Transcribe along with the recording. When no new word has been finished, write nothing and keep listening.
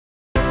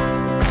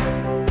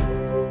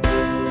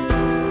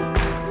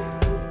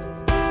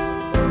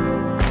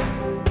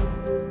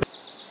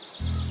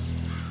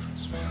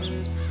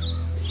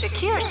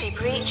Security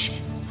breach.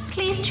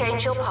 Please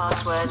change your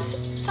passwords.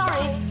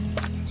 Sorry.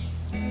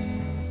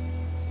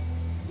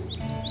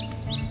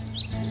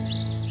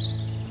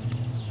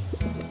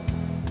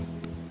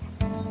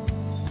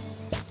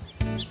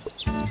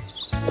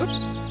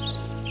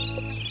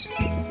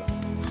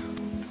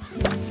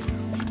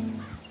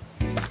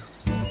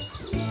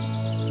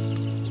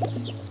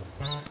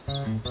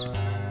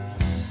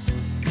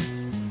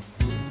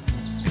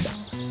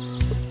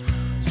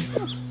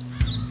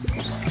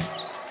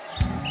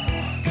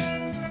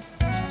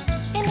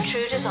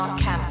 Intruders on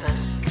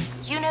campus.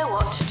 You know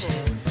what to do.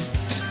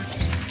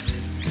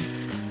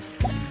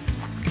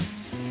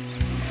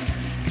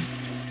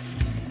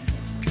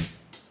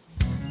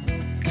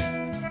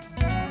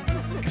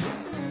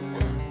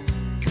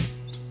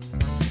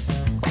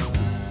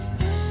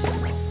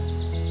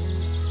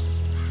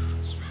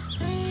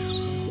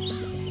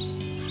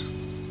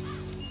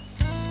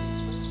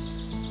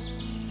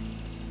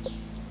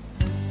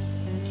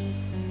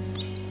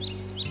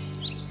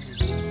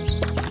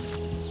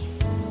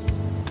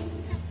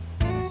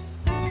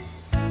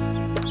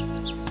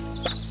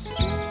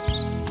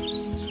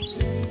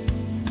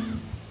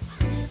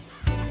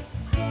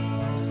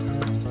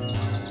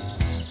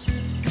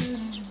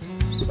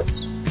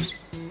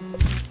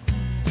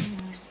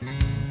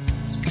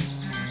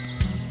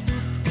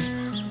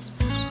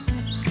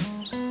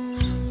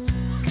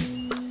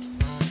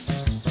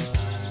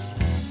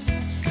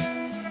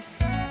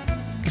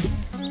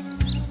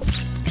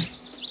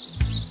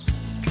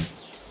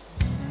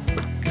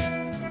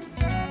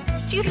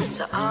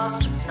 Students are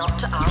asked not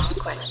to ask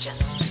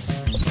questions.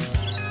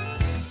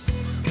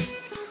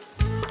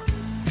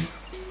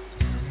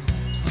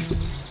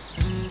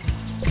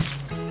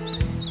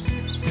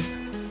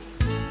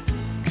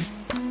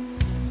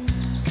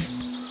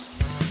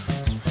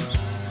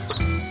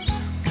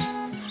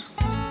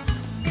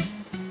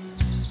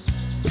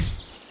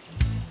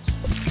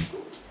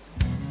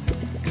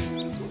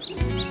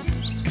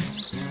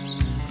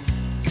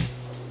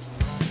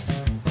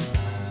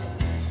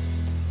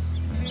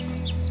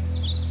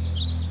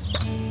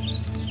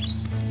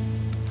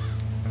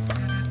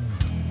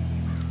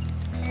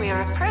 We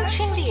are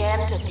approaching the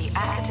end of the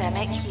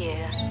academic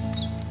year.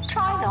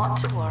 Try not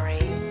to worry.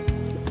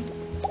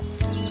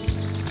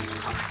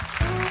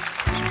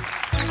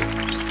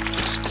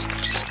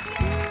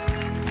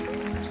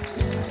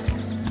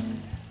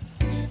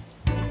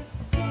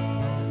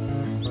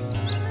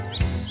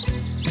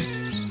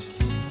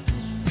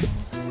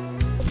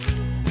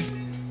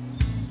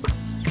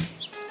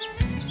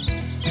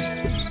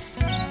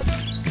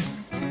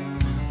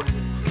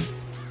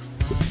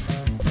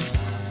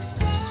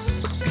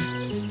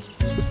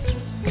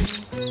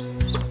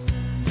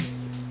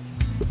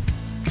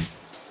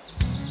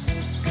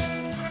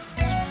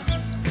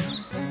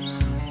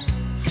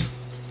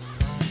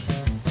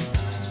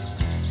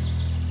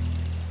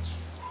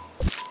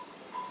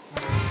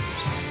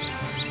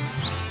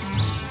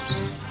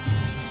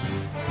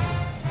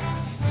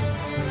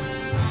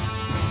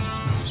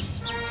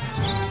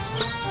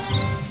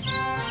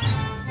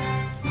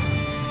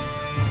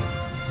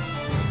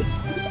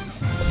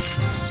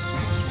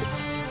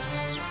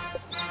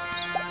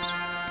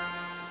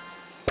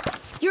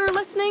 You're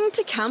listening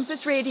to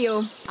Campus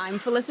Radio. I'm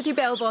Felicity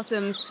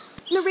Bellbottoms,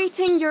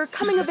 narrating your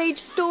coming-of-age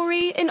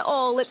story in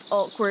all its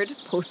awkward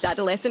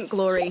post-adolescent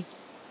glory.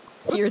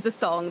 Here's a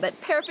song that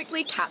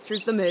perfectly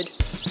captures the mood.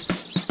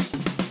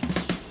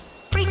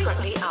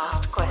 Frequently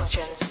asked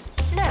questions.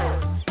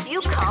 No,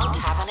 you can't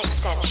have an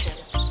extension.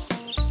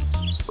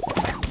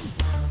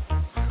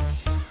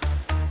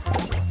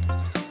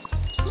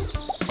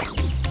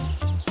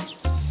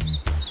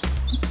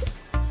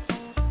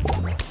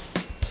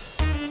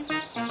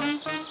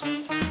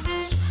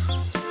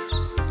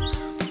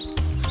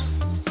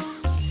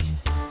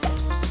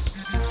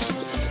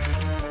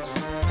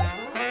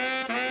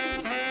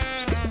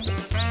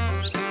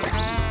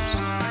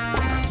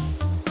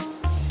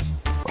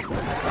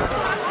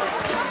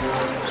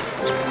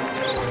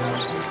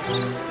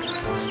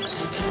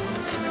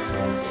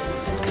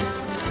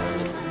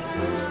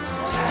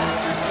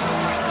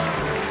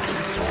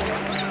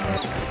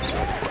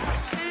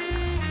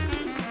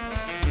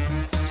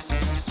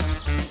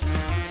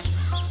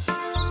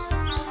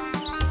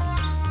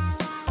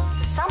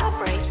 Summer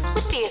break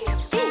would be a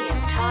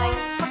convenient time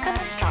for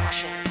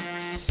construction.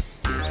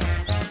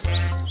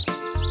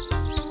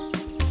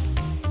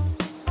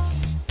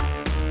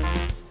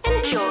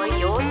 Enjoy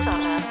your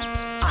summer.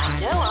 I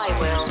know I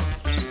will.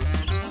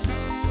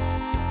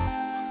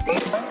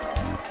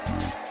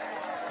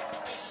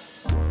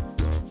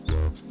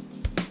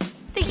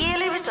 The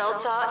yearly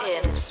results are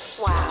in.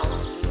 Wow,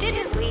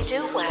 didn't we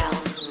do well?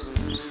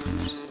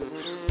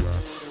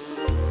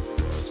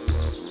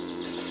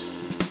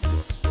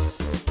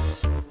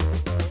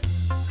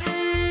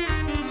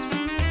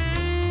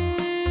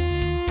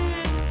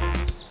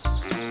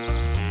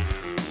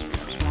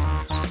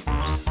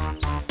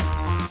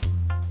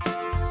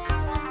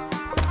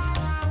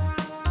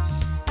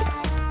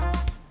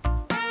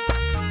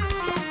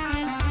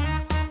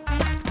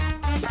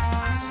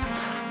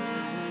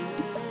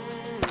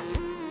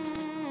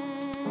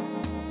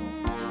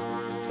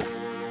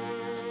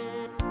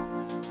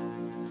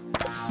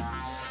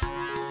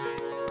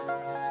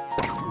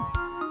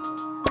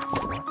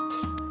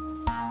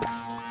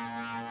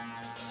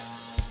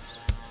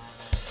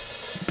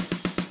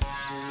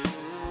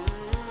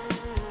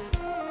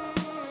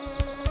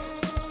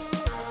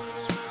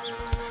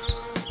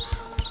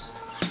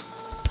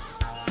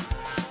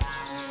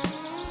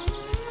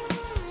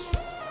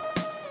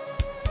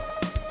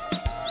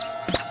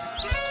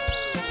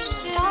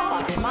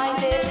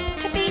 reminded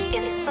to be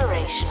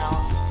inspirational.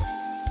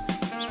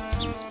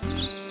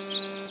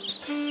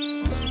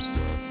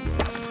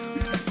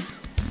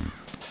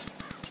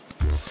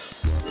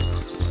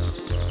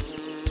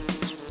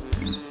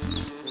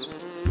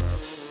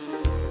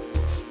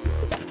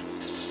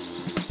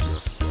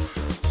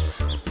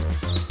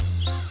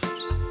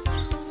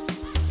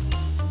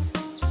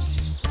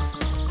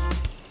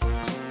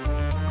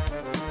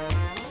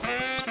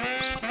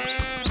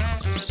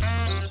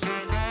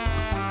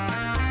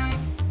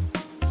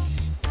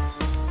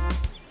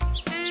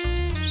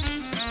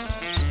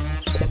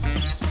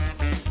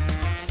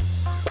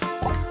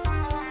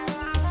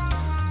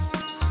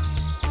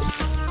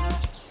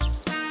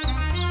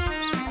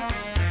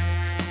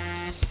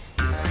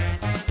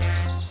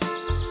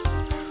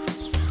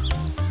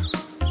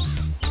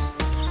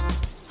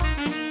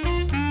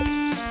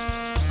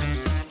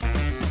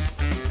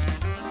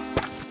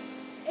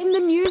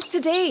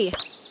 Today,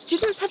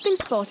 students have been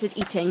spotted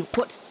eating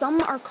what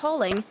some are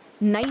calling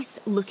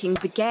nice-looking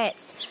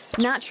baguettes.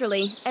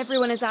 Naturally,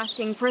 everyone is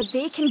asking where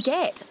they can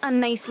get a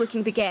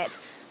nice-looking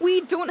baguette.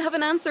 We don't have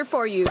an answer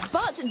for you,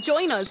 but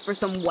join us for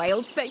some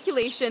wild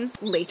speculation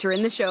later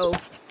in the show.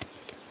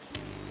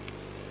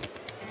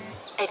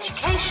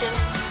 Education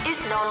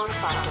is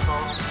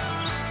non-refundable.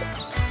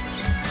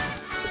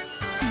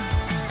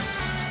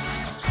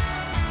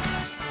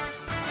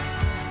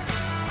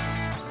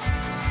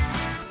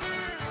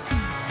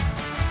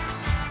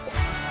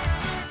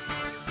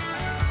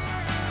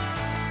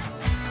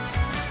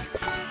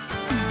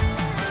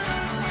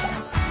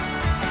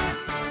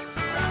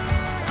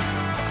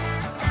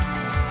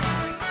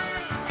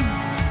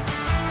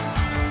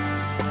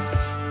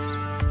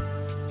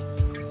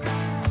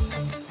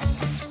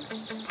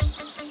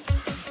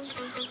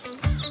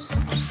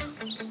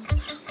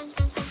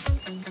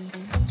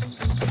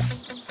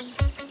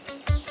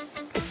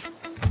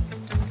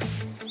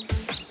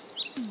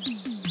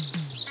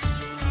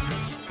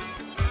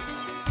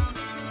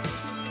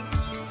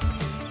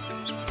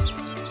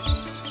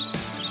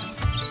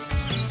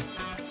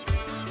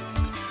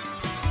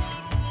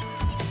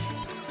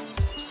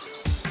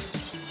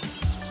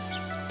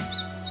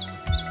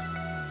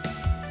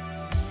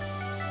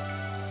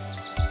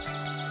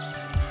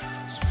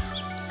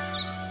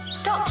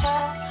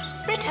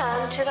 Doctor,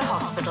 return to the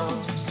hospital.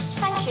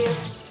 Thank you.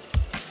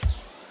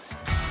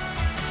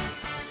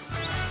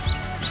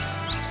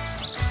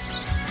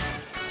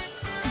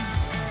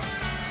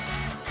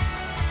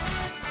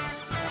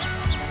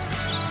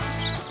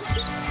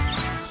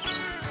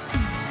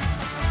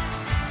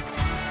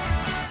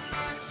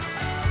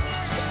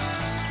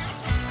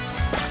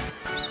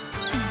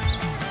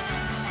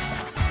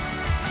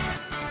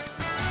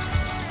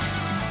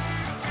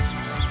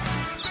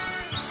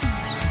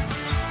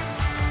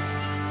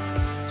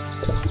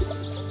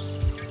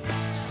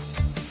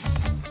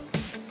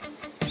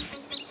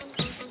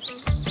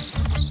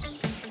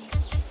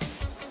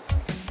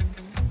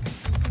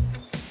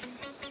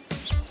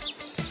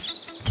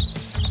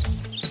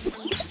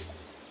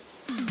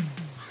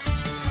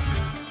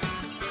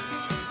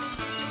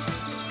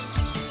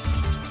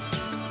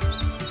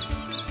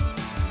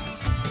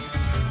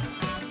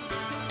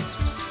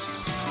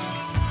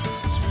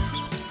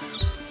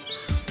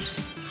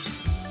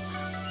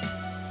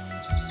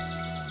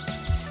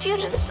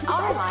 Students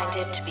are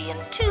reminded to be in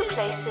 2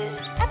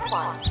 places at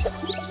once.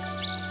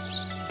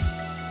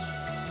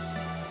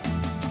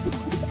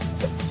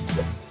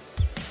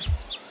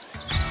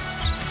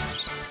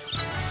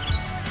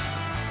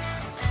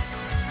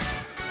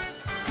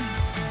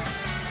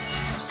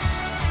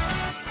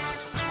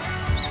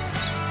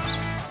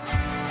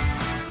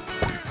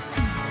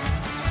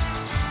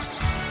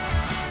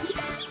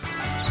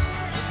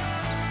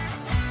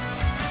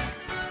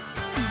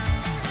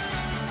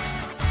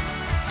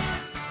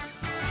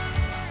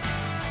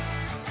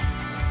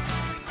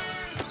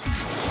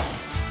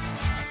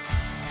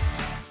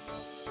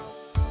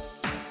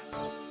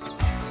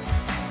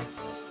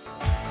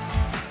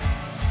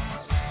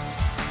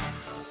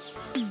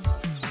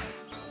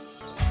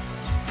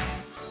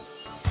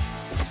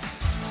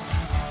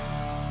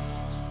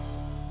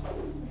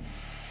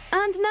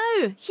 And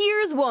now,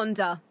 here's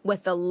Wanda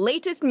with the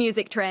latest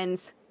music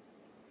trends.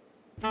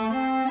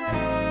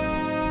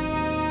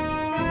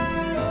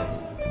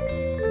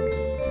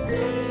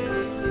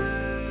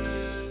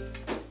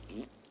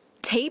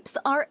 Tapes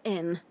are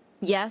in.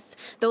 Yes,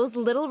 those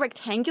little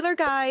rectangular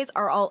guys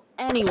are all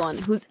anyone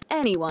who's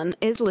anyone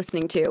is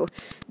listening to.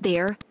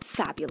 They're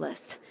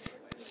fabulous.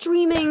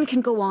 Streaming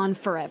can go on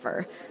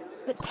forever,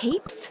 but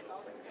tapes?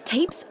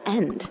 Tapes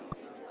end.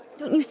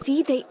 Don't you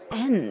see they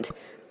end?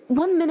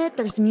 1 minute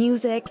there's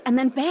music and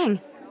then bang,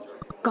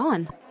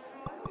 gone.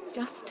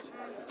 Just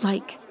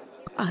like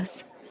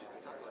us.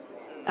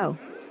 Oh,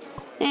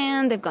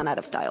 and they've gone out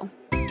of style.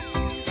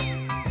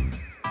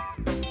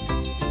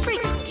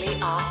 Frequently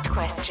asked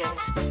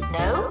questions.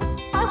 No,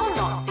 I will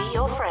not be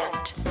your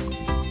friend.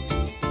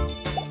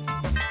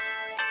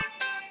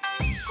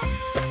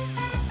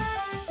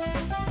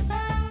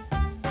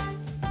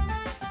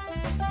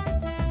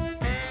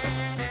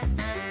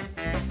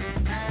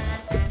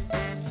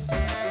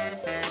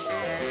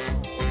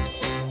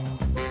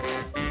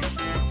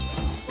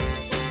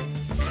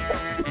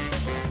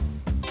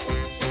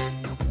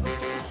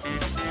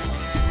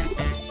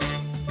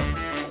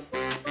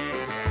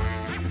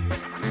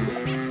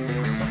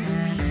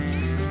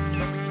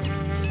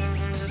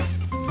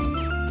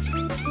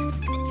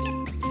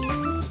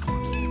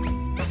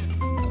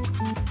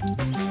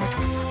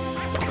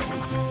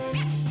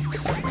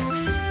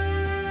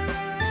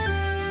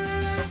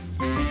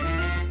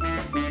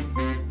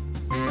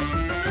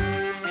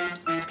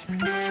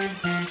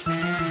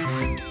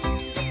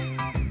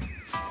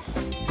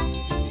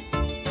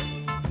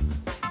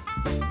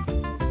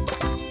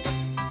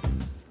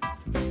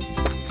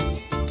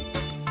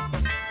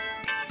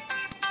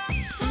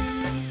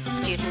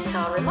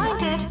 Students are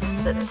reminded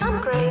that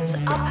some grades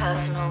are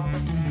personal.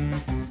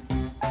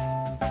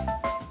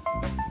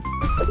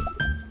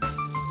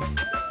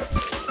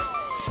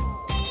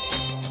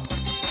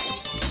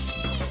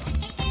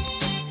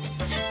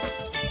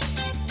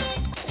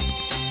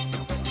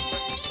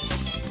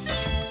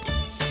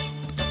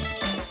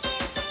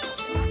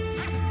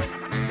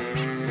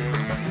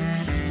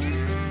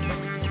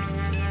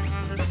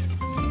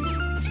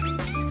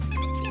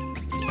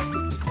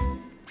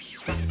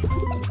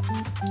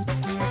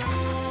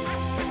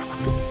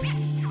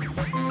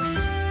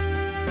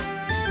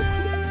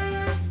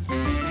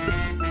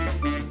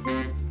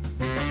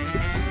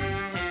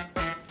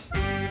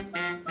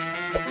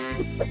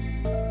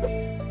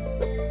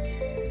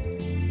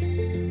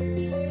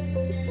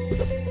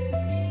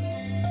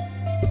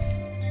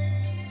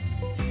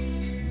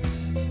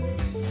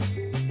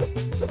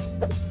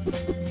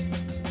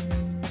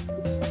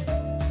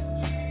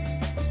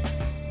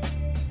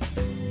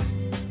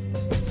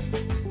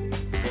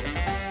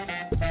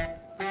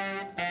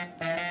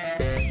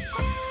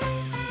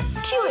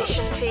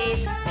 Tuition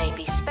fees may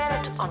be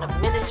spent on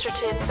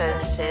administrative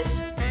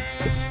bonuses.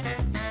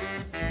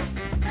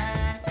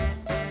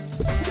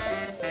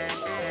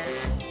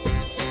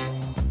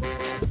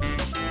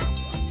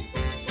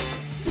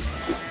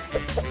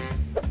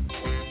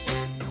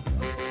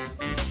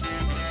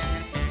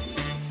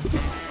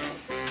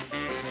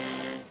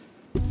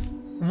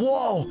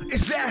 Whoa,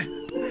 is that?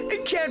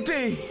 It can't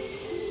be!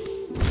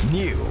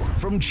 New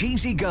from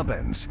Cheesy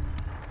Gubbins.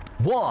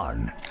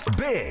 One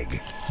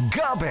big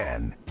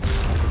gubbin.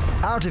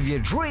 Out of your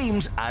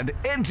dreams and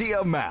into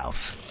your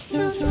mouth.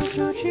 Just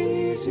so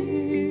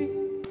cheesy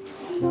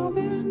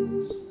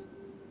gubbins.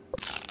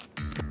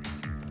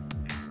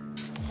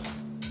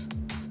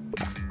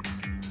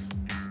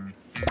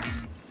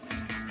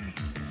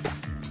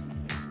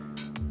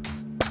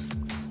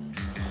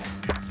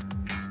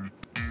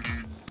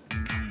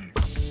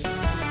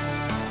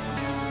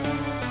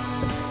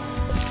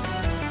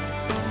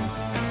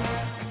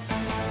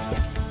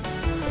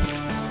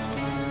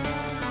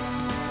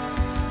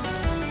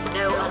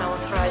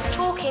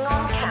 Talking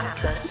on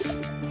campus.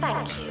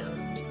 Thank you.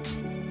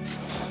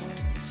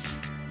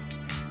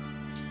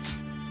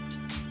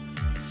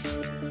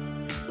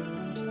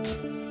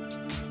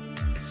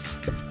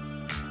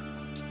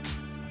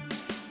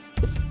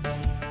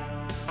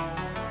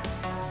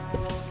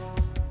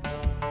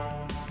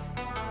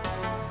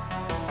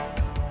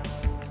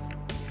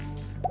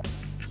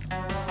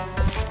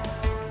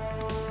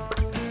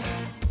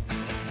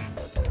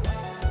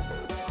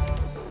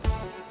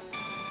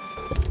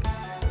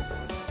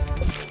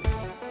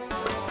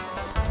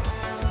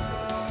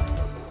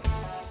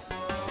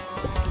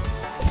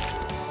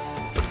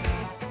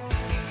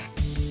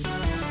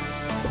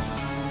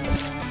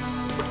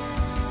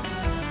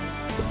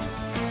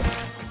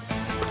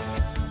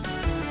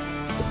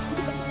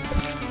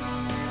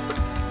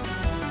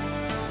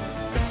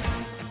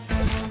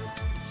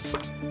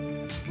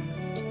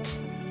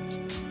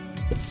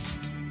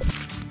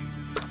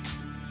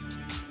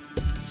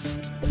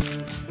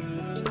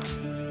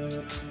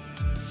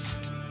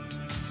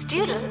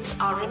 Students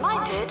are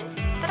reminded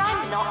that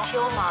I'm not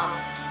your mum.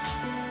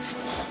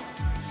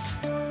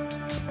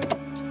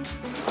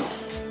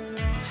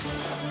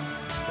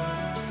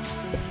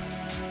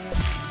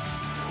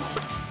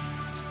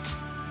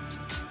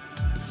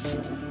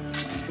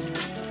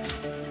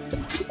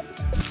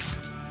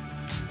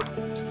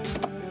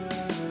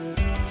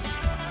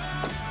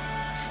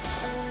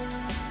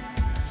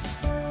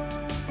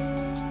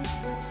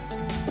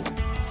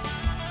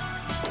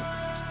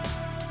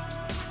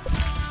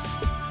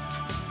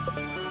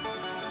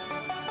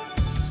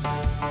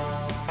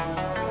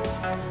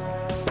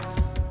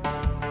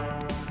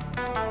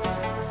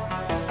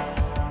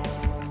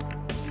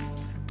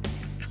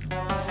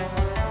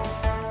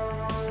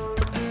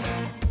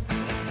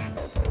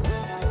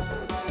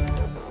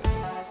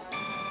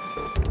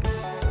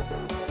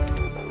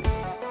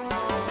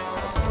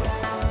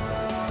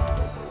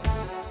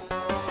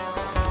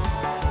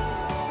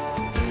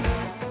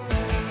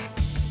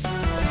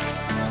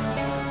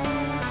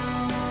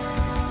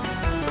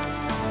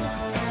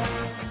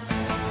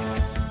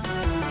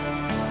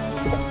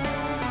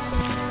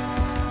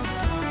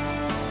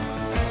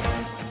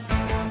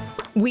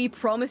 We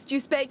promised you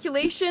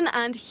speculation,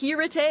 and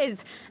here it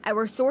is.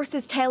 Our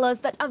sources tell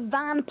us that a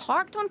van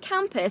parked on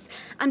campus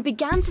and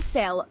began to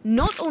sell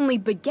not only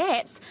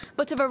baguettes,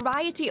 but a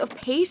variety of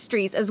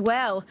pastries as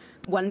well.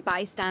 One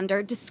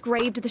bystander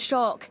described the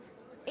shock.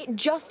 It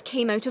just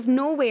came out of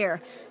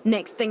nowhere.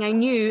 Next thing I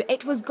knew,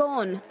 it was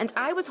gone, and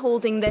I was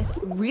holding this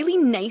really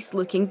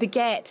nice-looking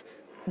baguette.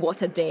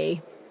 What a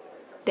day.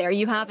 There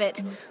you have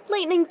it.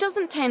 Lightning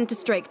doesn't tend to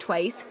strike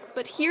twice,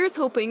 but here's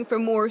hoping for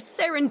more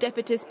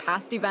serendipitous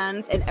pasty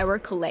vans in our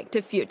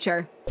collective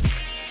future.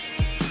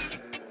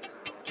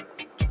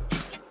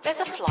 There's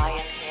a fly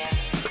in here.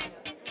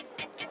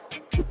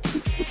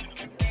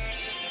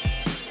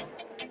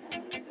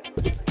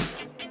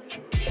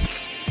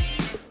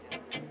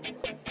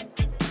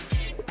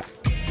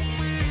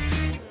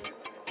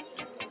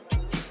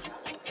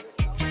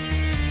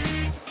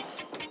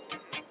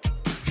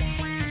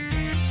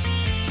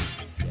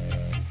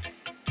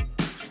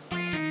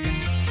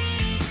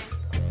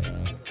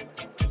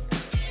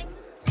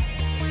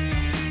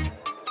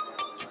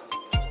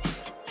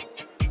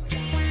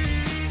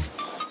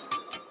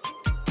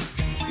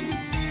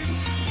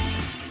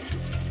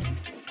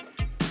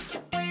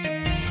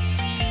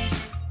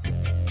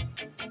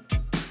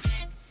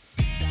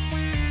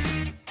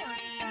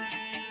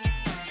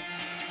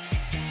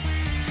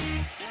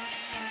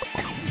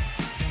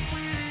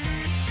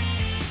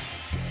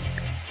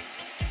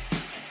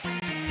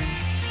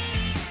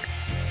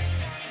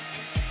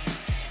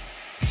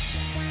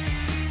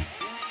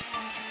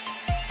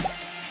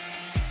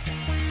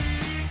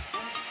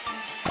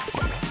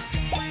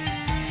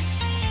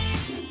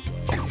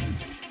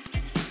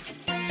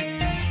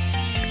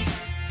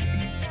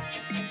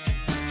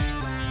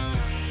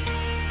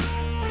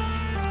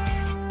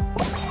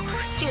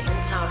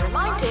 Adults are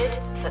reminded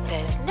that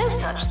there's no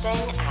such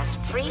thing as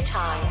free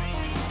time.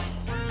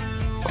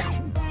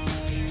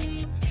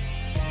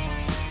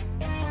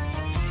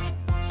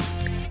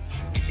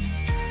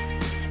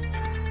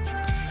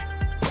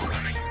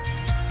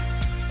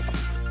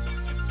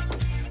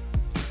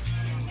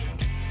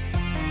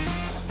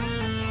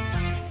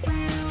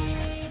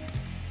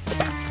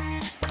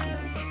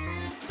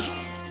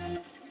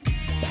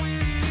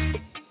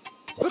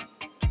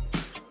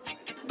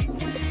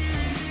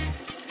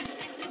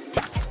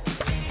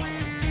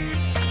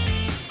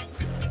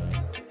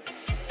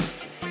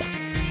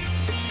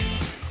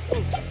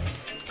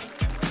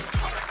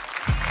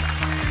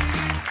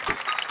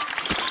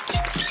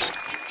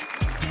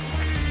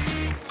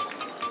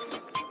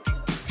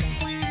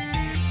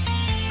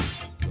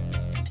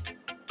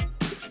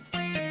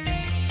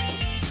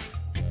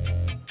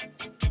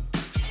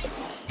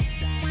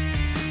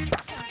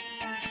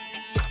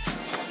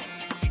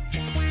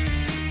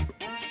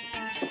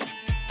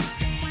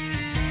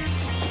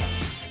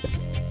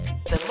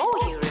 The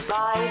more you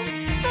revise,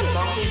 the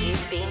longer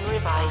you've been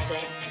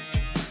revising.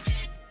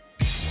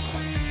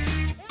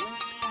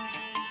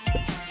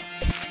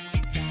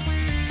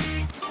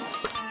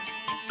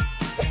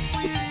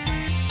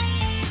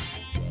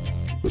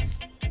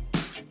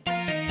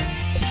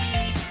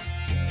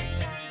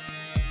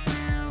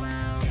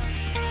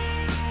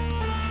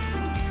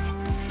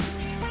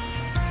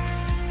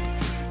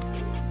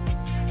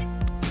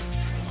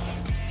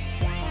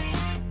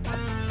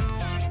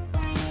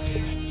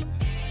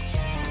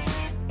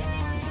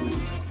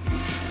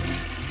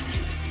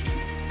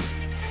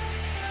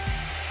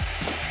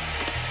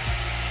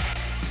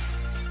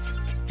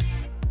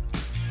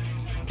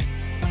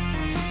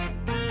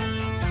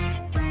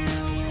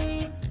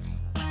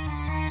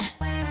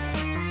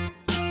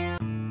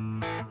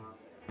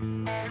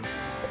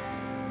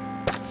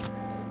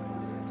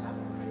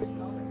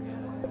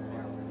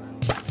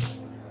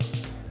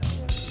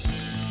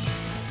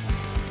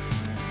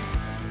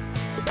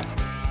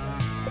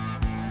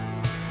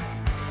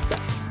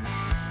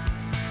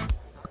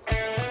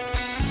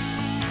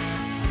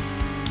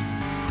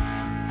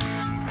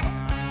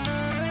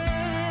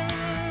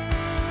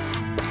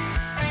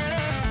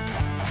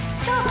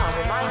 Staff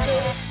are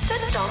reminded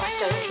that dogs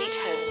don't eat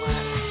homework.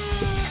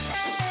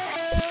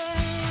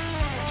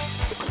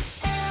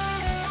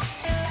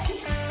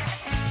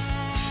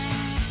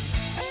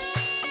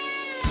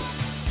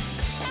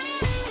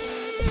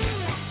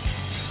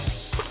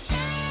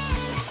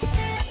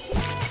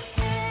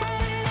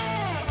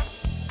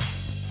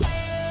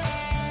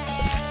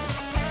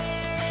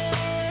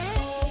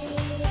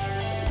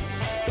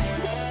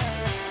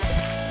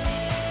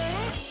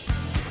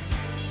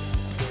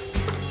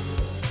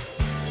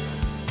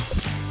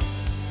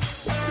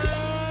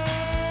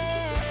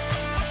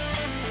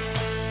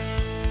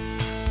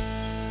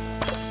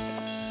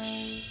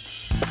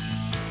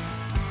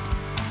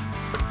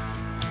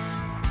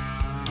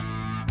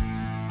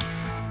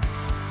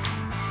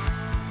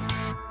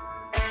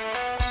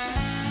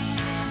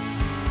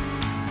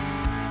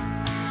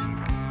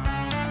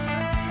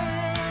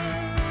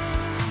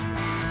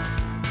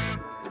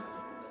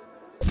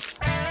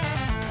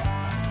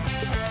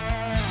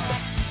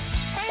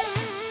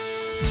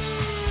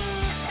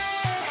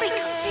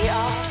 Frequently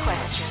asked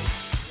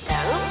questions. No,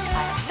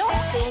 I've not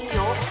seen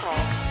your frog.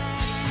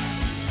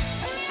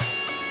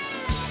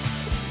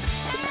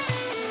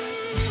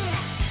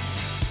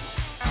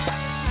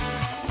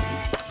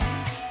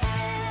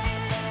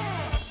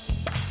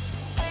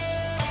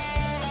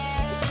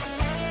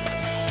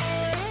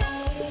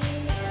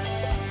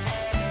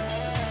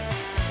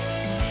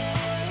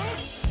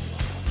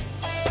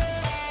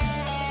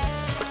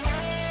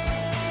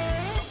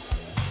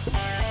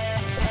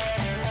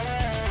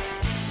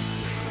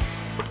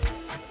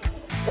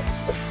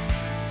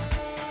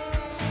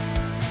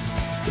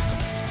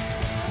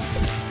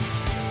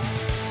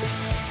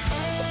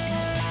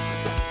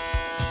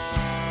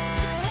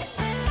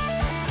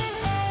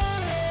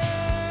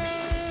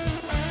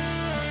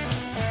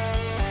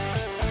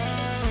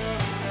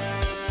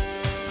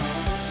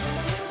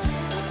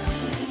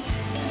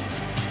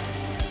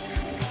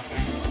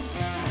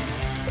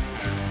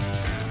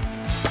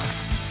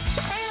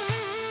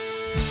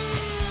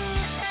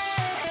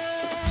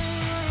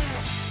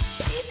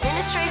 The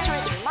administrator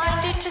is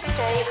reminded to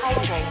stay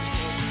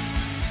hydrated.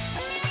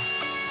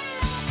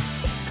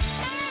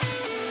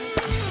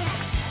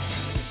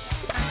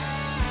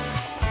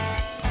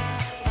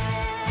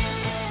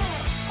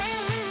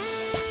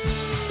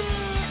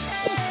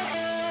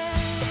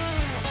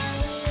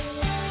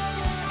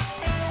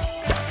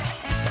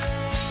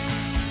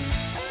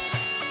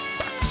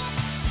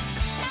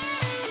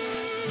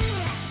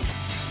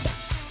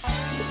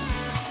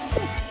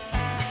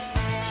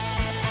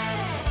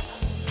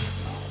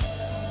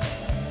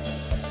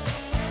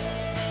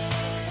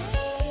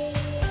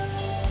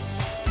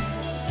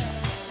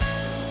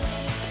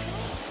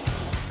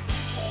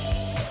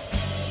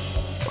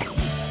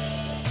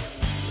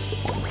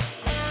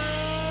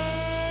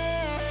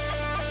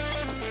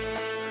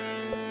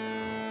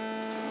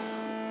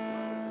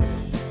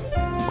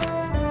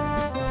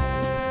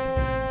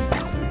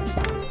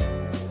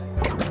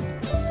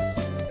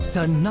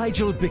 Sir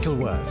Nigel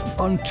Bickleworth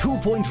on 2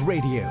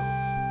 Radio.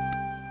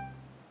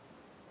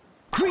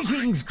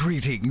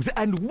 Greetings,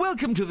 and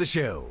welcome to the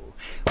show.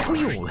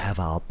 We all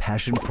have our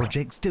passion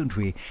projects, don't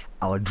we?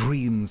 Our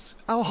dreams,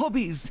 our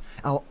hobbies,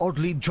 our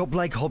oddly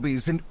job-like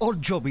hobbies and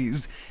odd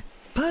jobbies.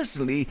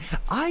 Personally,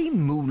 I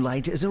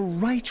moonlight as a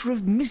writer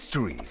of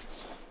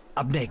mysteries.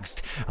 Up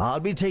next, I'll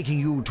be taking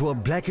you to a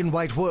black and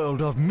white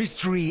world of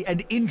mystery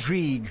and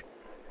intrigue.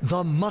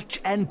 The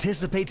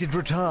much-anticipated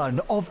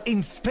return of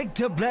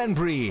Inspector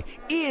Blanbury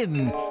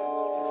in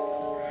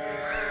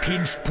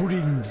Pinched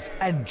Puddings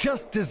and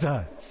Just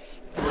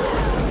Desserts.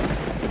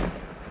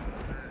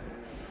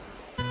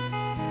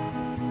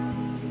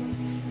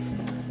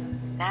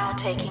 Now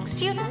taking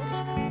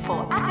students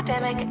for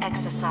academic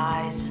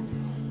exercise.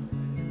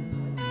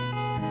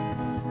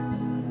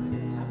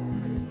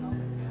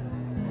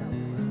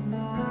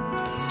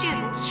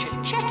 Students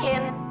should check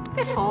in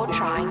before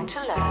trying to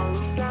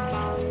learn.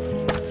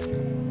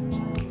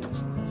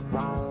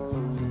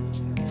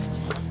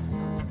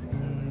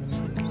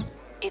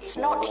 It's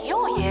not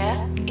your year,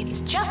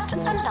 it's just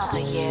another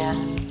year.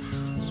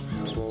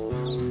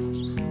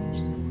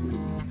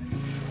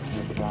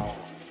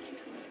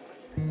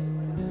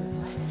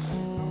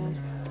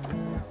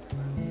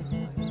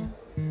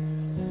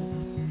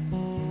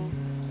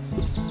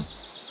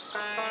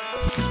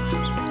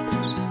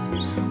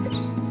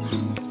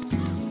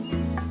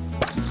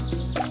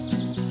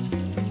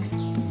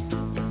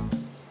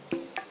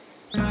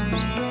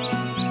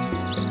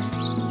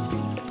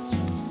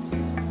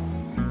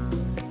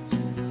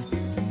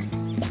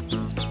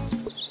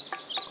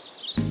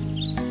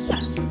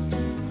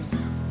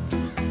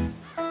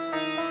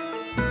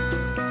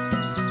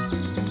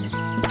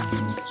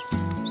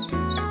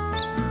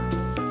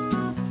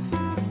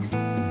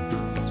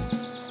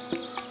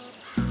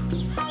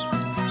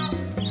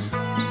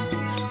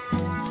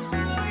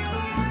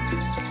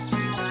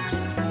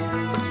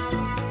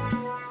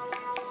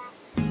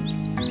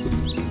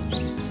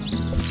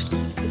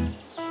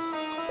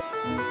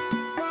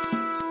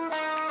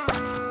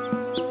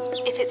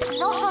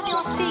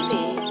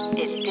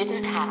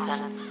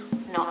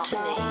 Not to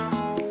me.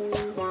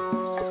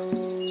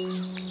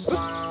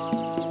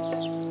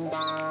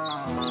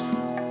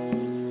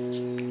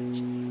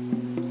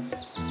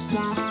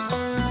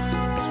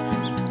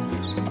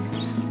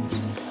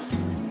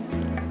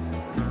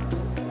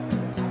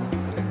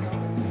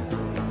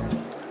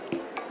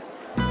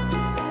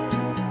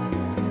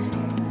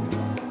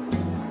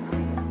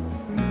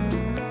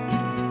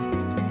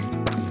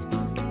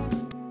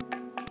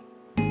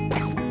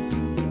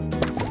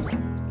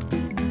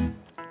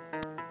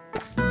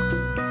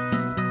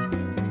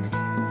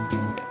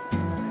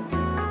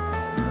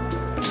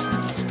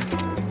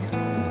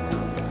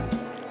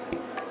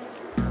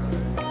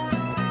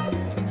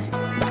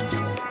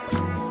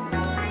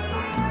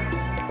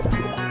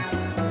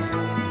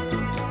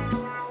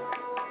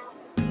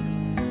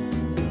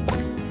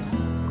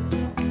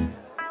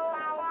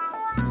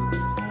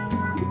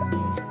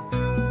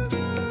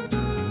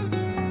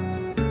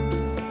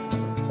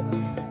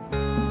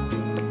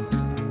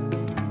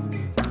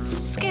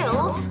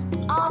 Skills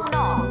are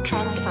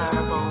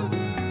non-transferable.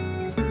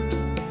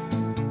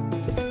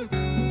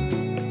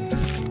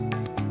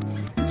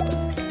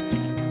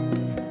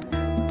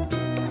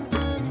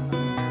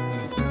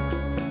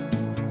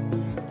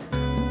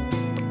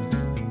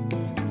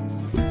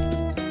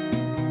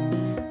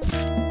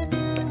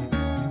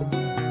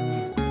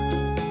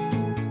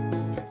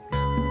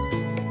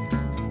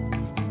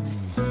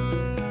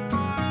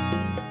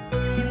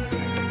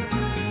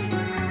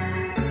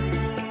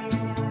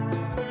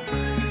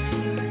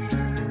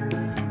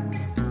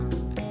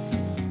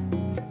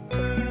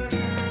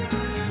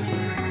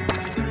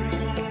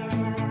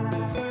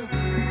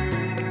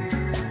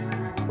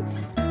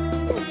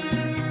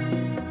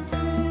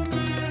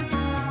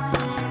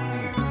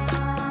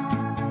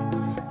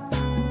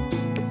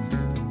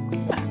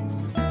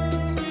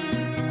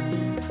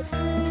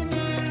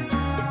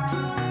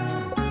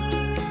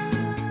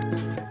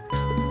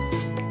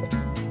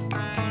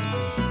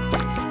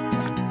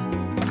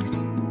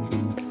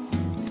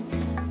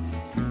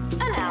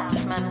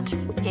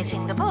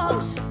 Hitting the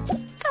books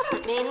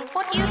doesn't mean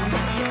what you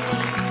think it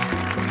means.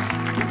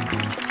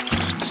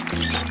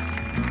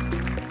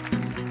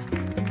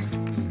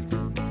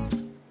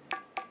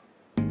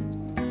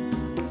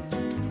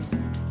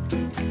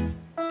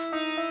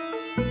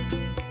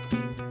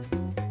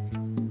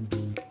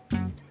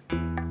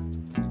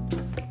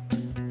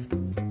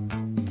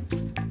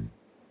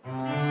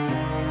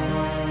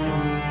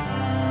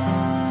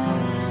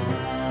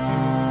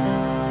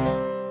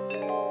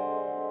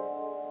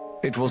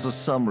 It was a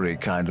summery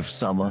kind of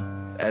summer,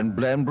 and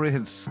Blanbury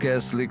had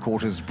scarcely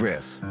caught his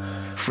breath,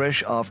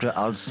 fresh after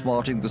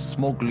outsmarting the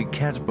smuggly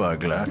cat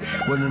burglar,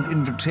 when an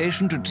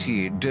invitation to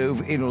tea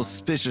dove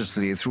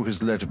inauspiciously through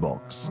his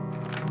letterbox.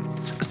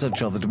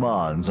 Such are the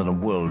demands on a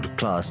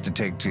world-class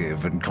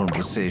detective and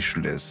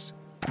conversationalist.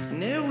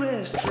 No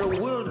rest for a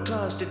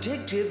world-class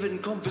detective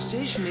and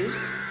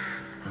conversationalist.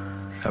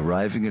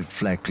 Arriving at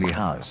Flackley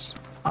House,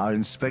 our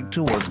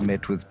inspector was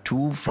met with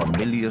two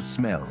familiar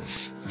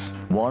smells.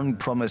 One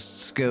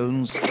promised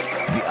scones,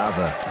 the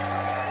other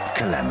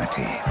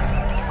calamity.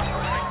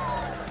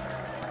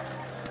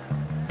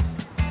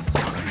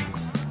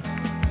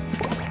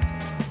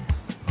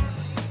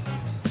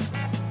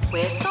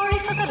 We're sorry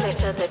for the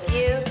litter that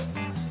you...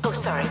 Oh,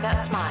 sorry,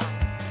 that's mine.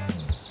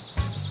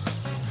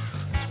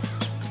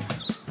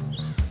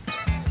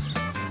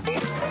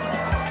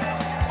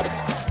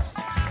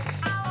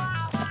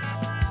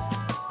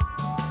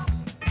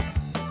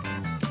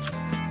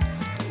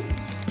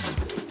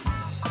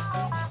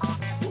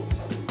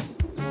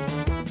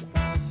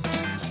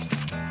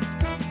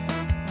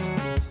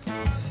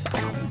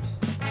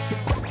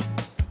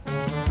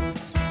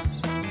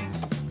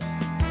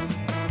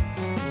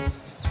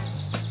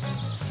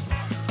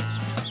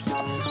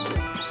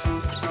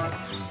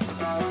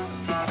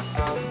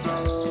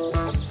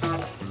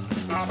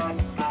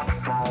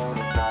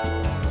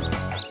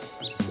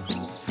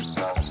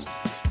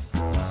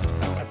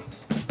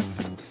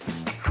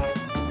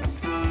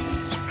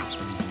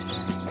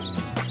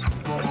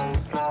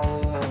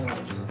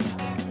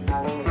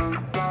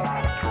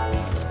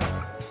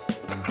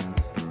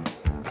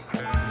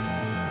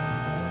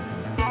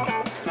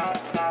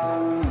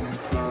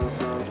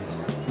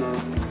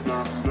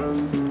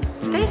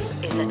 This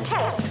is a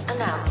test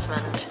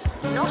announcement,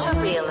 not a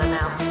real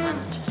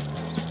announcement.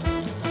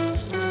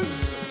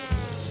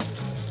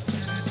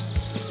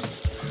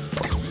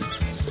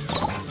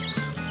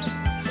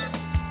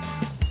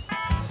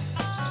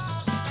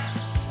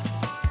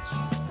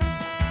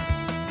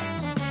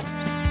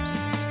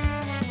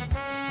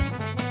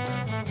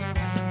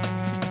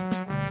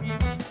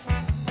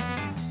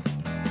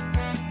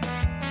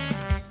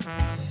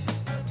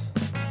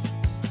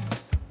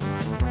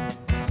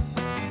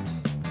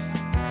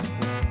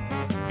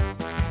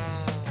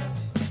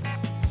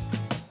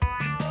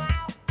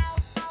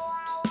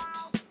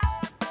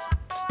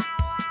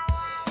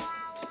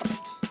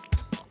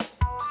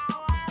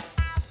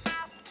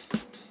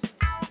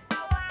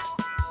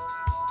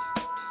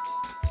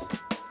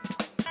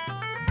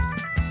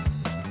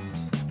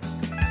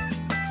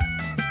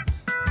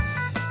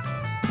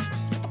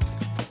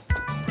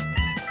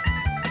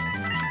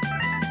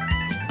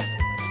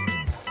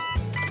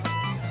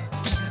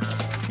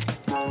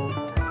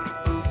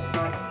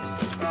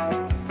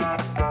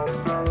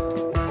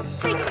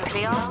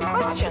 Frequently asked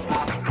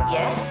questions.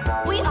 Yes,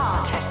 we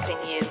are testing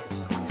you.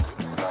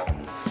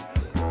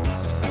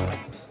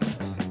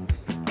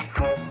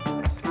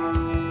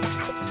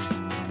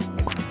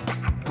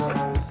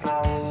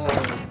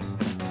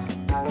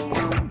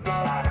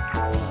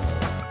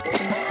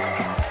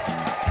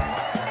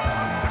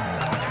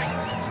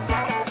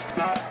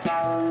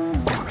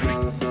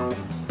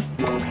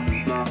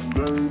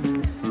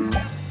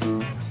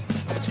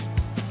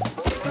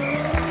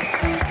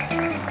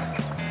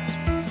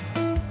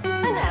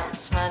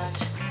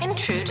 Announcement.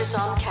 Intruders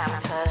on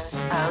campus.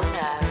 Oh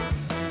no.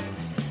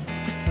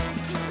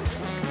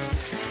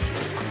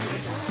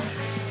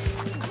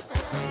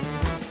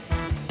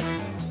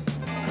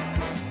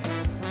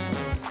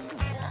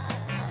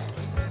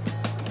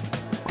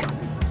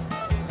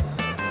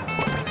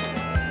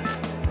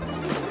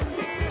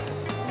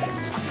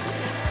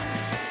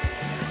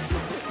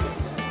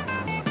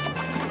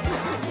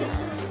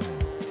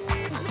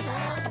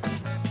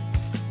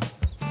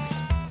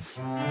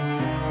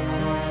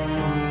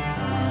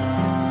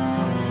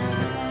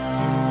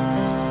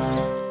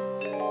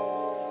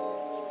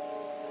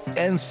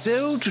 And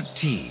so to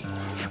tea,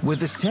 where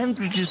the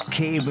sandwiches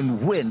came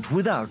and went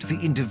without the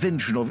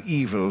intervention of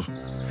evil,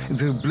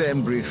 though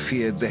Blambury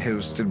feared the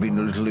host had been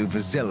a little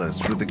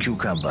overzealous with the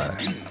cucumber,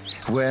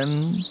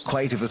 when,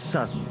 quite of a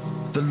sudden,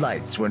 the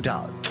lights went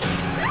out.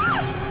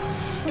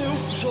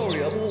 Oh,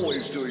 sorry, I'm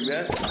always doing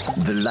that.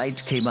 The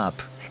light came up,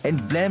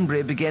 and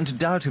Blambury began to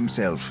doubt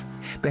himself.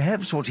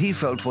 Perhaps what he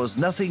felt was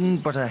nothing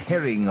but a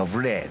herring of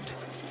lead.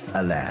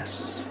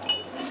 Alas.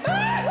 The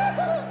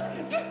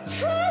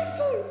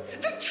trifle!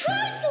 The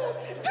trifle!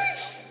 They've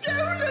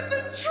stolen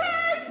the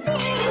trifle!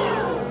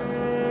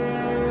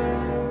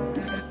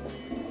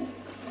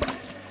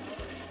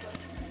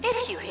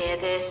 If you hear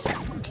this,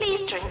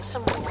 please drink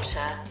some water.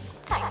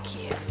 Thank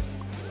you.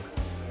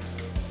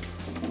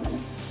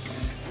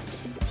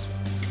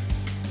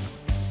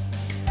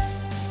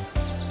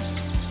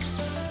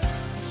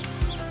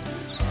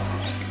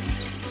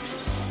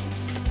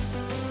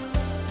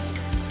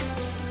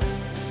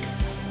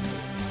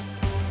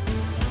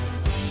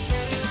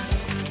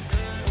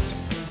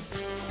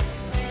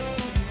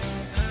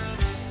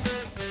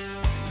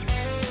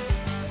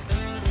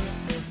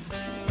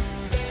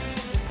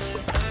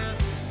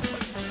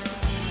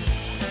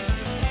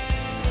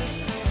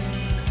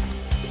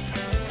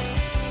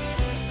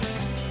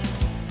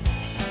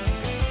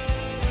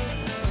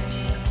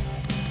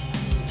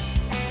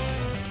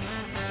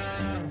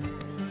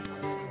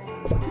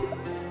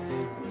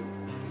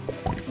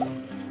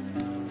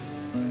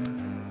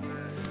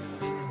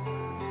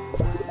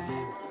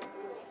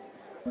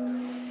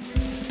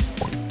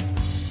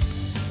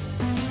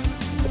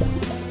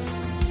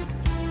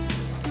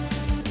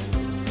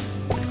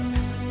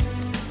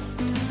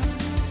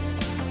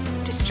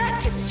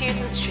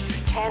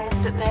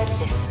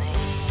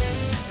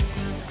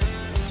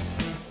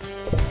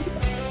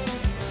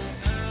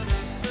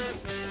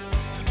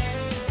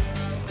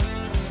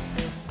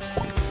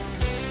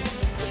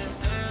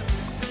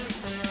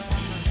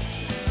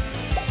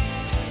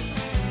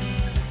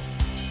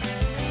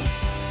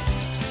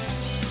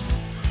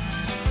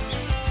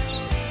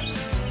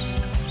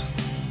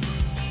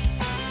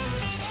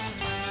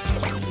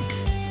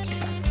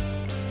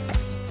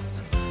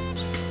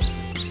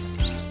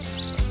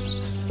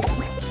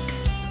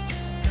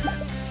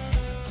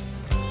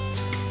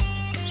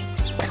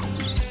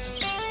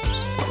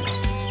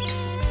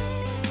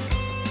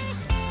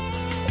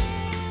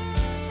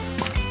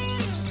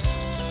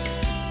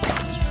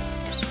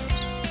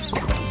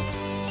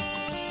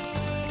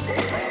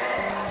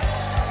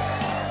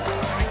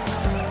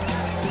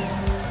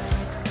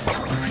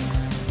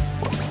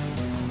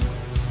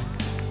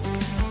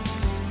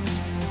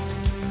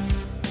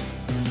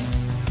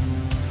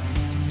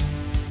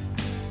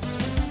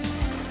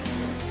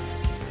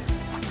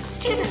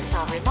 contestants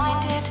are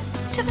reminded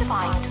to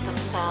find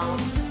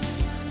themselves.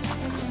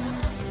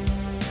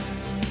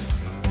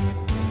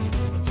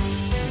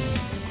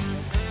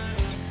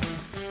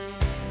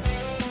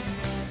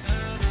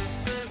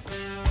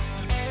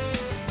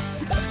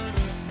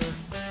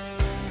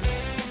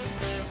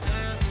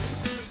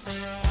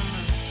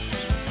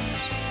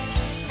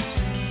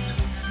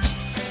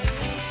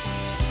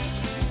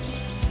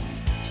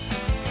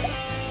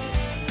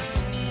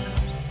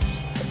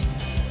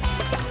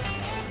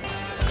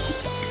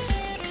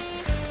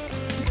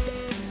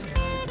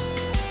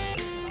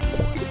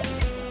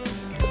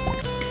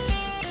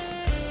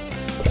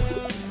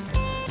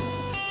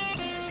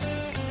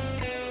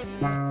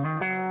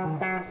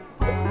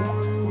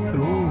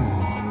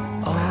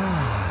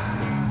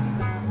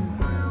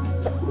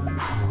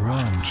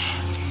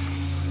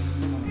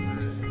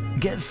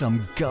 Get some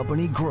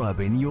gubbiny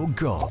grub in your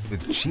gob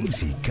with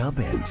cheesy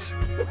gubbins.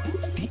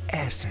 The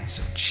essence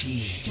of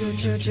cheese.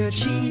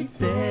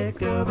 Cheesy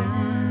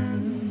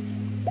gubbins.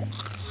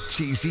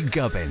 Cheesy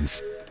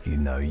gubbins. You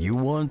know you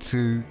want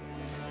to.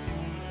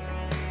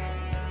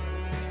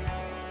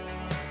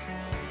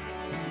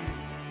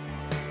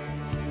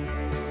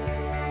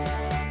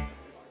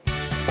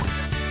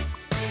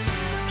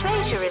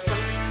 Plagiarism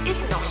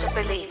is not a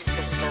belief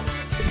system.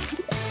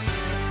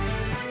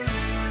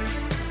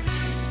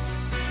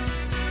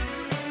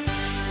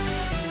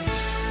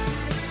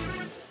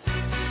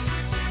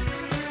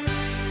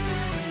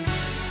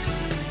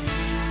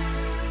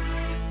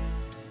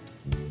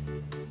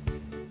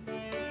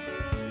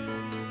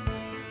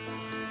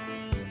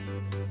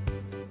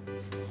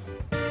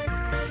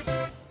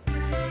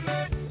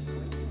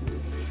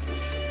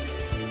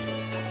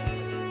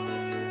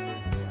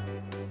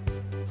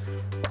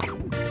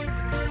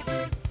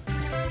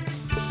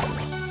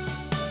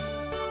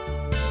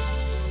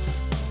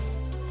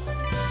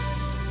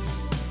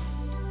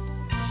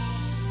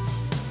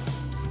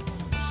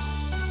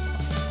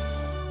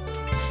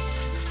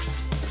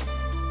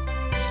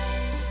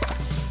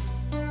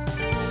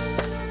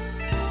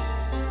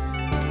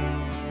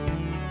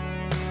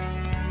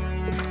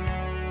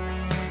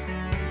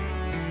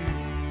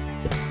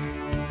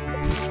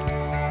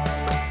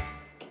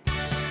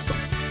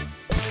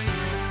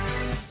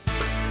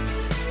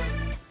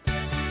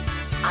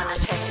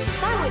 Unattended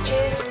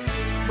sandwiches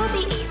will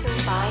be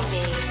eaten by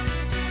me.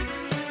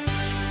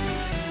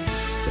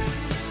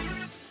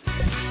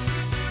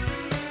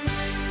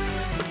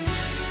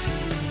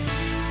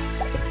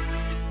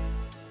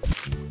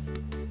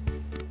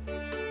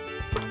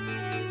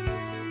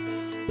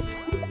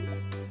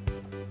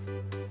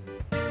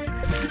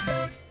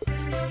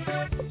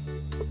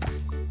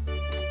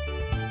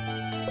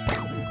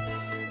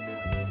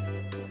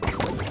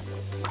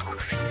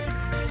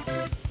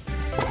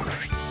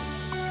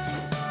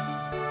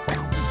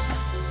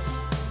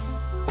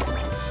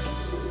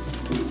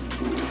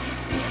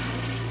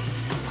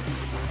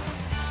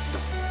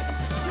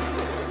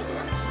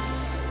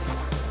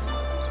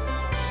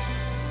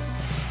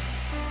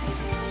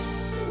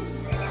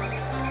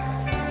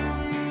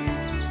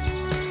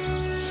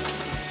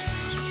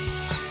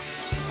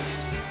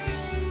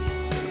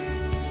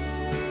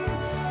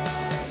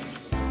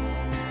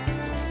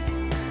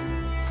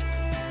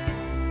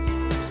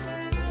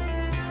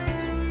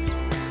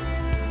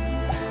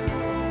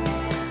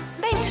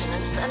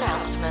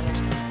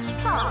 Announcement.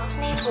 Plants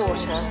need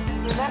water,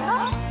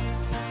 remember?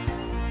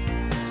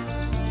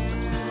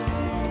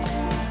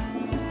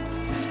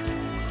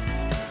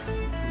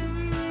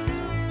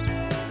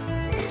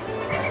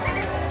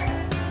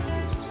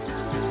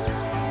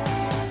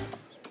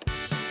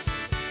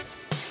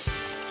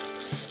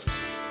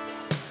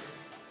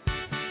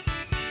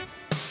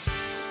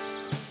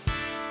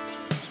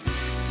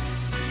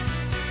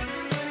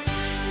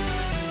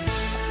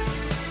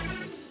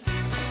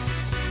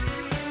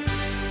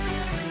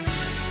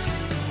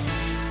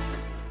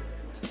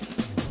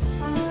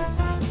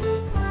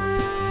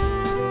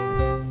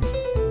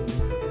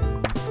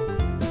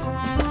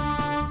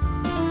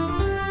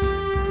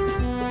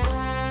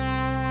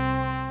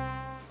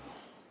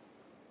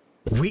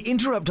 We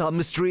interrupt our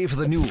mystery for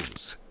the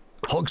news.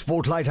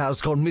 Hogsport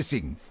Lighthouse gone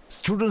missing.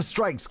 Student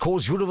strikes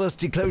cause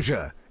university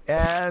closure.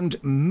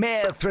 And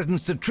mayor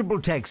threatens to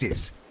triple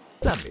taxes.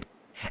 Lovely.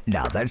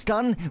 Now that's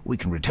done, we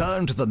can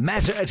return to the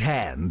matter at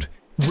hand.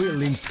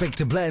 Will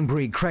Inspector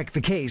Blanbury crack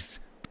the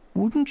case?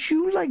 Wouldn't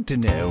you like to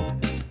know?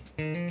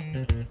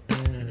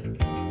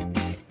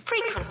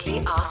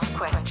 Frequently asked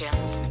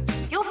questions.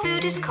 Your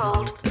food is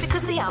cold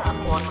because the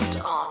oven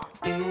wasn't on.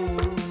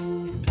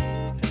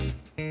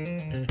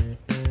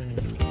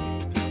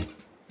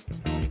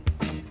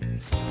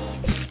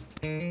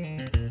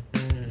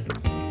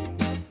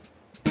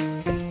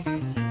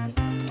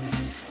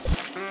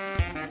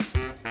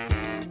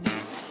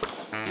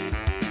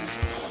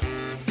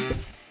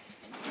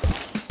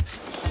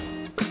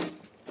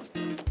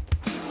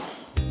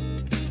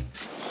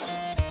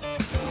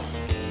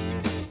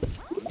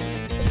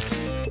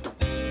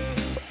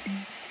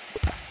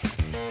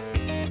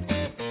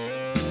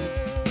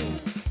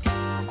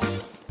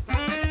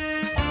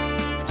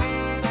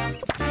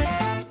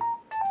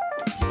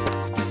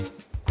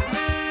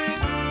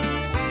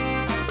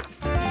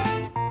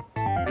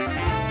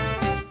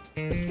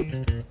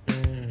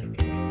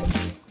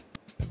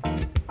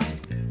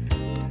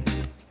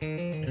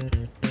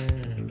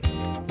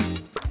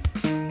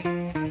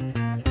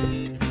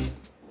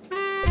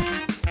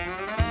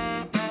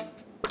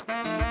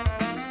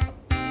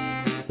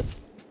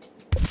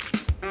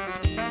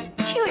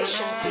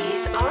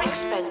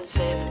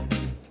 expensive,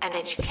 and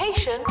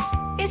education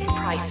is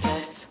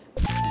priceless.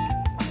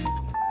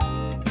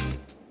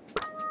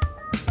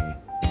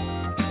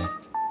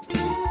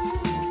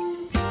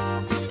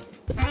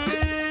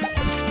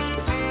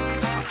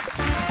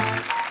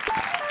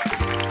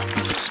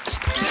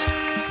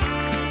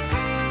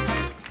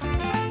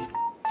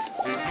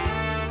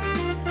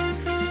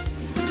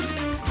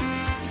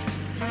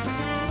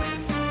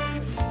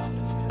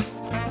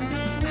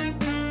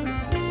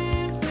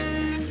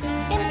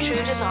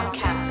 Intruders on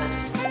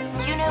campus.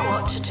 You know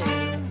what to do.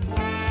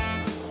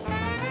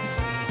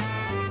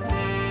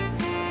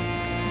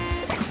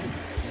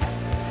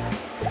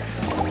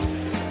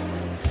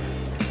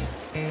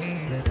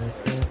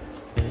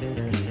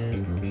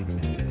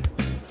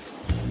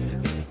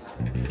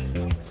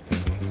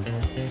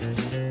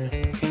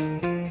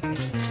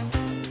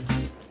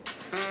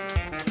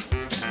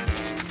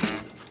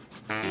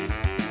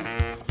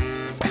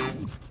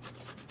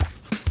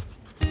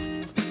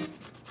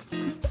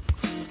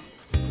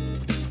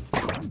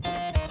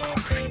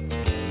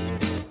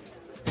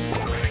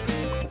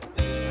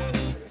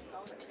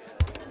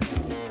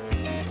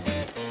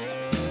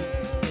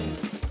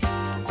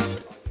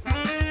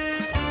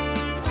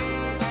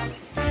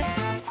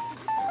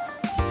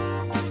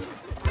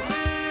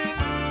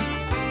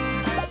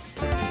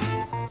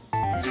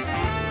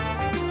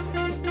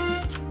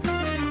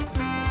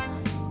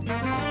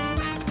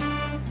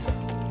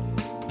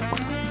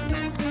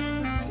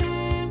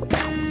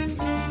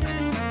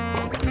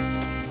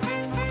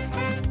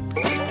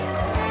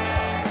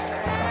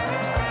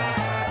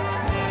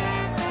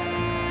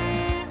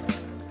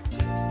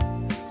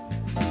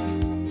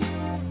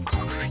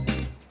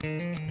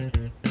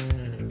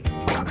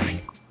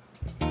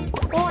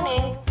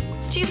 Warning,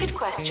 stupid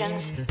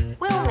questions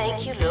will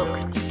make you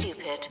look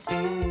stupid.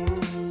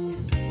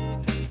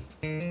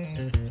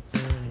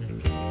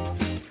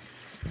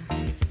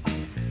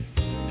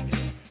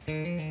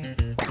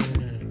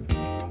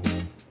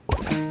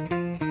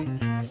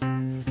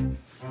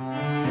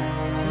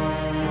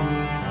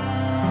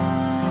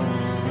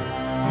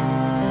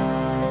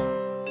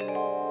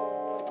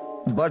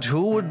 But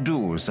who would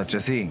do such a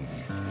thing?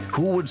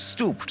 Who would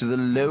stoop to the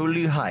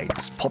lowly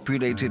heights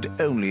populated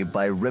only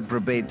by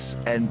reprobates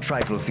and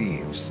trifle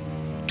thieves?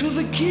 To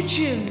the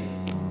kitchen!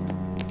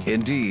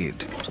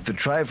 Indeed, the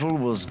trifle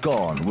was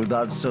gone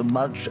without so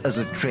much as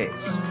a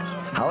trace.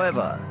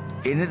 However,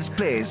 in its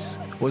place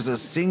was a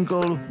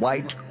single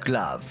white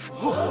glove.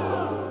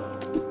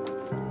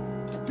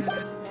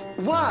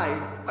 Why,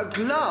 a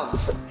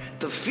glove?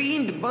 The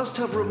fiend must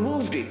have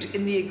removed it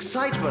in the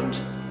excitement.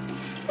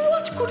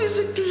 What good is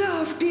a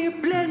glove, dear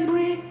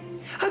Blanbury?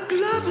 A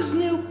glove is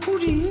no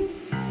pudding.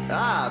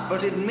 Ah,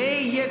 but it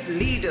may yet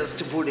lead us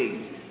to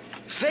pudding.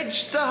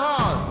 Fetch the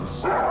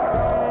hogs.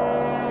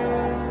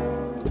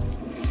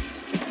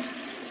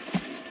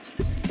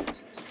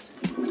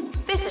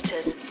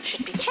 Visitors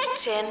should be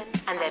checked in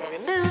and then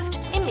removed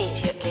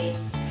immediately.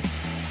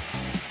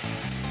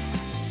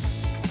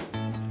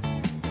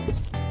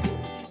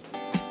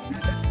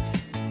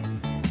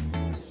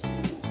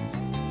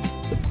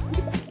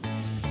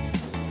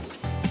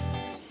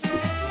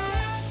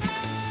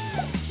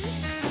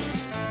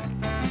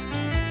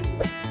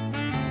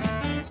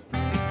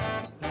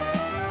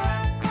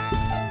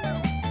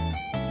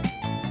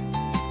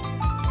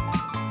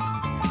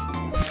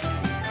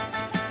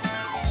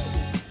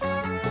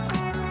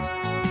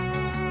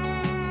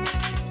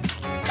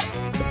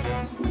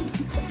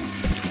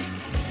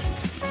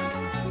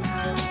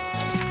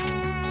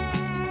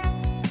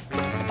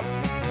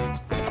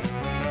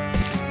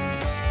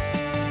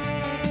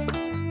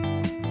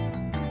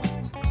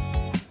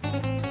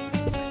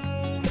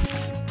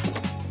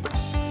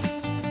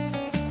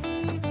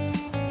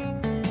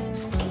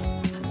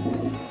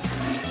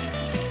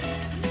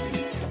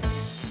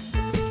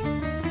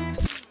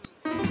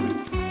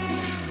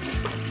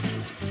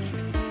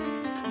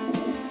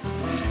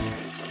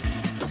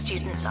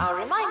 Students are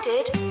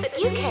reminded that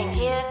you came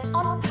here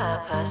on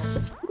purpose.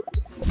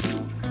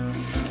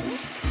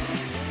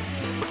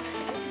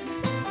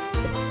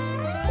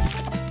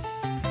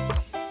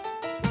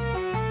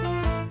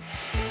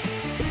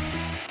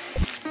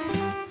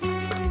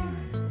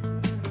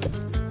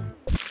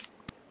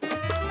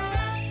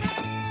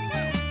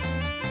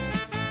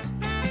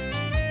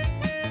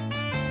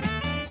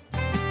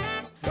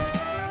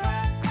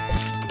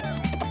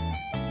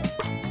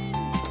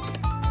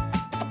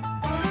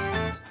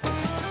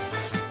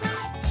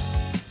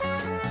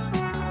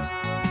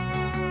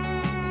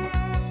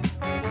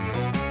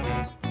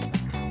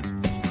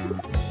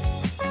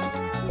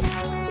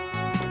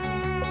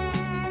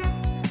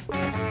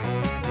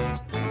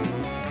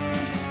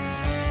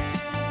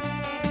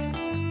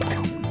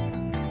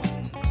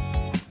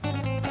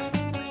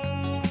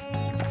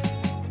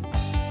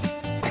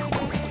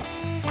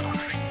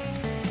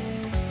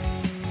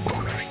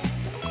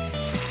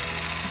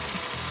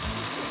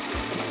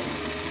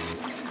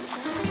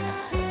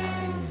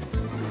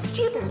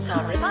 Students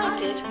are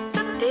reminded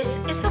that this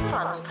is the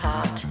fun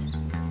part.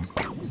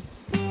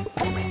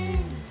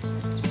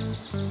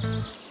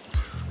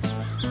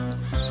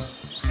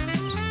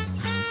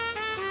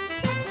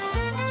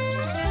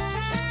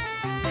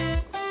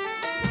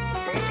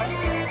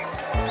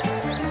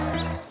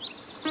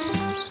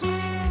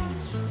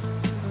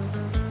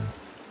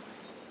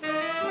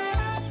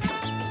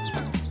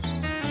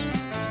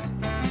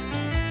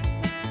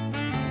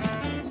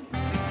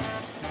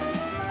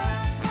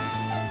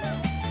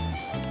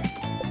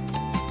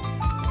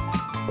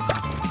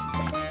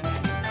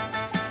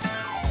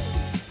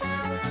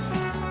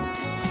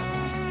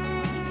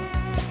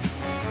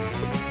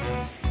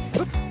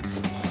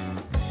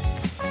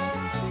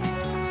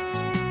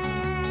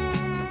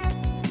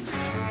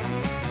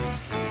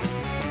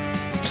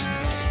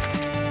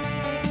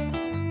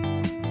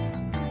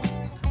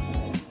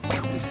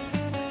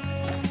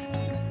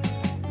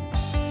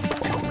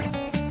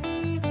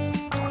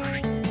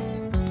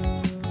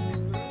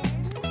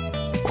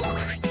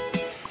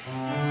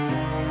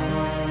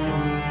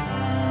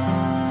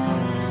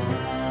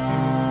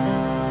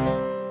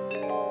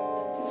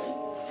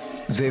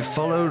 They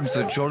followed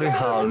the jolly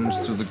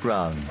hounds through the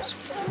grounds,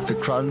 the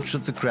crunch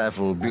of the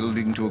gravel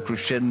building to a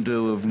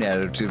crescendo of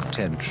narrative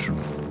tension,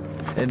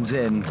 and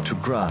then to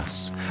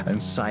grass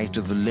and sight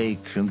of the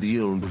lake and the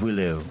old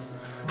willow,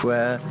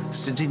 where,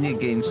 sitting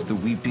against the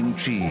weeping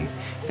tree,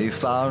 they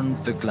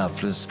found the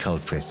gloveless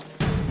culprit.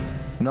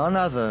 None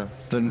other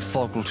than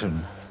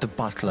Foggleton, the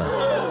butler.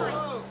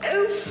 Oh,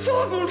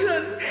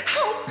 Foggleton,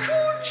 how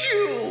could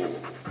you?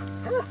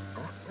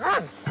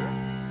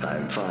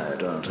 I'm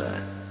fired, aren't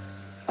I?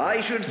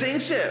 I should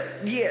think so,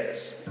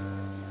 yes.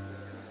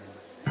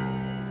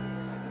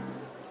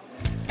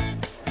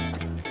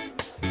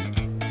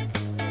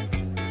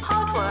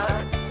 Hard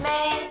work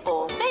may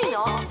or may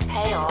not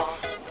pay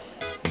off.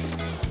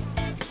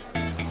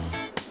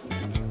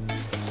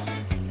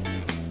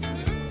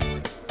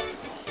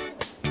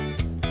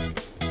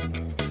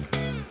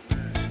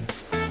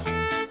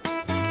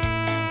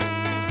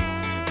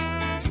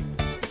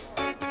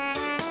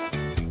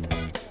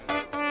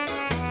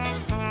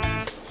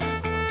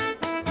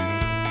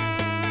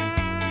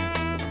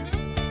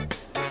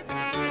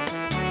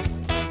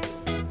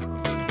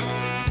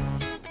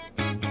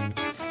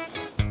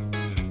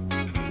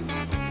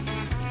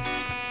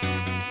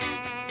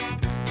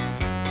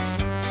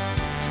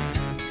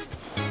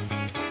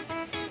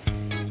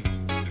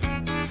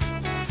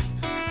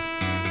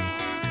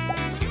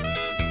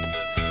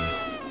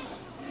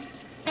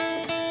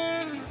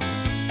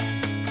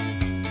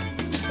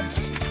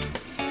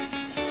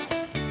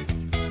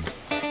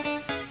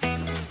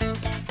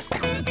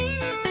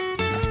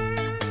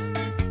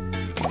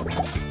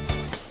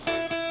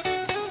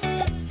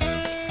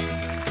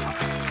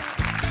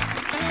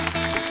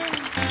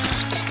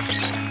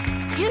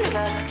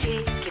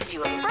 University gives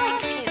you a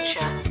bright future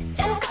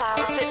and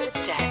clouds it with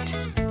debt.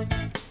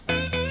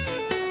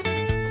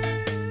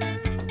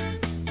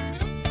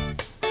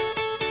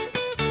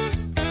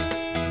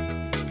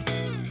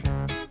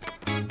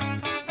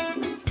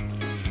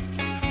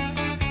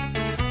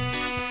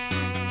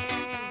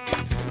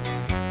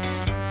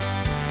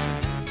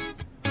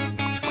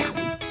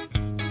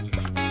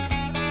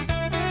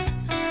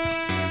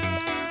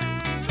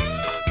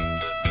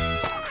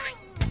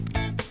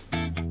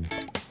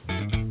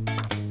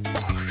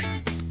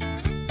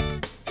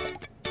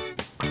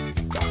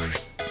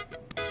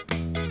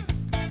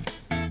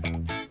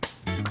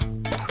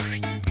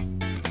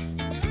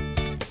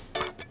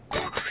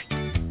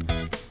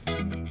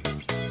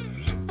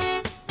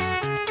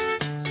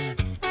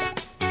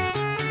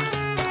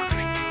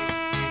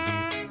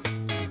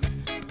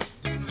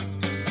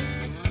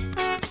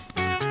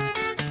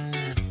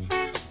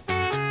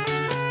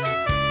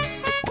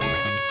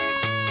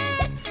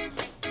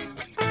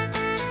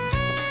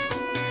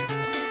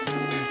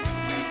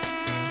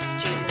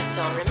 Students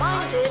are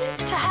reminded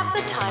to have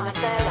the time of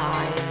their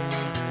lives.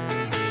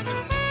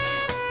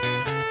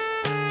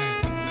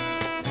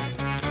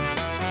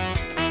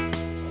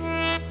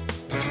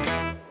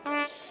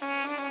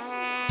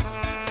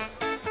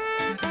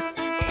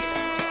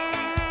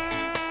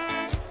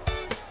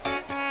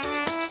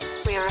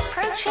 We are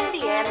approaching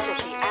the end of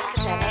the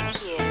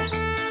academic year.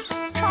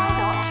 Try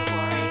not to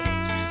worry.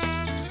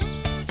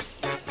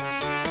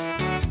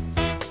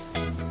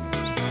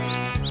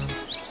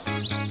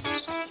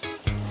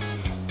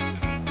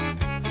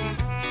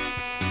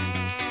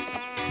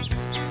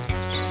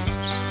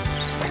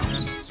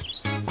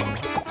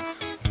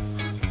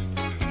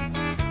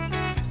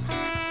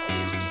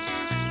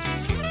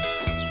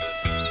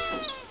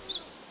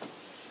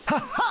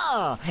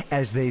 Ha!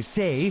 As they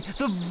say,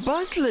 the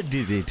butler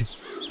did it.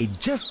 It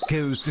just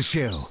goes to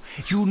show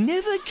you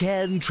never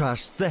can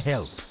trust the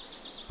help.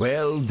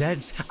 Well,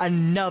 that's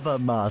another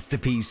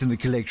masterpiece in the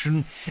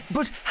collection.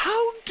 But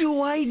how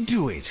do I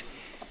do it?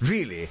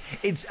 Really,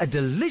 it's a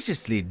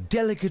deliciously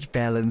delicate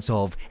balance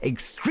of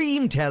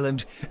extreme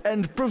talent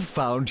and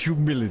profound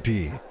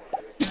humility.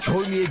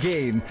 Join me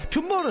again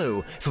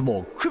tomorrow for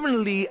more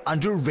criminally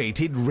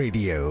underrated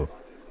radio.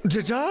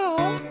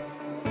 Ta-ta!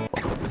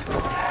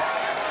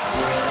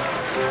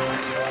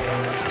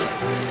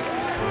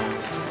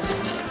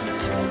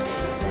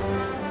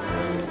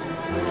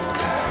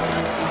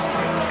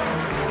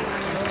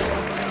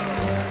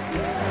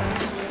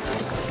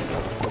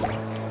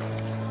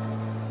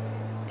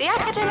 The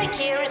academic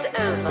year is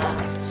over.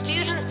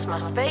 Students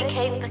must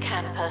vacate the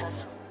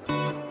campus.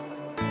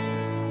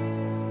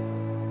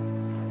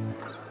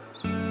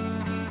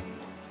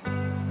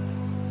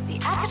 The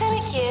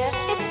academic year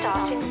is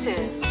starting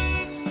soon.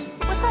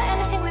 Was there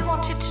anything we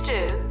wanted to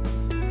do?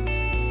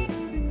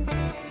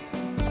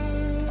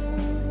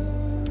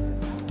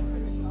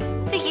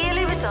 The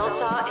yearly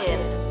results are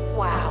in.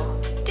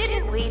 Wow,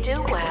 didn't we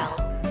do well?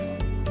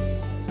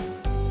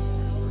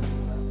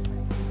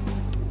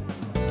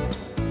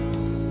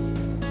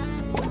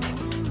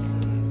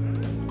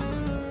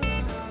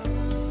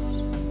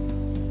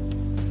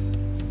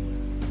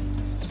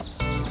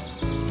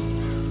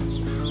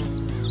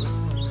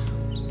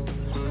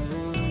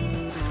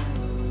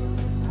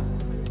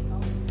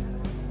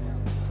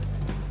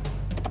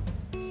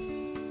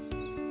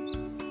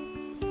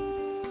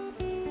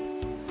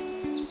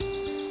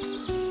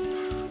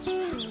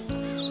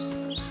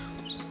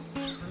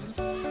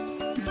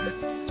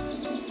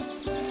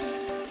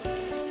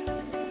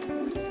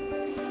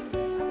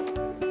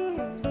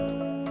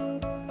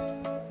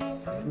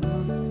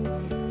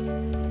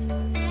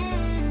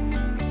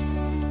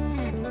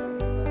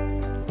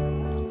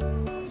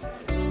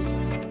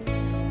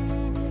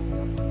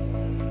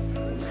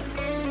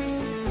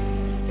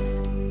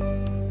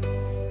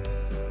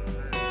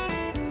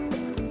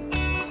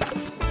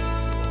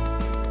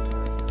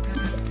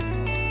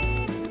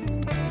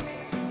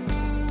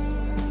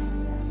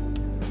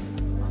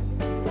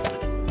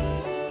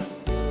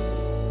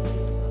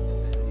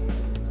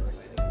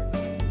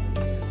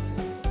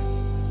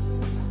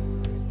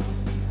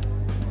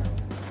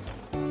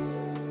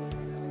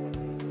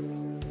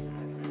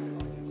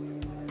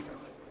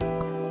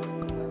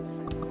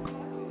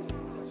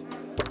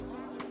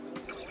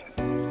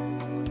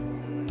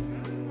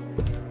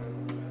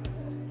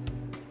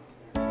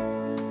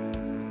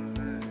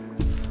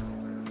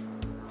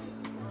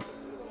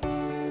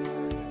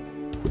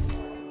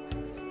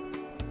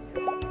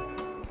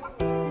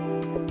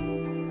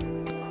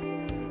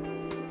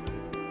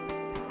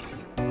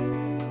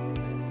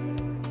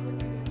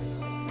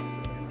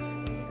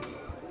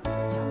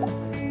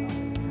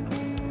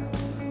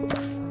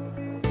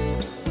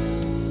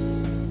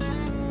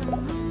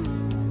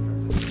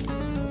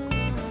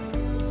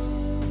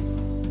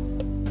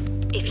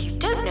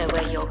 know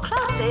where your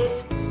class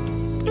is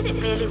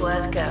it really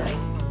worth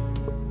going?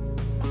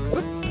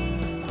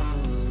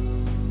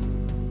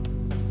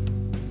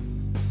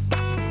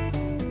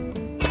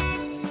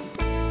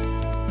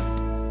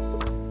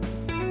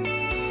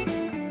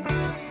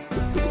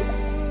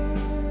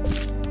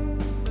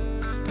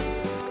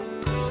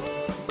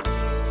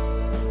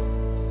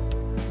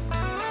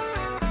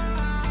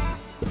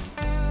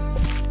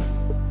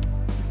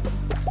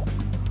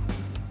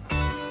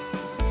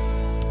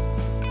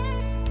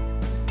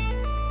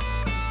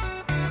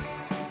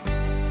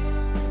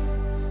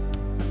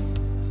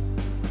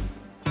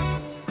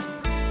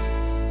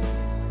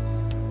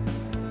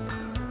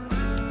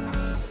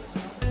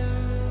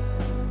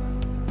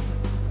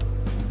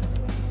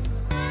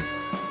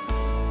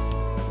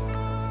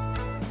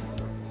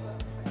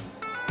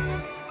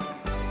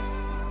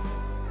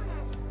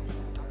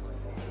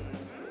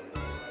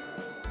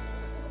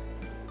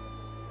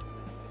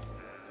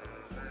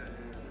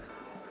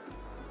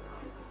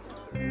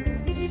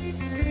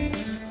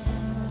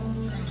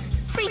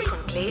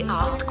 Frequently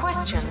asked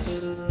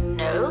questions.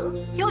 No,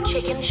 your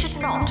chicken should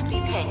not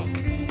be pink.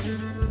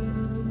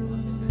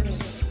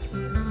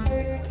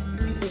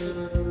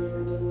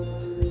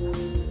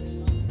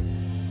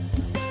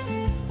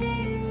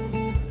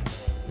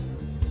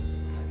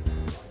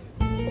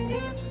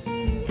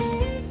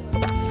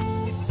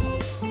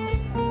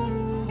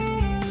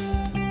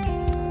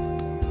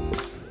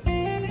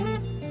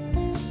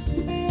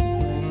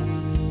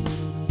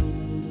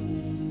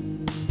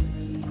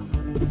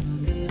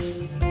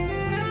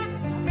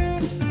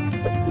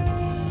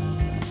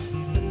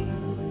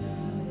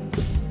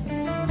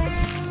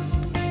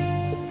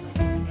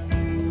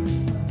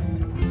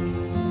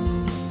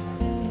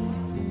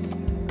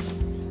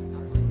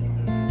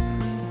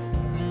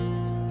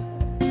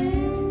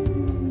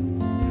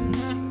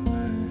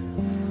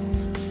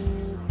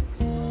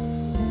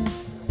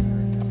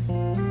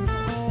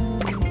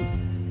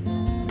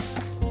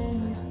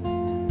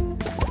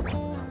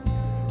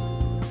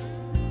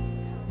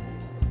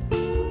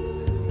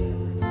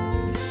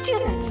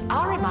 Students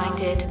are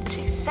reminded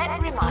to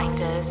set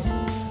reminders.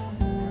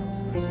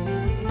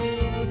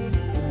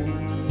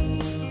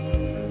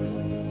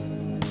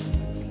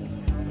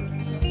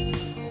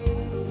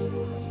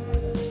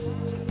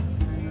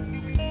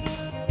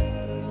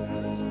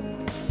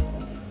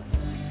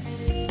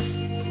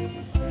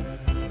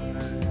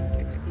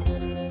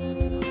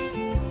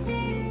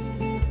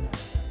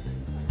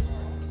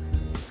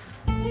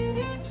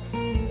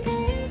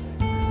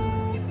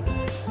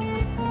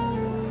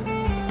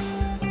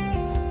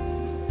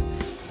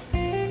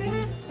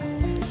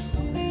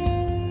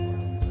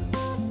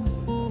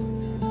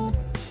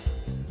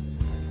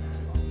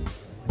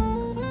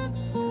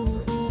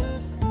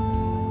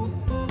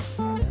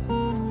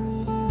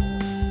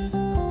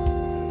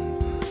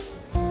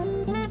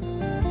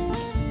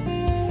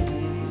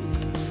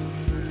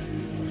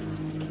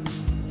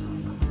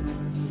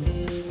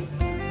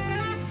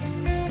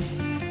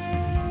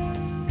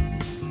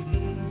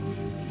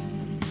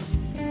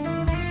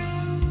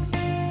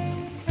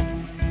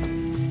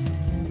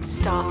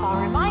 Staff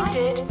are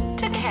reminded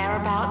to care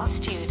about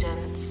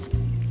students.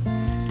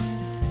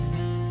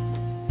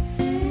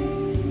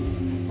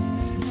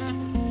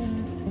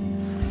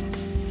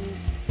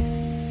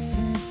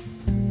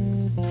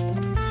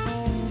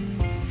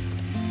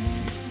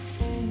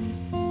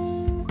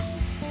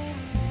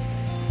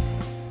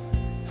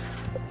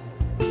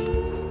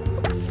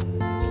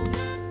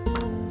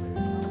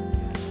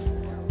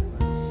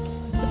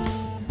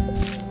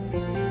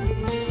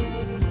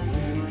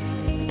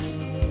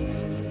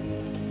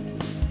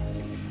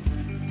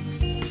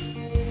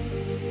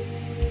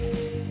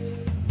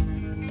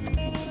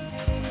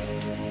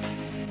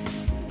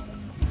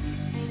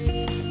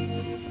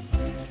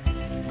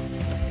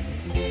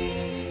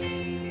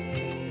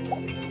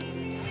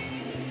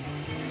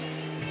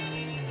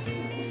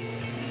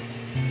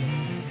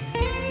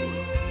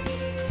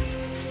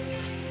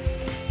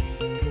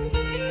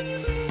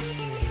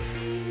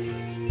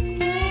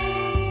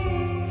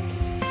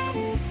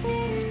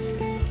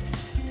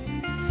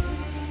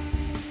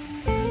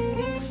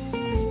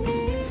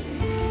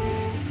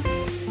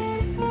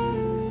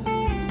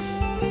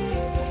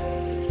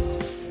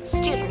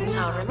 Students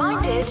are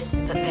reminded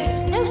that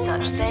there's no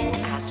such thing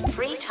as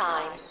free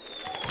time.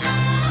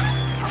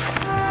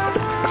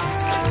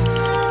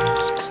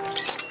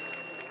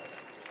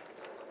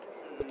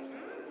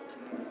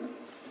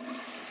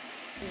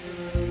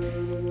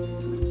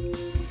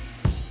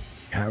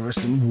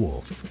 Harrison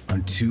Wolf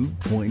on 2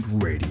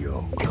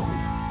 Radio.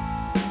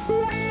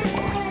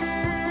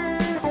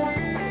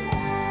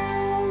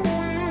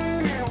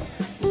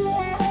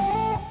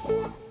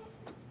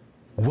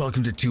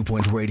 Welcome to 2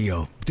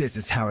 Radio. This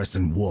is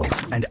Harrison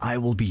Wolf, and I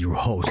will be your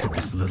host of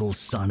this little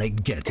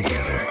sonic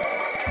get-together.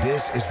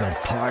 This is the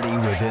party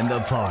within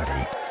the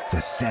party,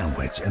 the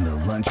sandwich and the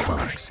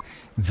lunchbox,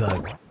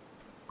 the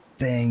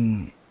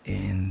thing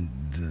in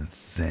the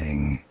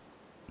thing.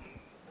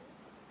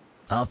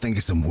 I'll think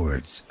of some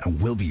words, and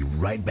we'll be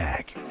right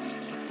back.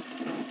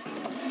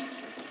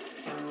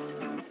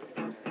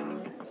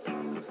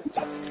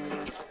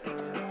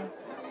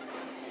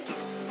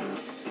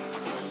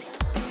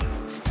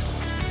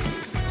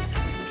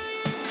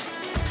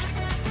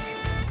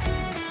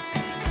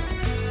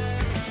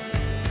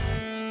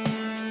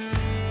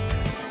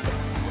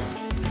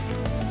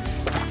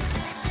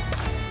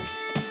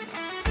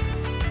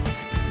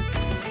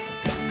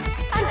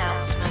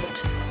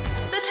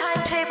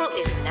 timetable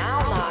is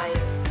now live.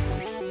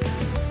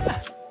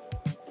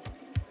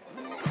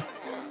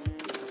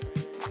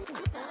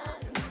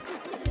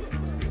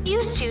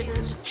 You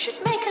students should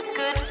make a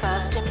good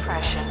first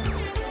impression.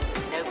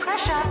 No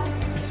pressure.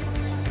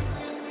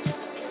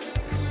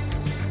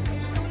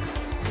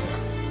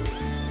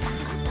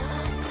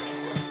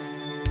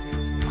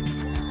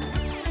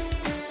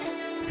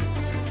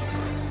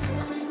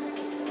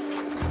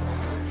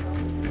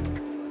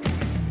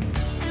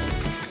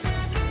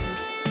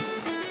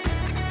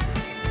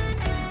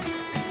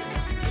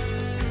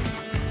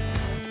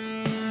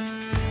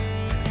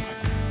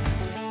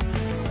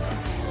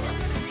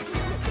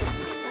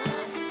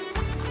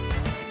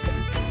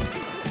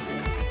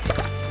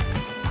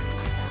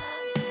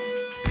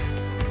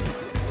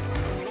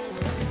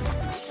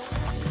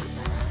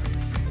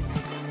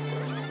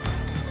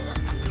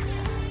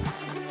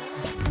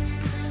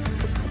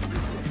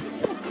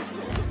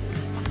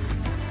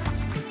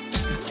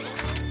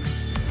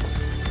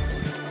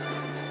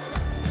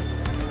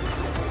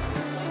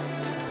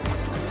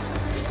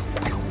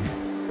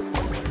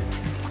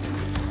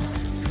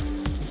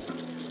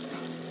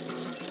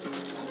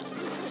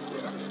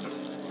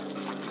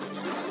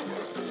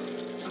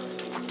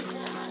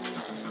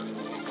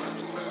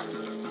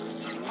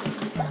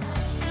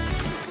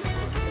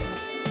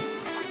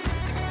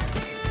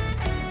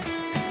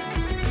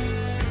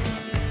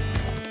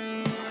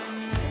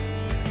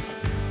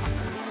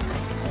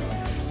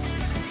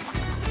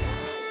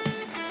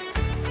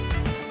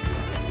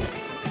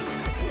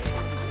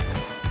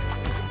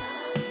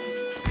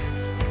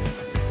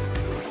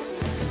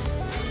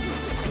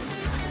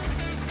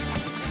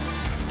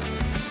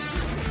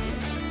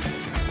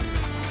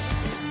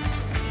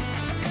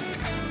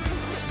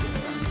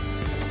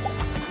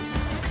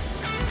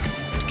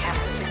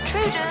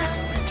 Intruders,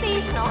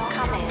 please not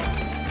come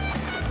in.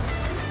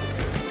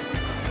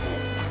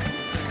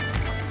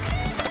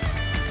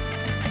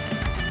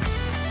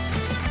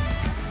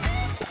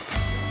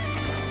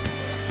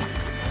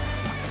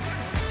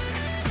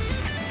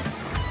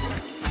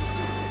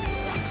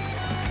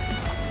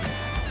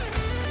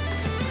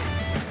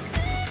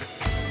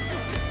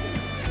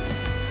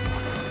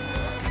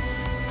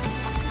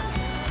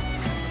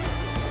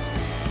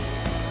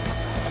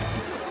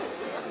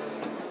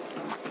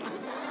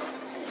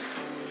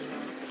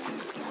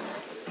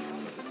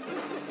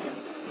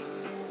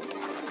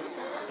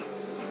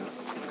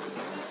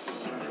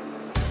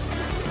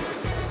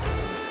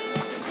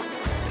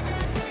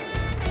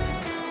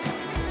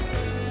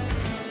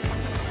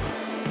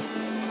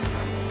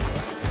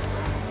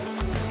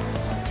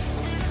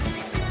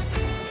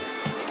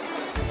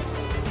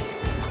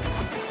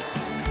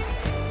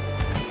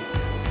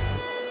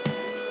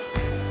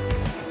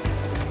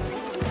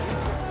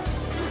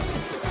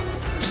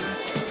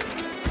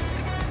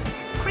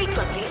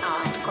 Frequently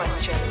asked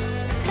questions.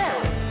 No,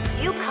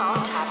 you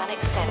can't have an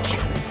extension.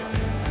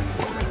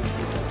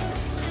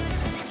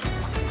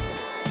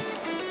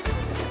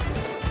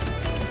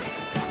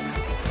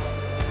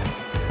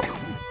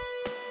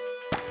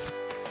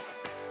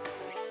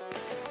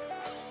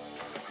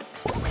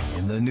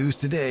 In the news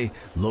today,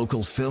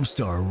 local film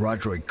star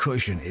Roderick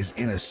Cushion is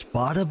in a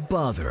spot of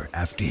bother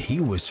after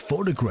he was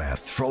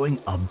photographed throwing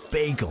a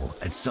bagel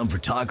at some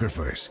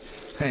photographers.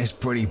 It's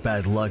pretty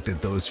bad luck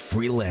that those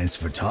freelance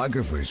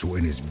photographers were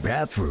in his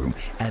bathroom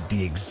at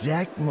the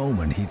exact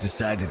moment he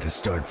decided to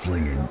start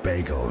flinging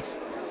bagels.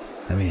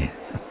 I mean,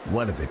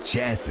 what are the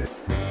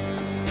chances?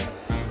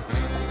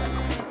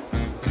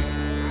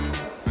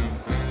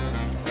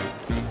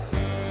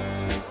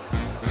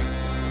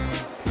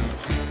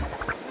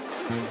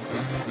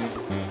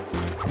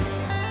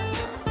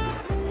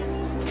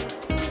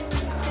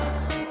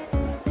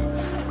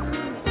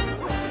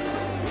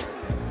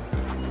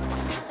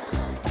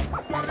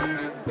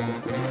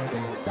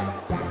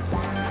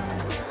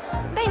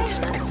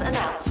 Maintenance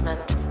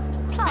announcement.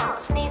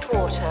 Plants need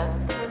water,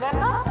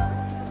 remember?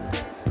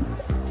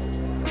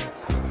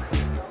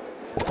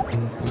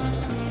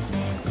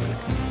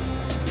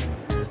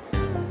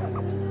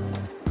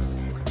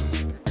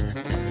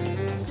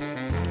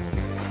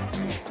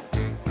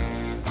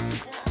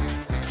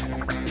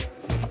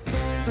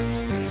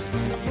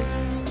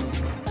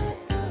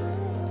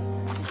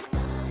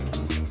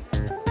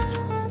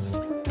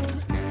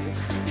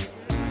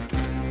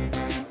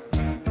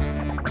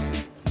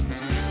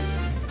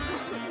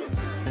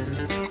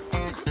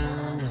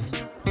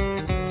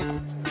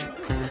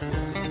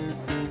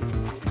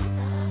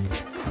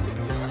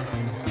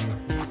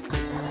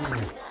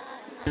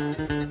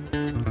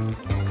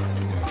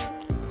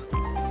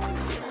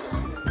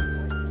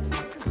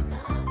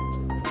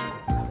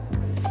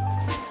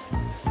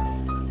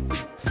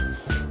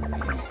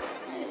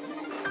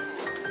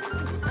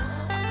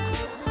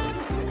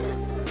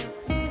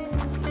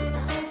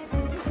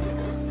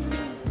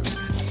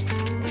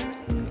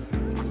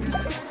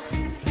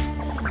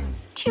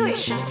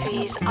 Tuition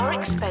fees are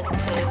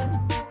expensive,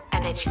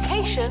 and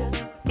education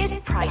is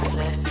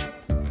priceless.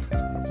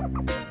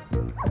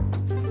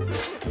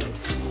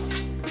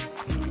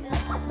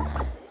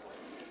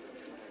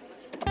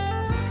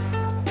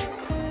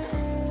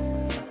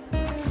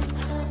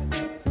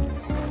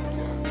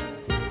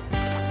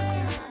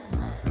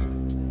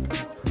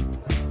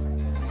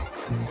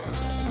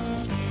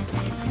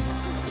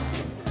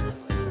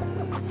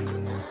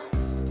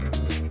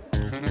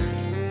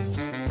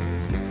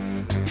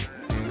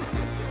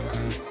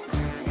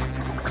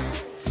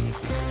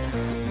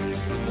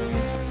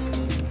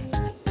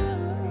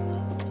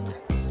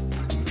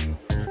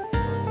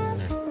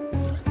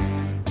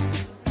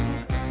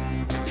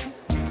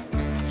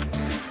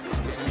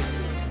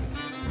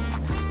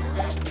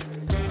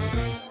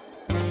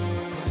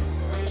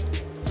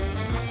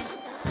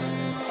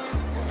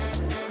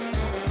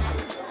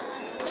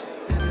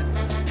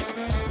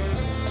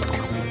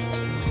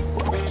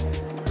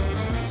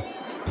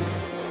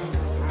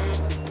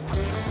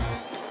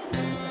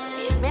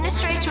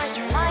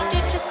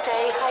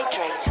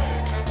 activated.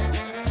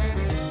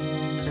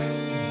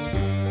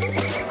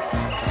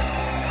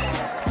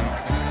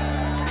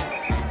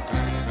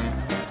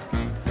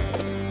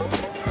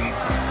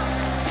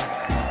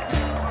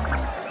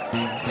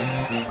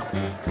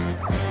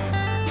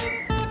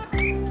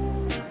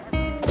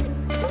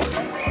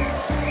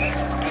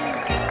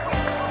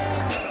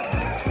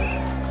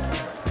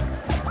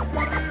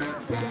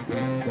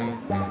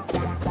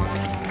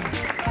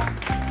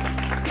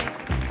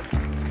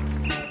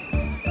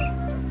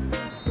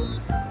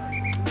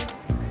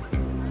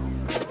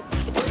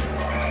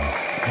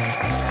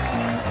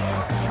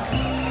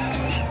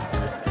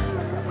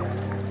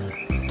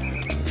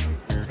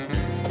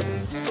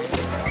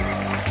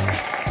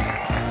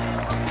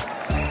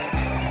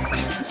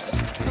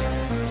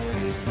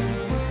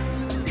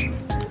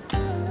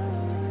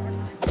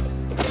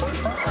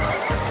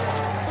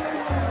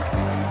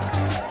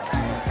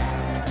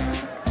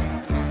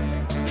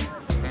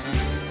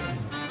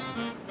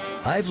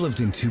 I've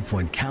lived in 2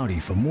 Point County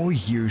for more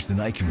years than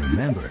I can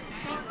remember,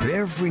 but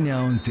every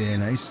now and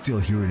then I still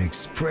hear an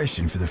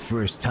expression for the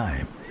first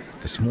time.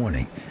 This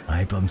morning,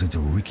 I bumped into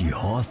Ricky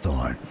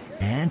Hawthorne,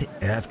 and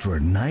after a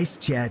nice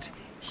chat,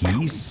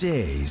 he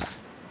says,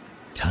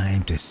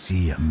 "Time to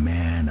see a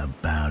man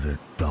about a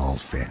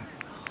dolphin."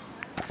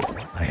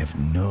 I have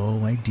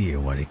no idea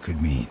what it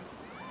could mean.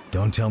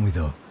 Don't tell me,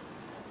 though.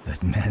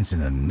 That man's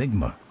an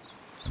enigma,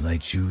 and I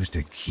choose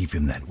to keep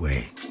him that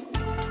way.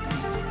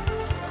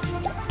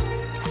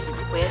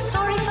 We're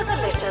sorry for the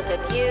litter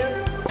that you...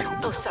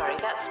 Oh, sorry,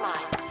 that's mine.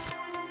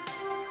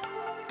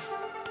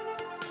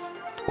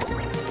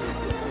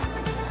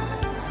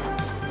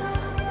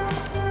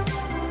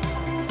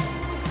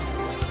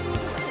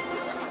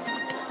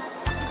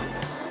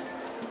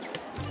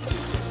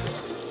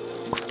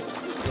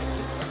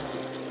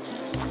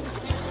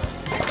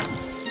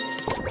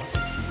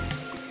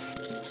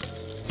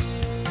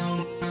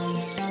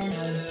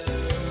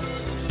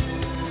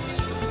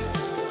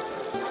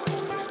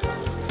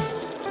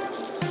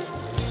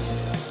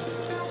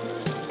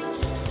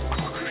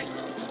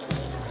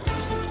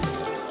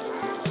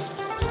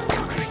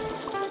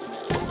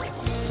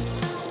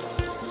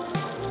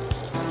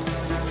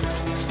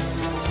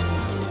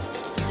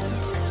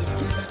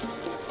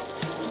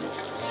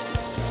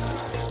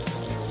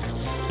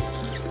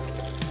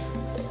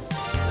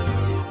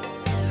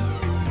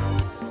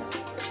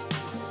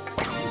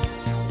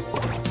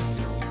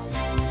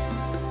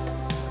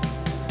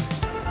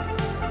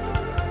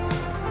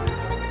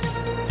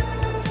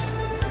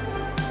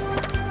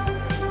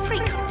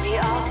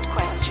 Asked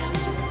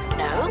questions.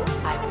 No,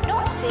 I've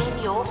not seen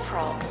your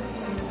frog.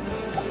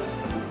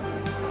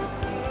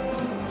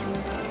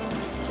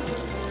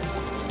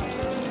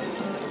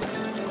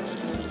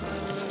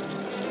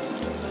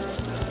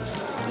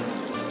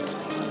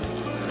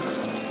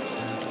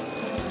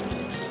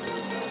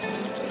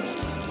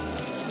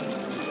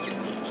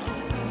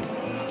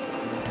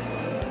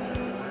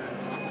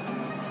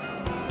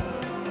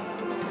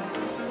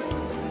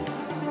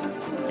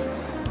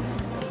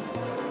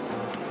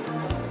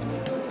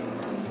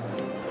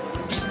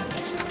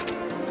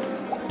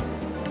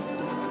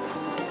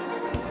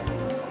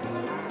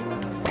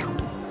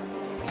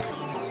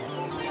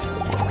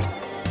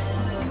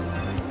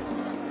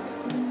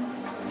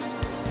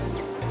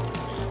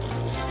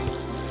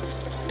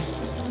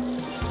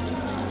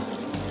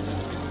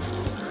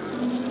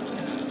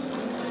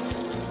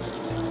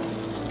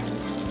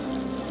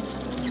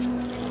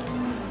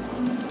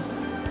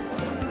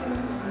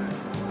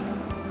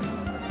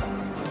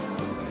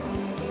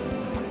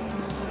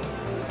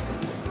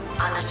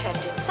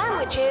 Unattended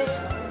sandwiches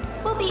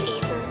will be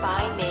eaten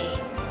by me.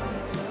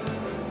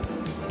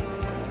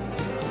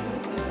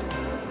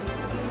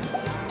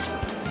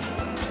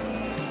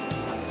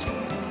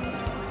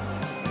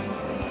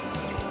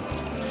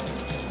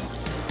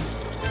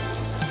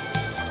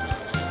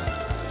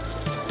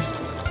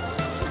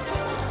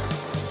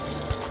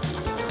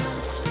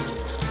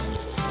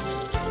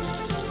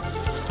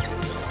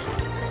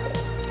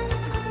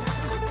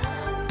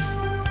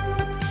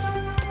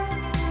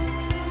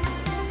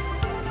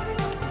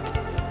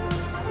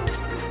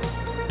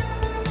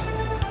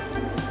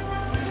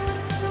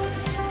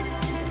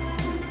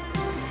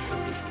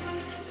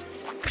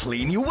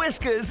 Clean your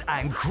whiskers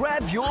and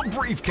grab your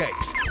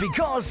briefcase,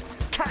 because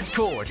Cat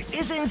Court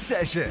is in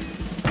session.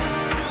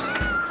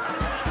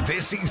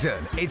 This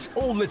season, it's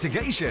all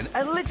litigation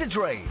and litter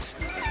trays.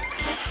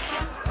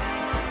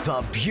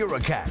 The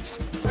Bureaucrats.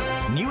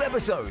 New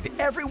episode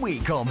every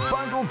week on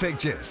Bundle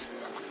Pictures.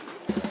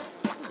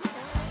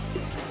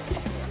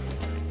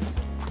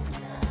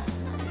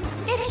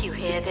 If you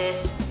hear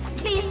this,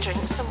 please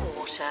drink some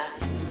water.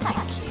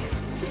 Thank you.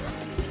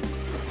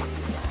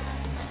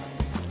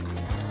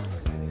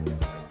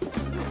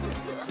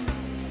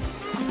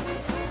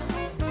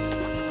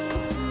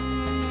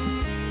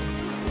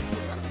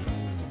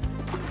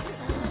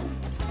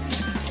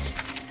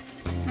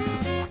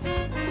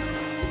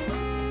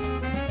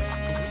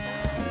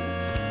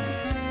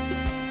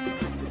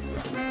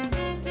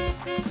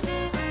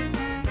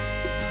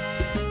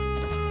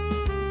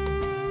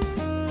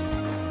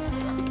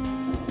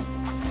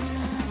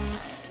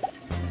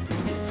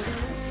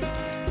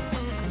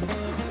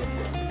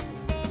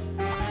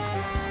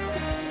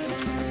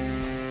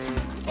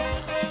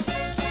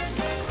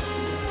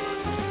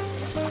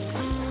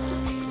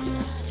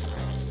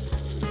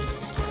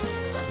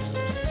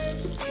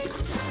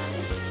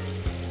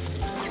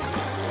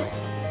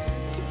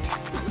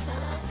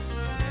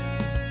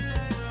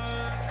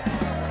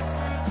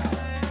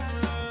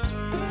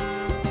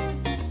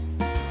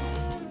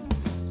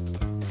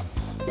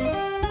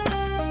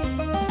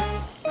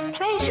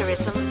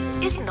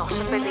 volunteerism is not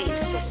a belief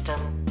system.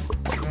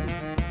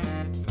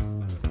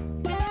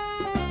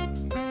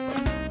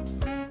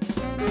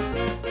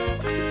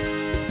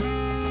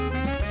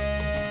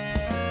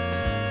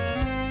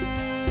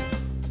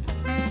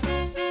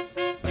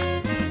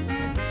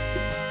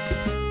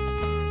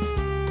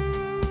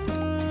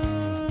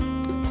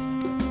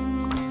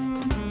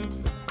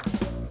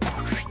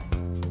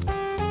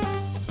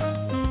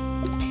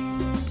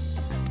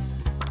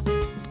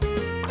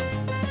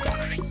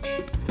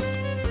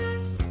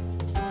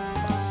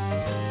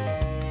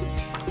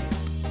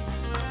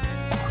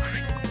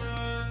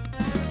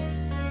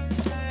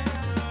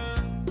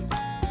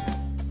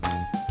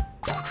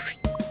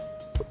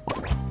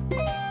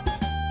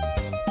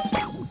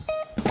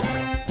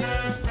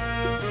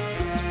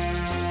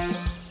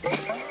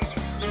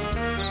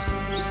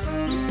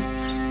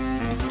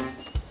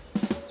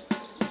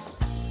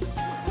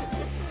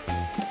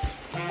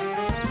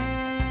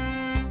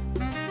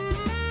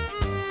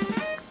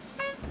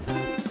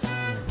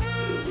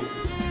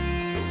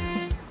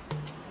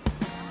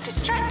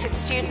 Distracted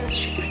students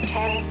should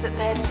pretend that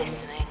they're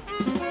listening.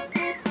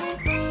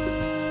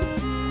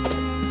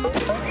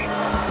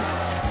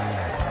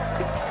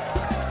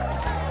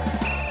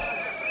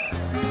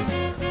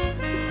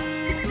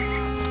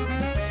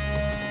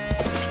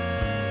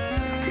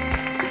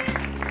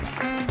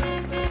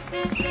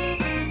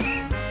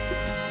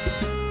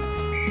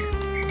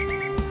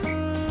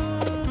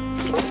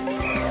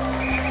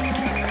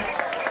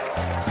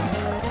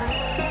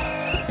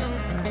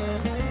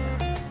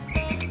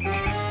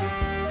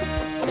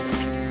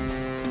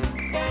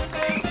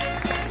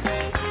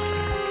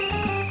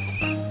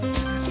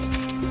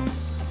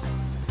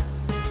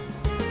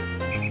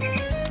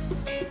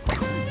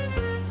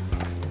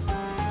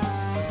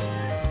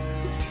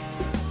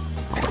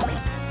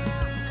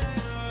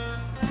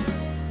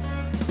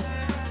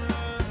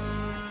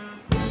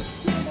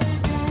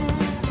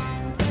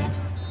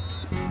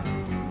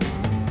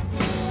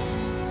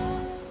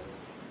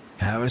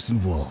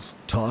 Harrison Wolf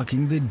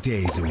talking the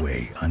days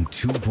away on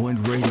 2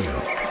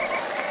 Radio.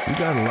 We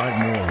got a lot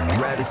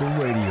more radical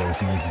radio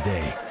for you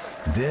today.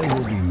 There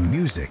will be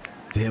music,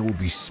 there will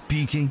be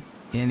speaking,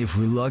 and if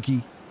we're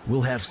lucky,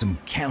 we'll have some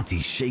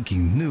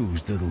county-shaking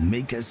news that'll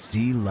make us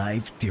see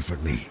life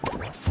differently.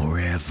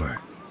 Forever.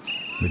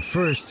 But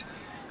first,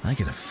 I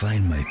gotta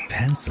find my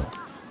pencil.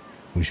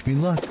 Wish me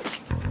luck.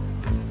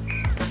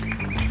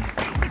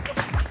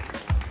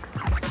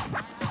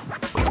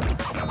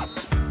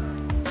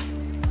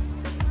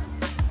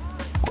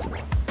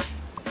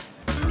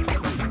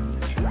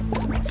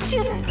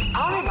 Students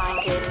are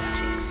reminded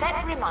to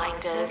set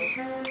reminders.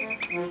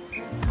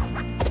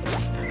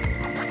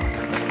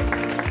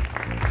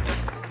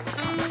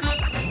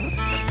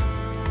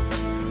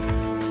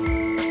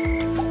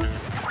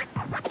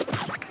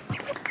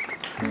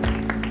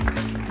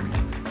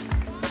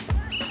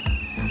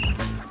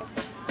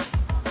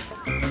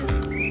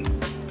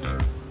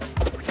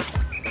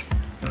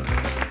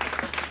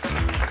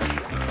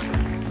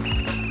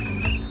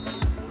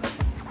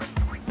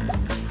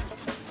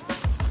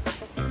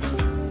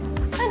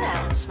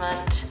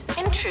 Announcement.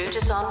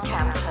 Intruders on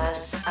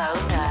campus.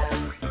 Oh no.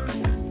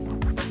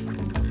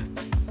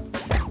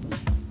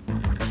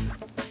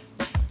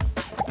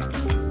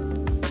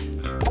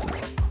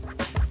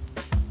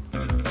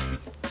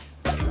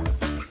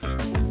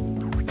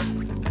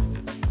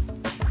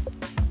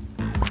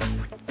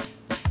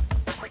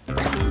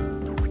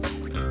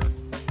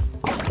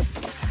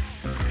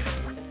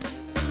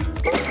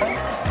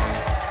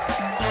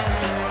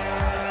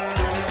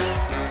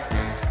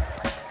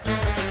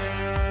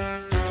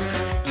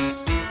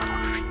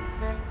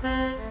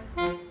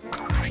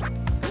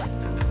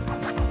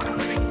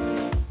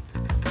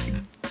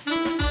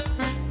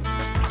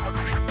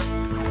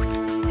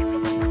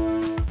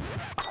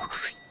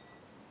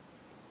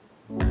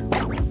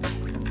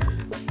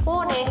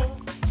 Warning,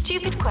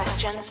 stupid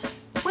questions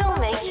will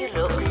make you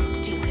look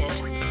stupid.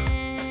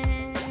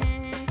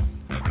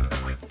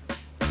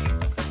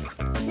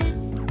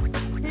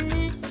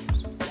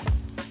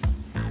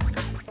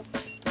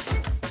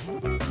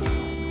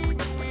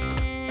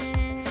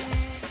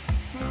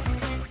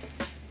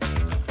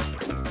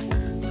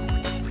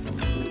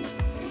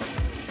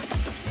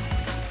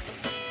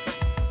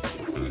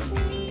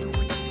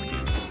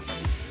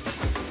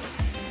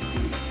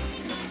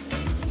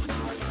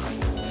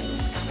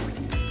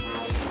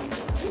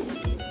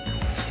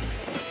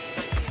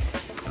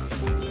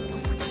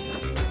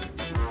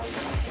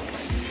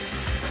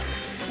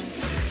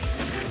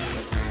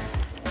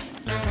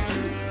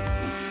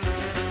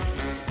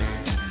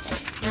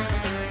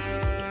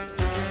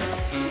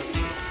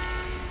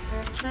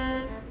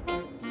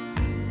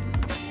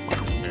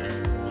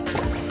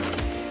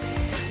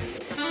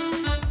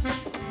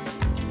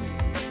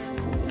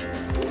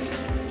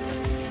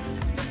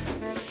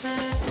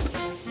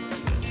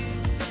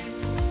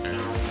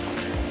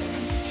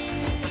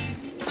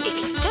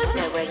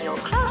 Where your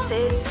class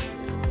is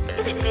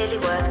it really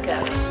worth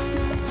going?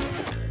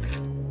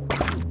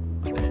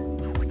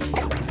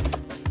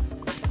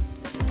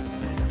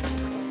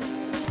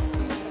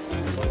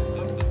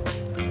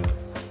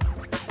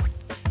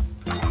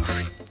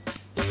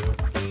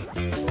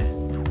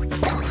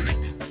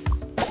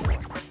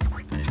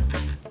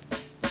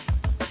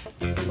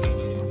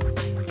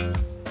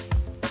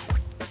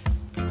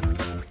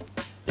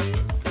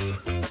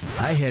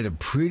 had a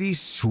pretty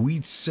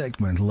sweet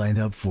segment lined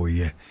up for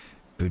you,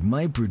 but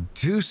my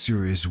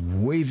producer is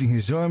waving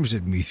his arms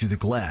at me through the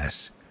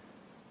glass.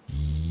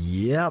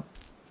 Yep,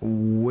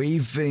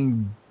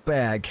 waving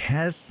back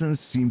hasn't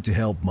seemed to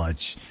help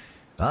much.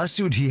 I'll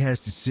see what he has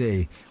to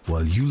say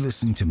while you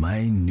listen to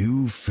my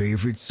new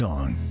favorite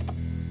song.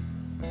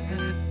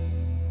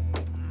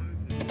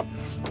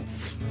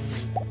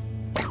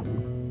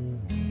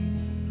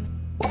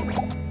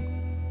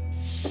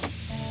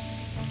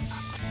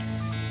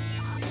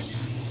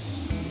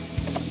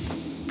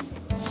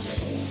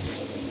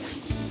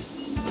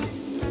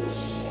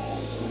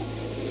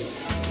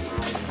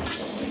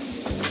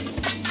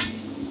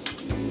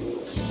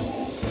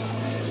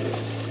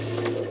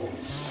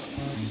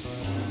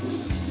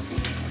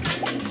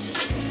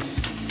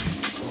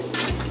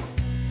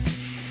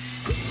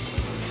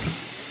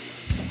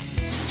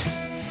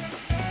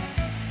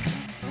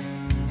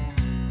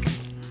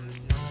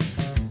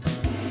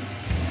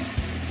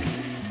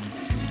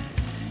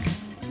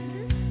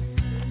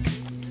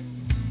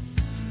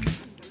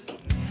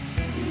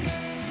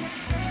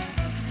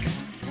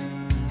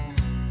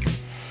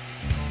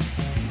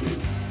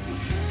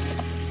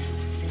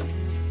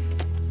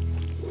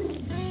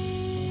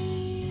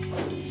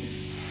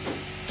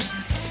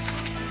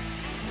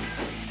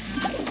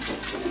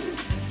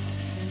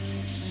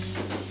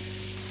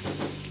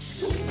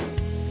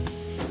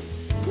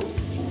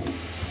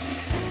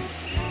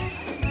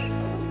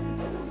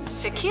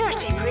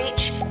 Security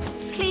breach.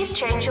 Please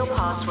change your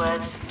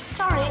passwords.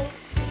 Sorry.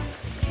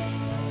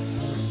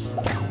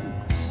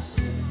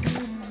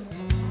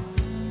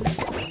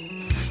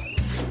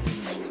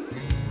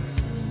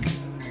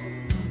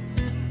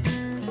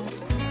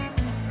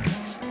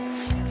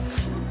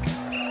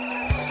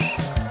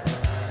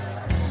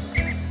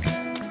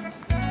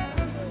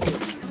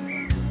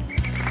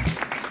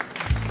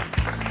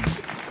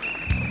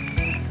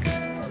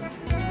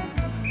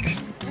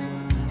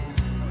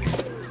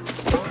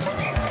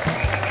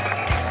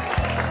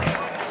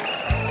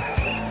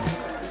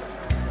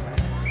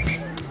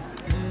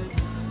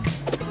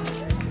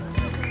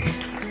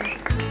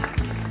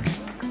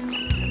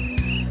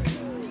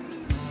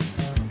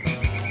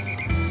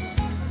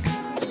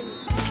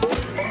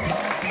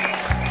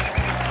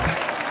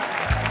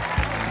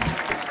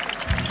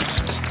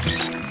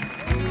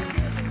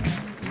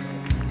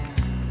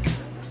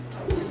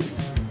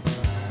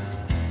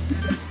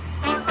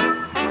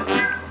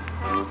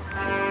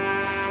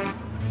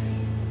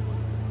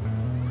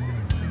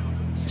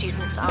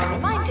 Students are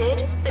reminded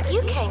that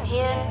you came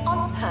here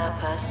on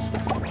purpose.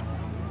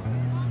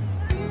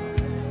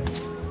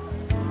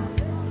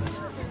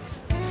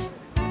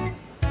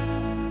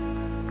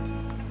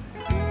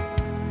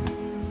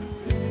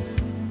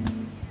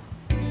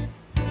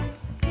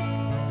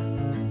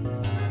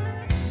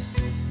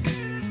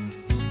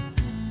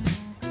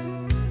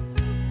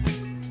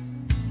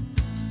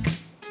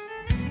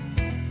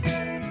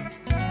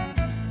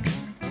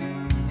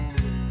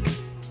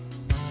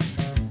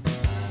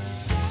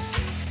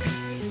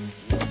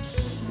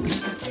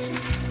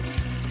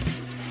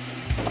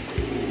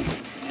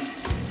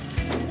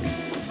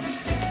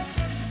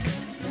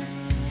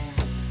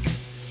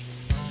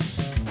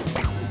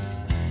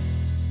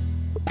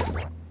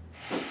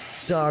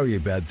 Sorry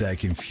about that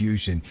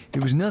confusion.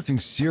 It was nothing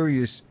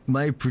serious.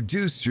 My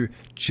producer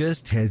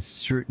just had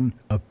certain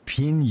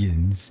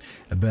opinions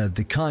about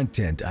the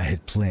content I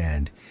had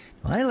planned.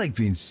 I like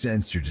being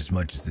censored as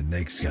much as the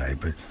next guy,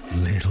 but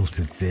little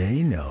did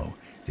they know.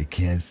 They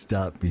can't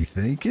stop me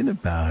thinking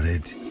about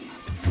it.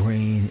 The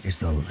brain is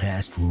the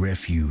last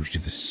refuge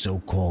of the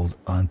so-called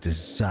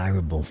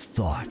undesirable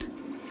thought.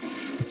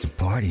 It's a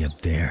party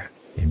up there,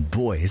 and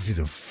boy, is it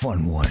a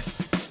fun one.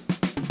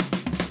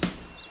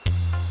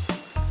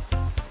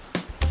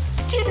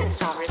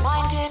 Students are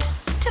reminded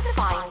to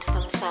find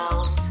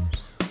themselves.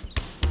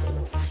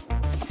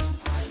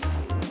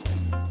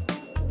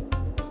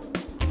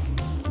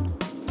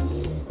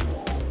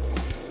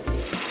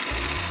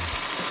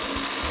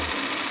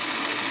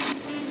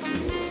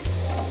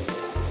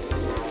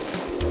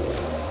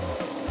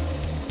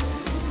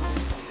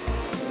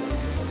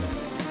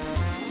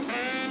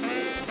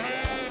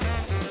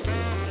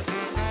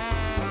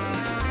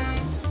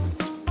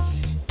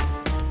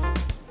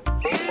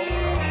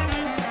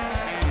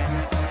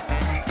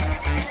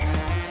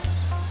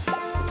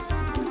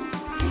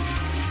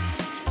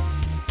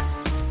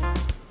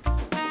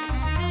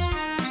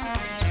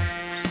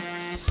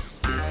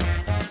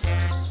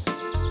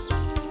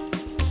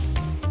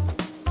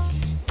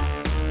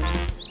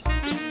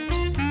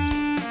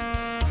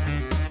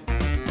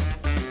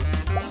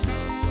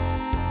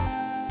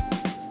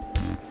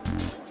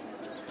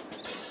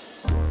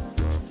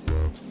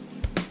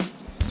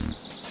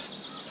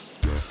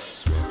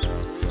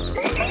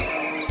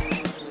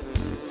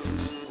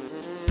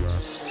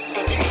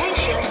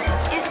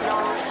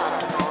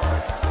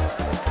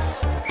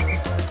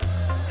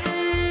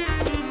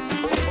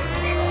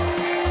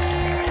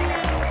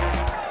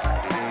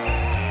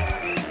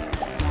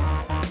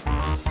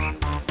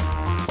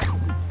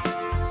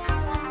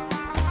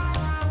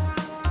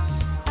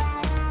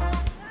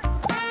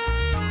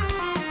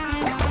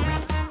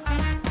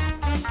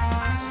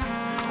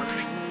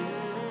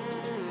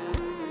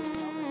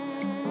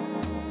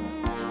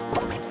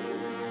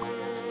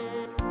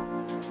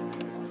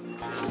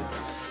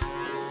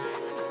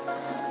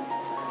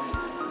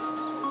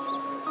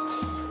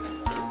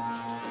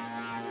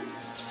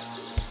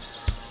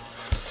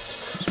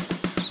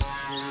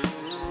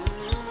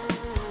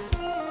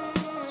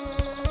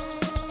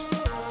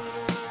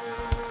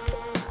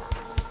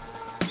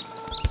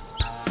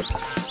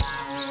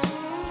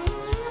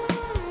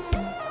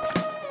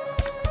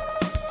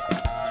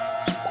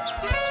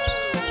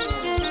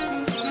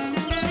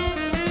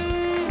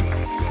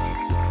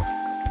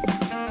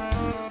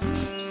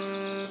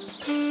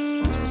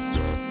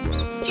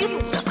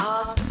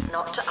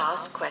 spot to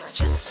ask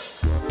questions.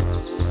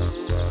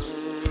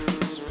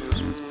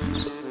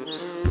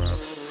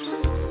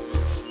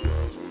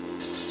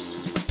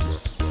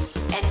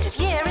 End of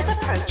year is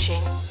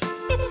approaching.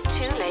 It's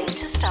too late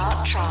to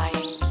start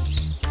trying.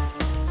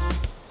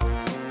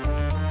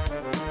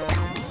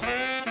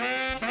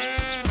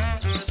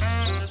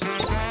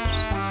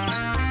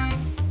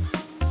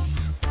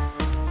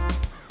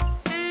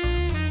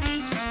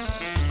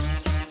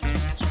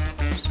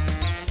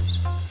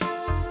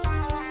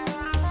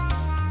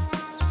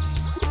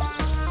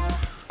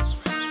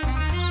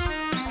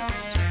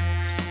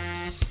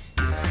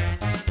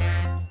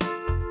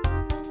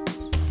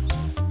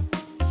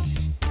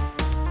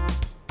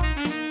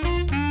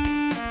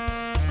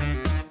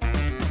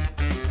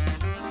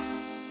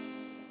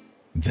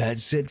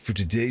 That's it for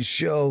today's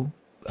show.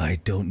 I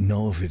don't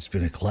know if it's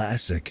been a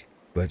classic,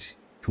 but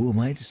who am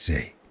I to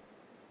say?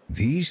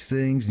 These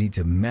things need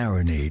to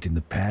marinate in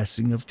the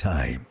passing of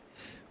time.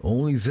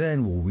 Only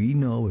then will we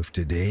know if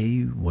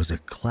today was a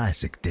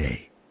classic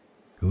day.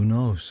 Who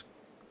knows?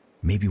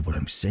 Maybe what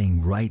I'm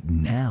saying right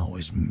now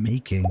is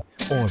making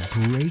or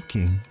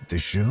breaking the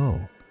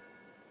show.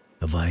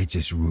 Have I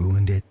just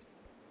ruined it?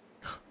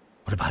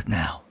 What about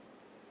now?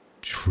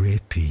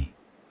 Trippy.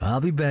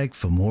 I'll be back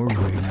for more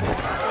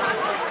radio.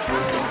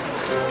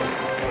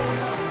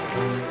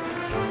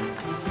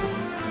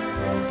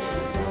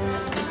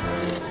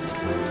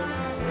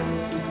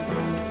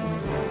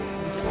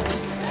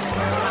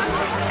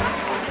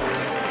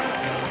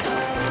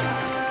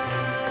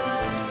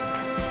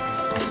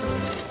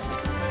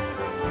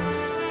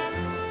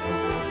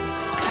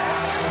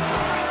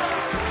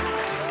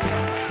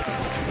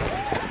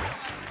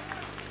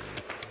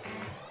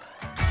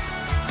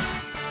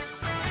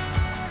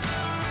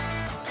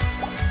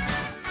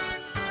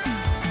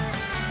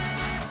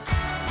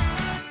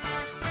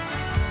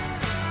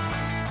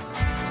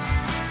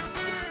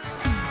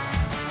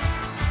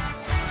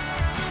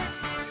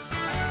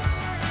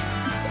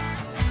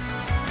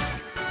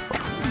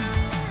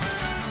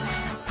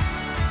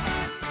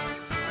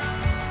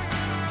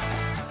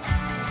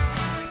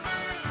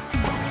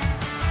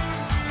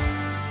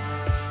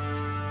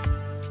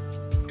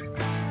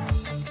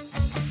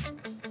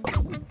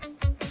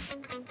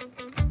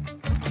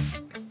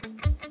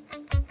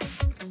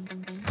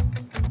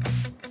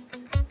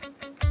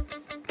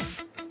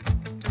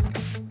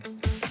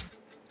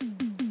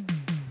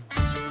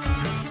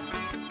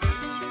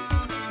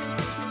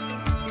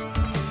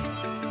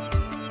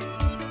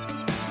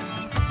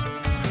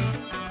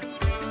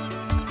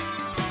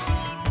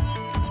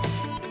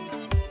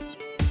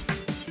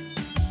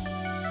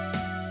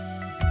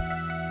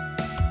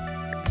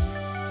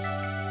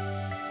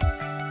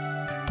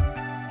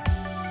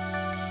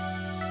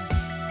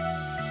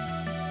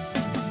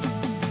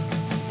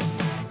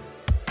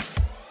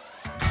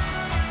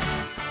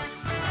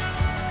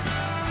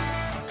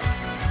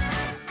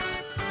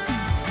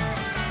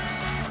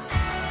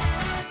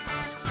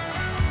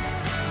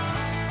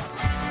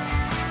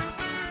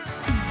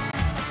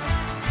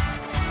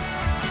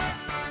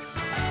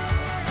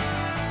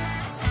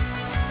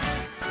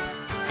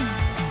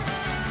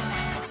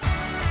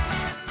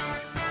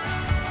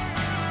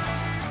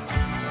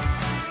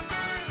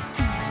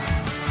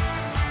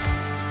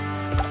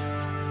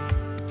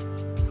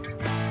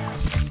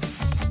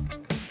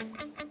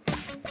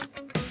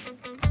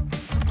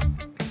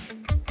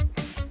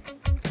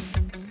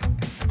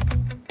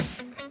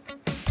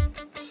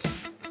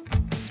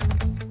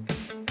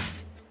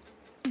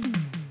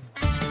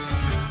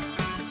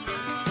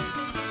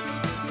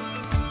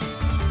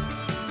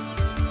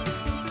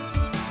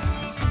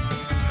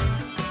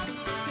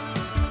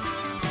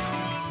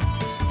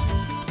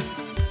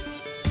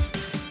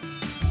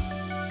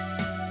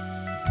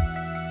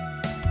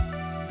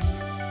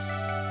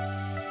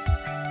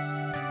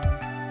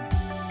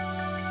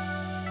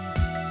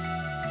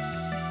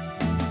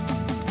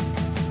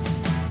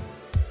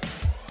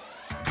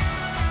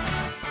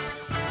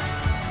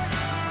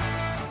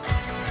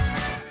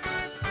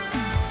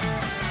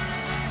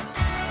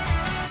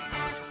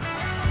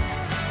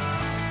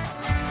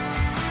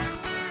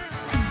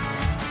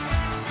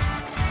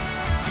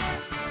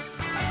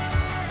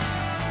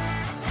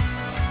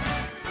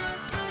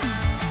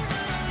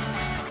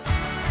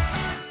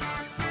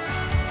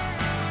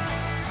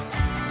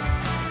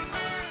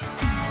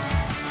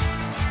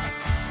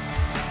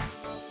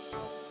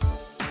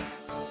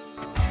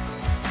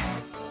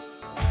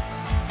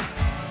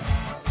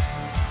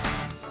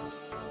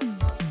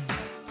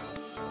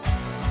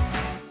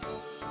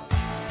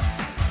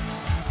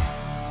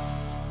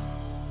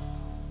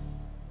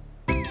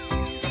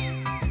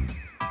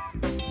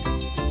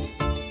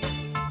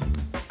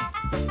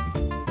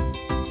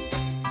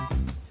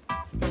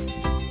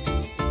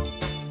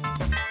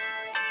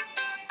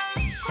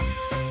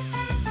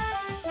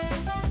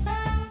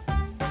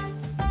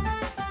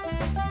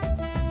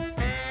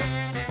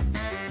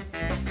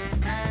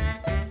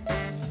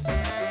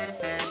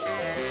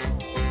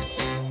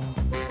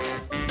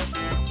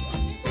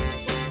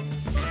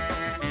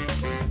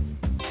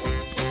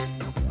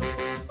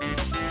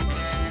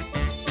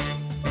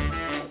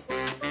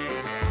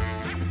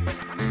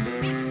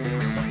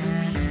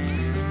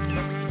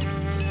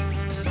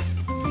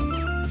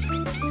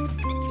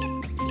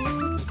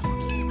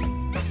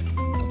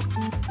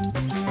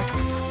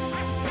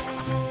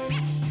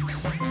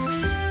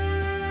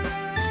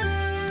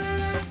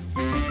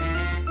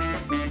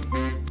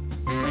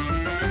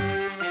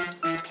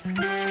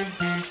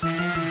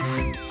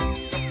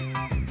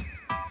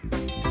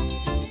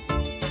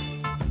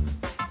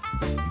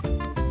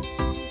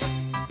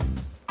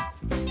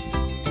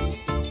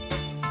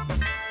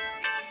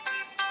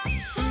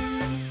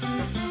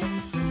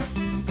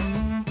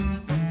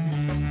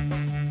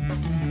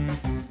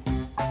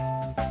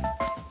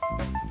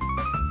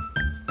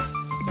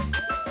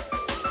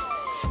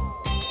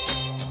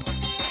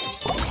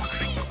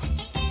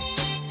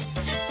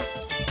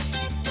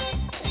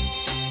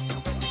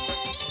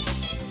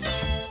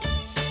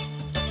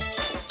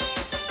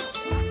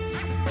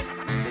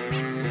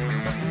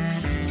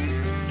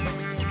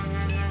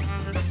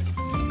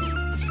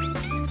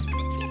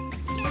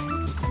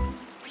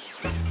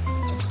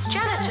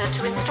 operator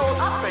to install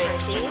upgrade,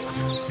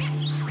 please.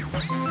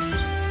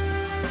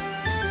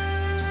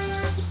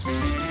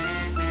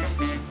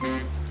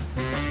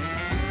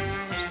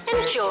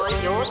 Enjoy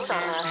your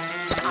summer.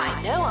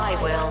 I know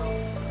I will.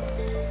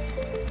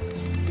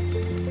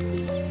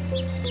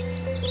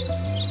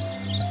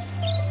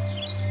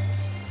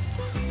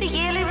 The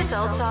yearly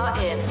results are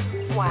in.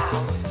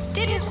 Wow,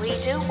 didn't we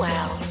do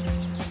well?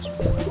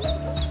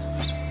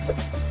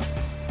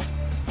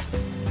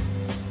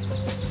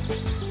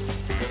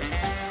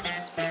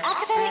 The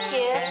academic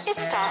year is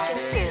starting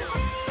soon.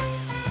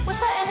 Was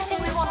there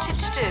anything we wanted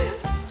to do?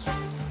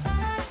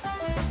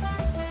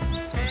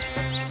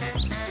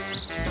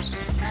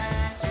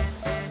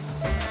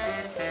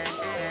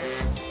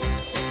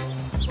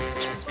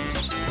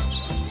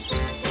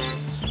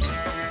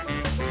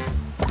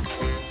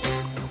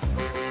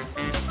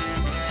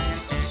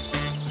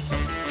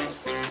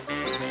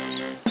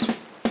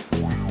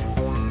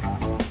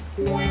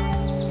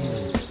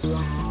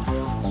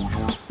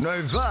 Now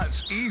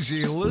that's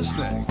easy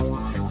listening.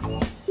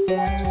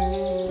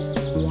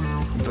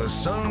 The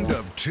sound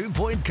of 2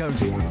 Point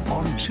County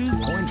on 2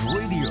 Point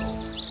Radio.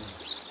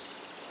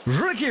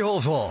 Ricky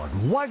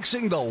Hawthorne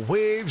waxing the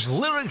waves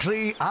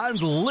lyrically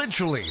and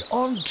literally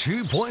on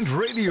 2 Point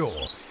Radio.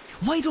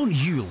 Why don't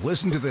you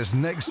listen to this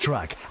next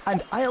track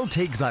and I'll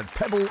take that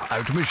pebble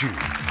out my shoe.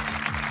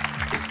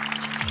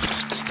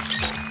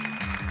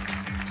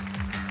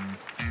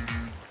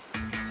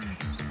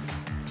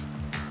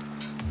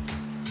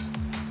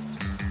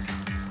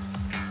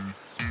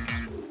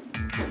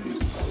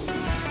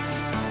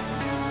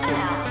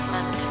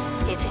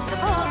 Hitting the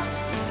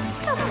books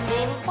doesn't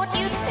mean what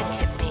you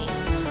think it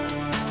means.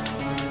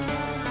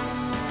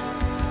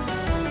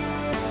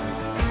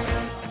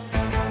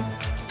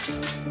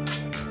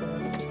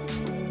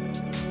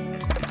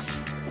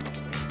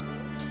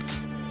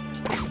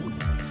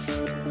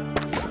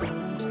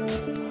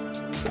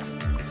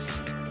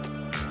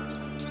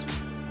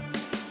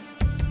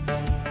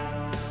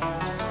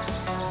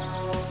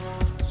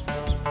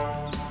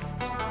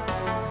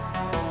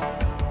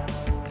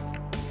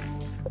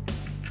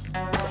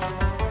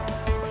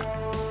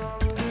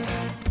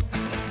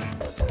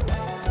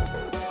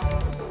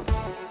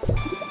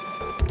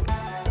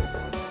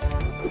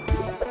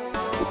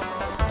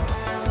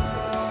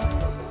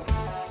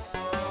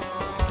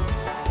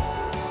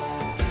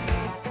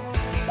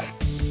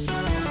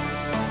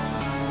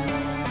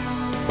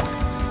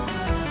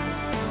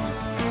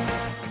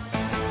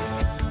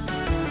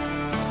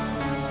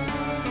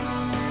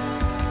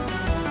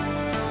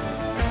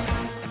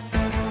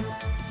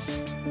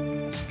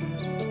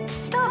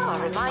 Staff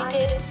are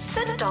reminded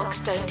that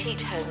dogs don't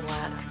eat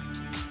homework.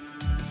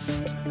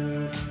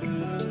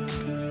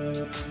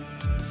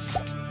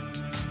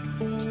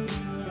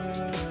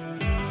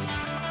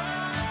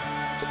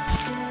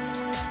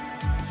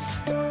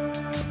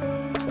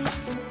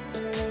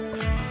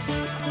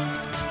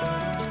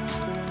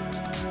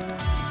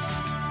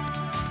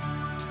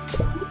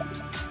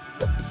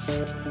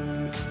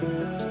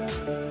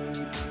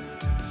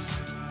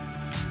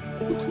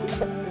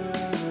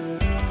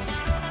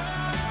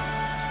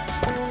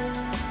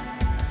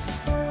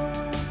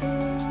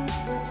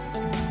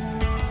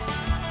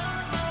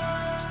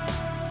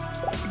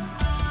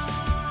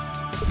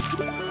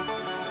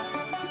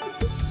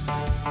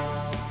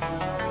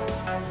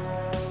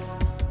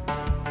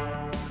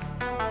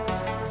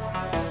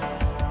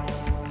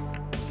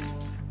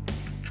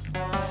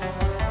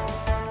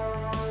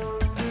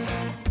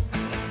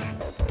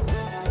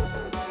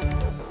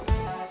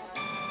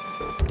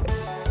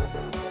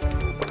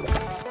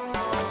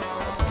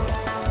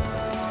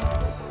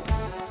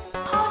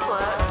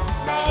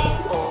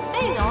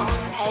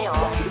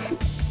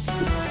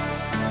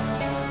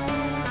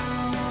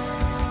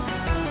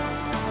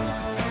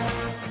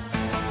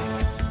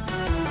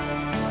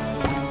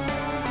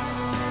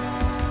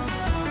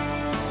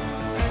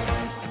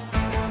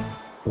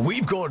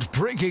 We've got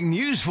breaking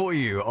news for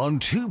you on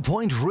 2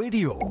 Point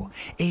Radio.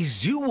 A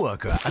zoo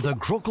worker at the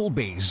Crockle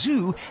Bay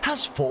Zoo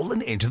has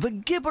fallen into the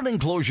gibbon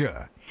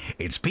enclosure.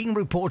 It's been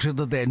reported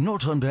that they're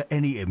not under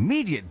any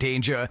immediate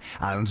danger,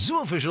 and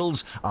zoo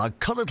officials are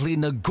currently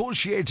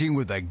negotiating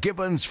with the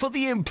gibbons for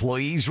the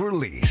employee's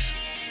release.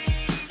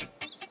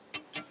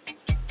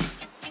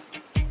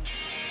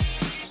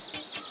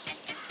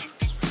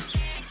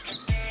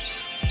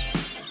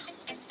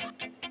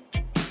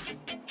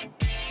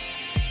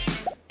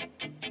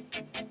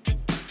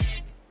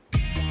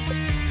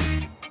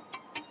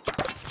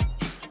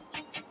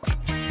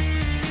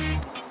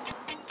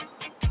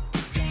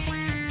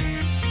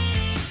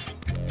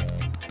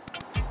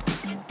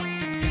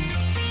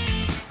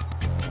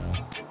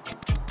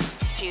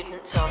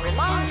 Students are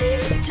reminded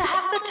to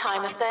have the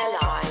time of their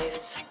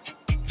lives.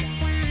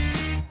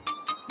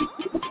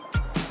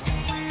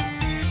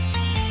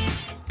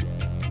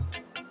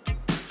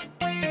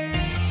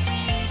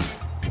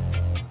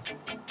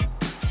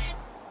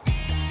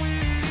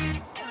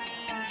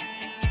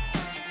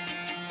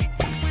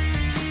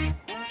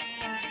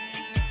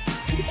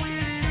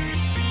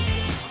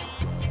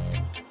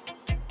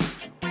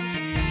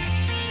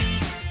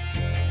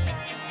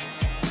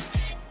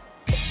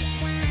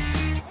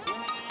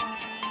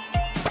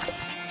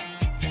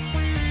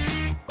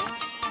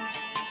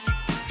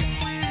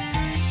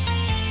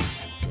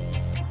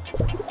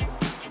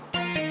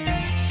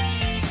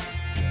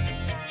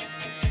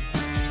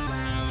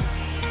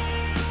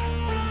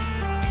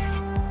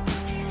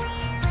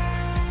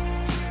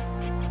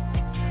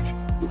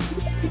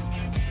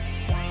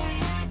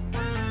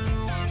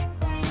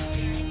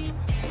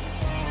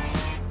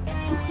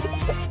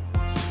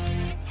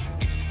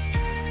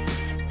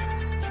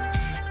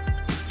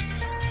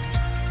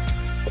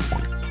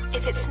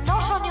 If it's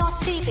not on your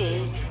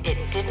CV,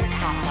 it didn't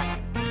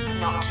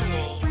happen. Not to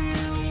me.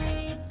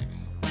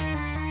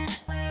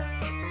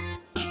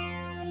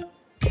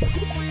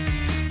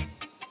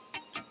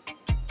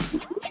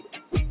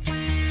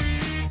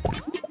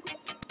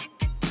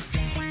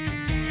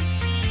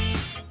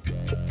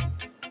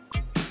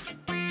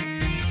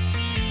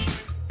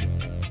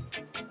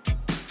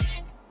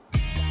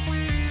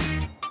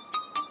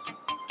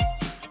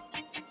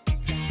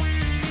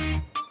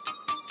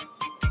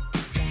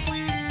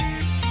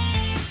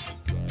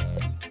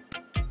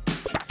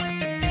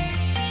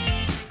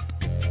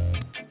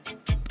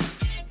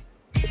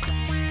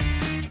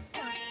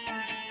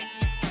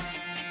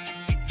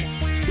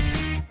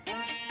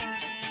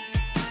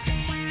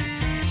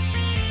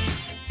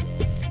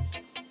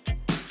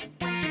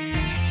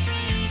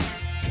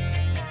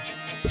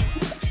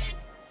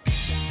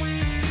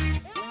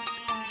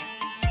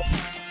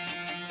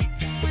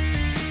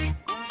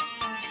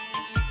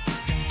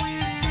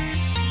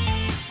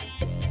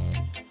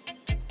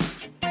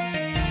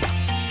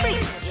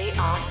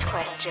 Asked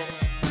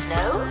questions.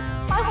 No,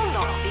 I will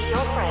not be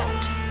your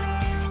friend.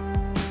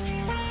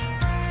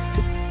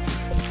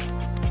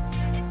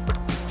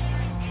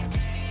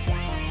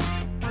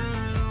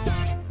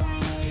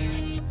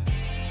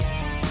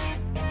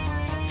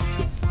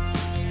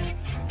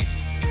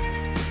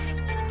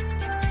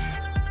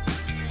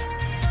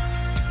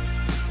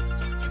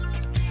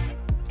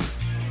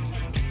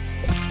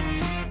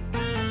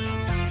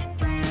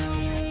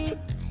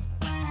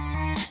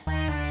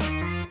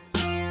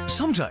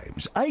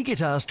 Sometimes I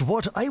get asked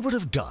what I would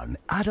have done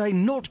had I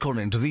not gone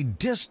into the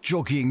disc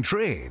jockeying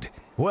trade.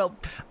 Well,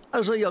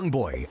 as a young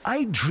boy,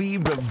 I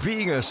dreamed of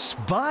being a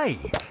spy.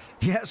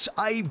 Yes,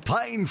 I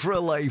pined for a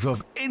life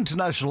of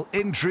international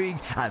intrigue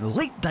and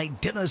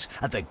late-night dinners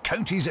at the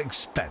county's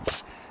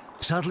expense.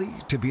 Sadly,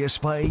 to be a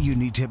spy, you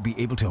need to be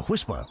able to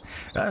whisper,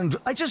 and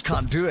I just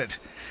can't do it.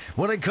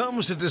 When it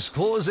comes to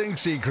disclosing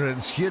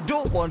secrets, you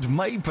don't want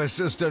my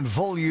persistent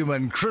volume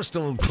and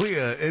crystal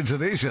clear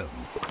intonation.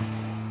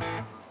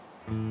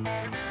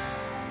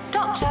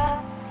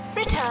 Doctor,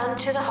 return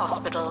to the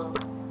hospital.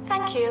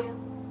 Thank you.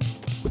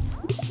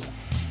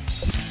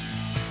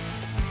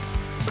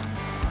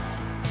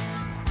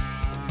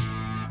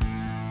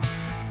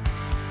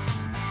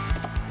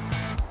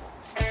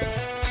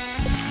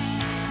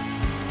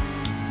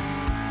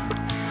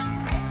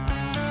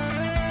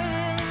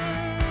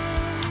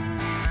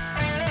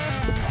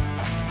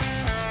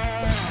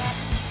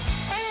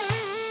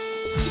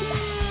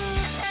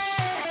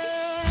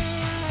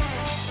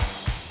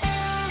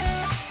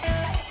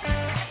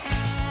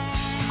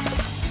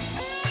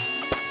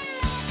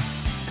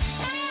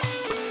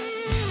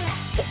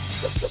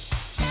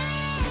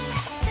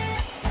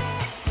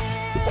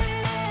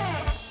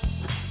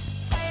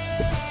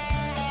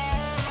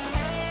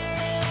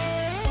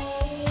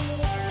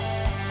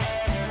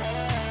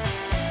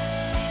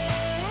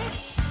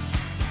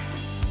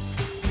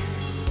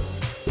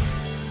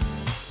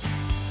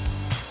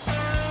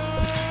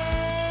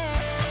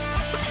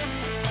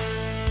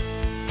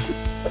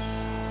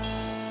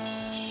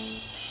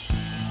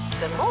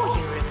 The more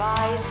you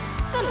revise,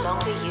 the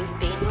longer you've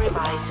been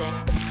revising.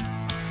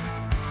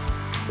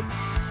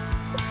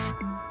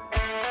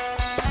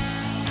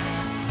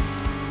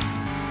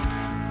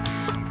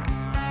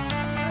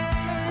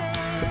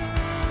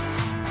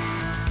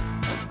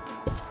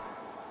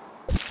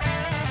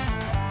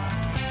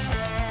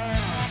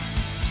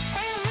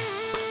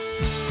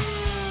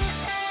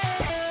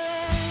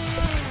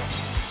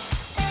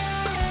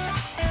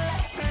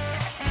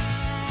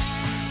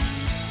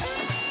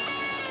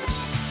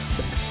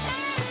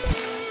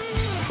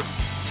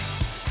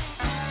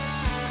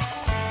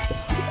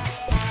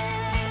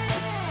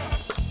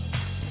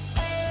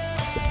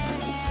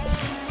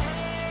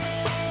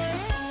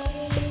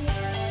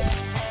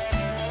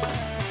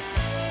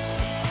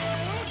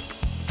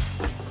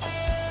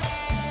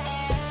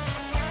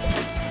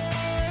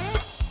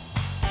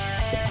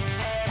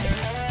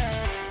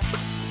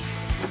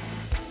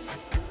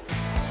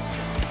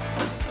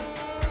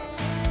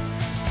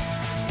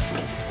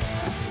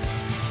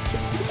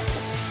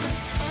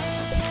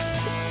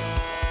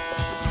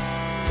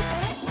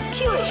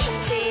 Tuition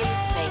fees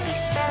may be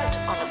spent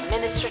on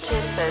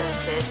administrative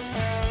bonuses.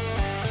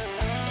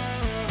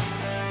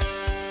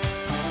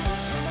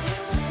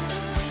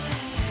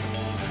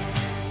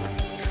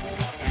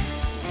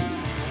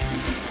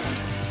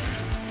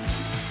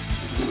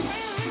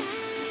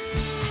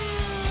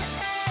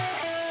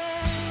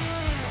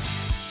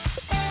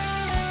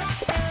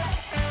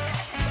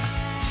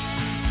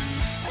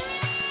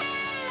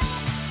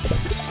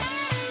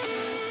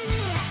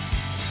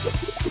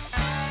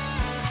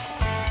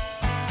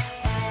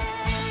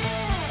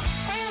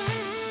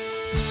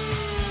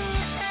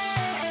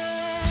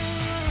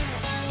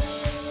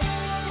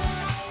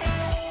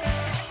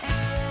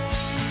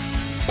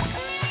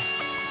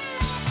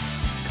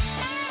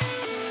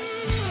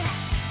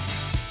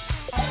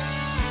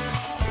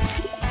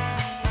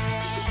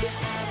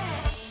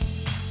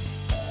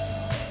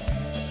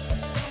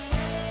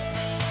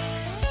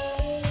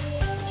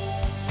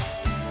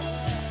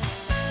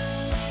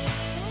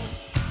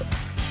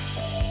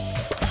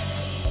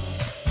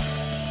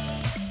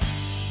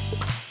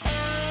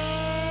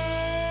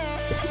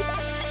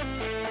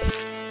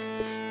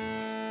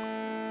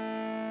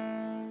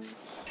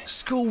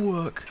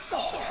 schoolwork,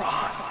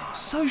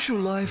 social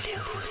life,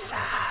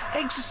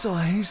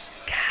 exercise.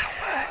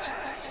 Coward.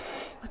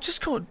 I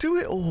just can't do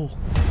it all.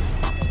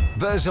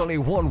 There's only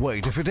one way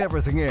to fit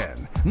everything in.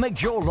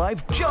 Make your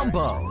life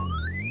Jumbo.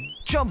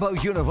 Jumbo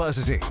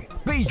University.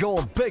 Be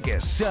your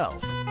biggest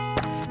self.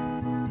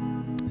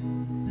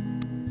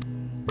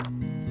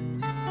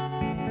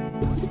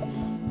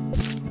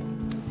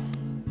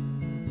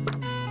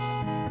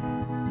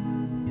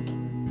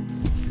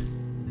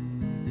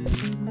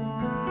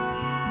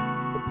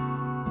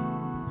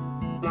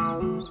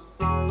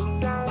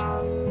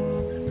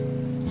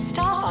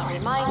 Staff are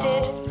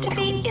reminded to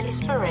be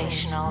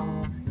inspirational.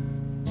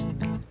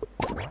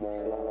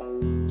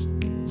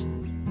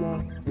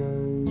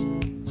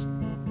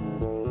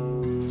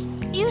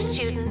 You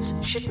students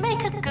should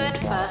make a good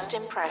first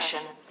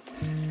impression.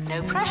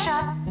 No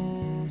pressure.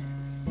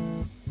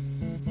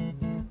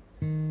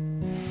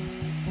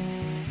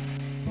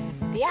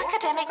 The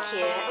academic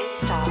year is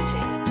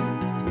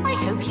starting. I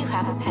hope you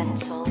have a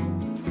pencil.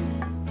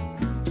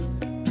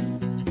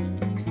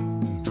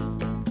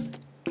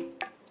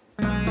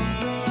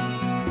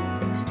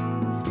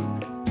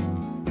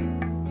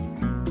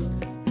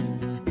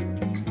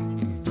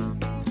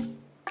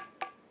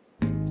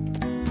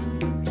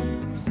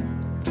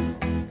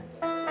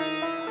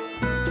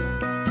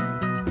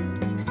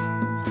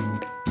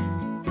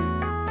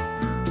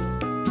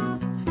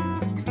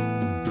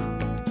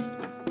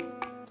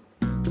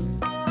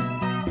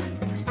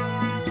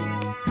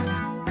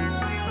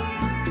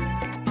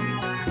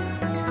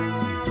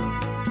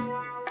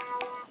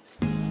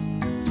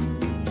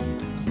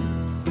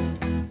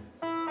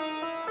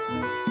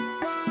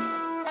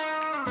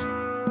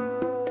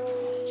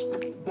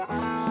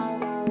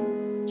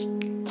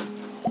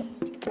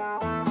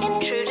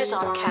 Intruders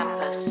on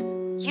campus.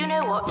 You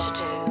know what to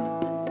do.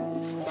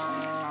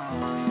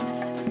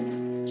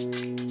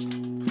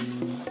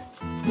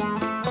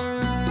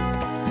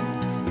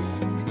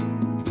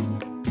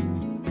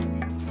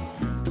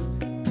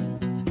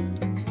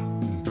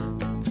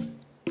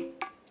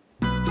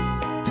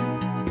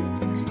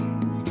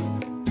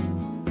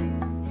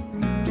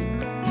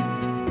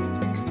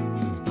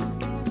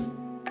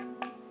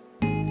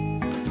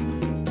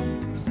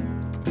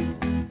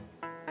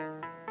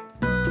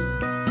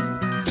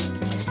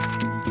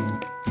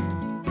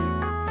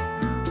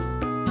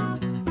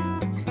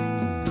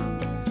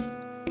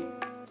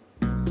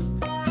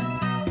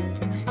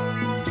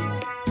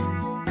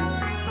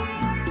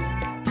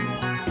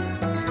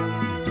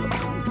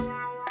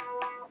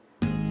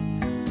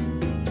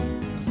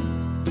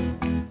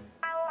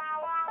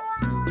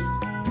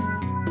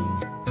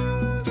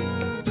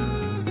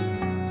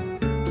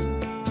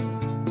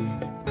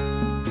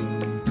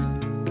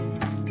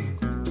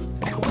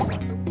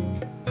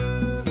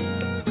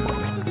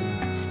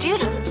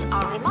 Students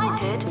are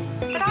reminded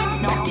that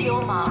I'm not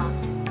your mum.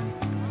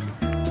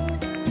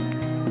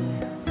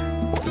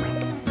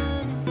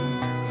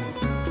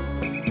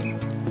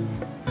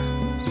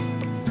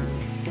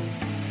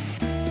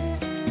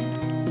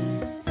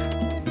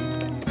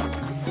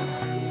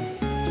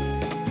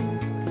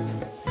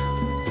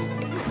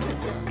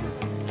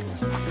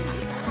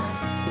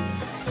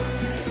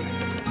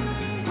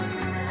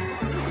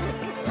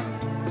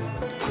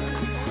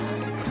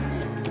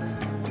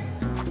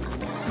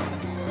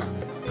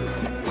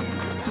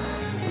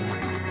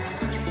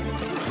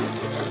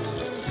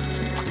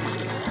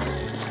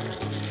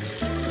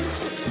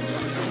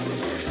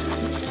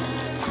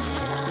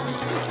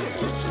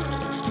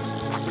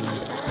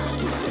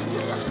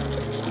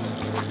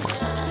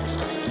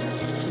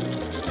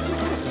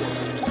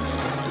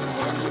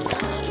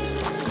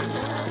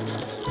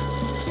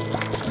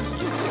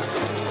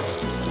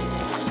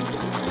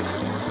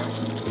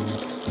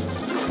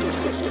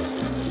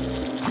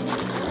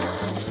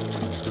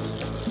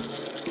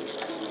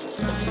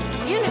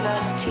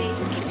 University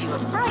gives you a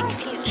bright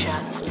future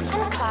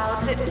and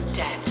clouds it with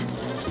debt.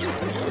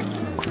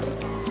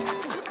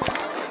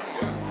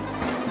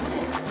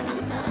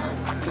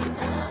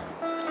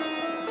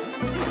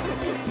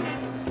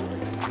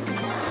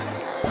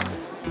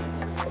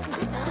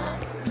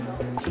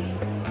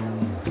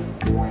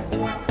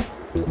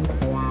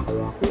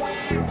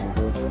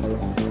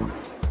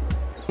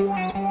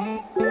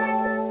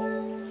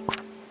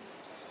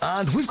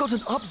 And we've got an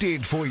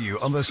update for you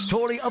on the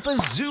story of a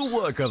zoo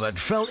worker that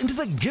fell into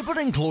the gibbon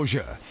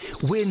enclosure.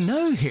 We're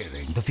now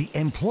hearing that the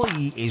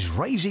employee is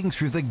rising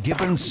through the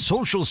gibbon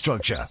social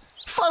structure.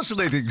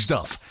 Fascinating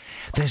stuff.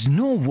 There's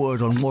no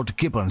word on what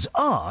gibbons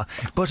are,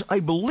 but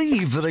I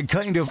believe they're a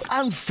kind of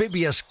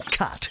amphibious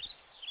cat.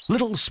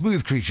 Little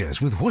smooth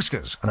creatures with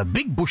whiskers and a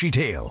big bushy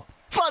tail.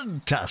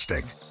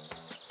 Fantastic.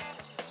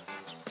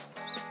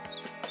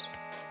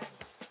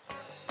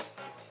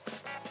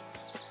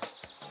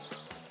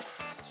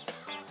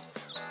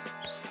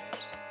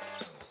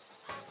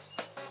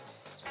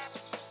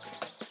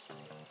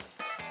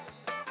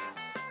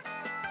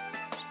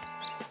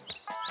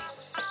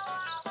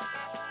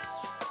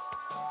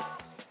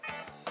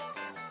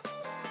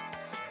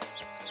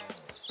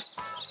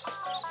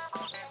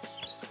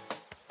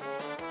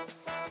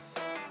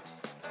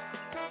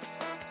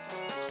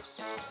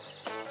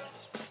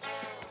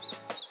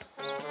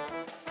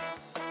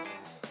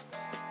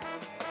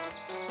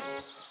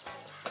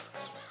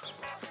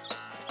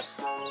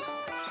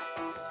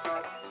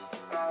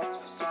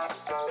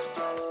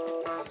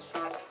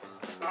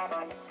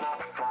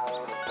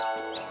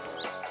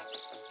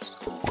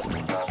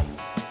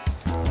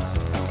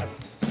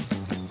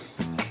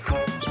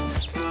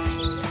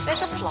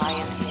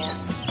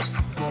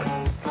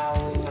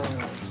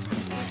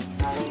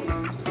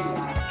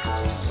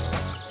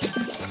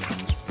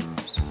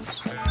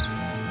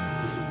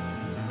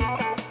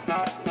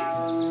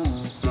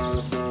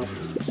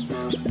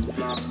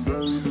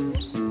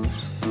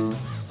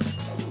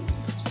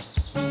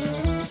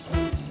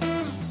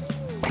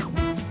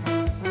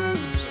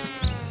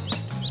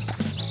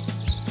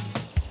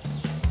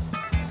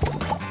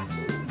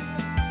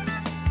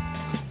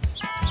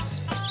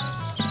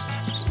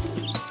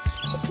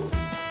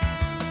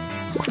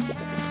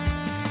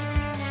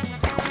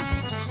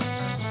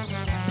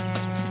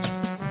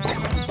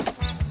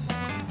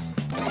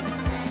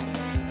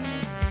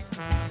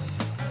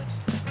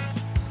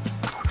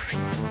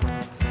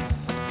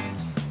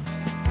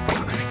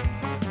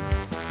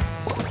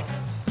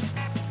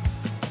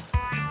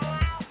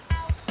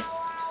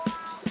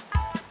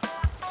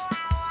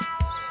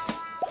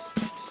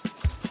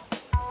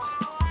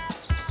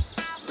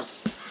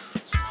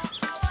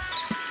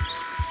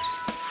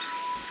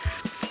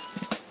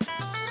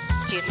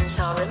 Students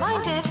are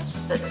reminded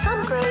that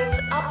some grades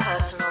are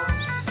personal.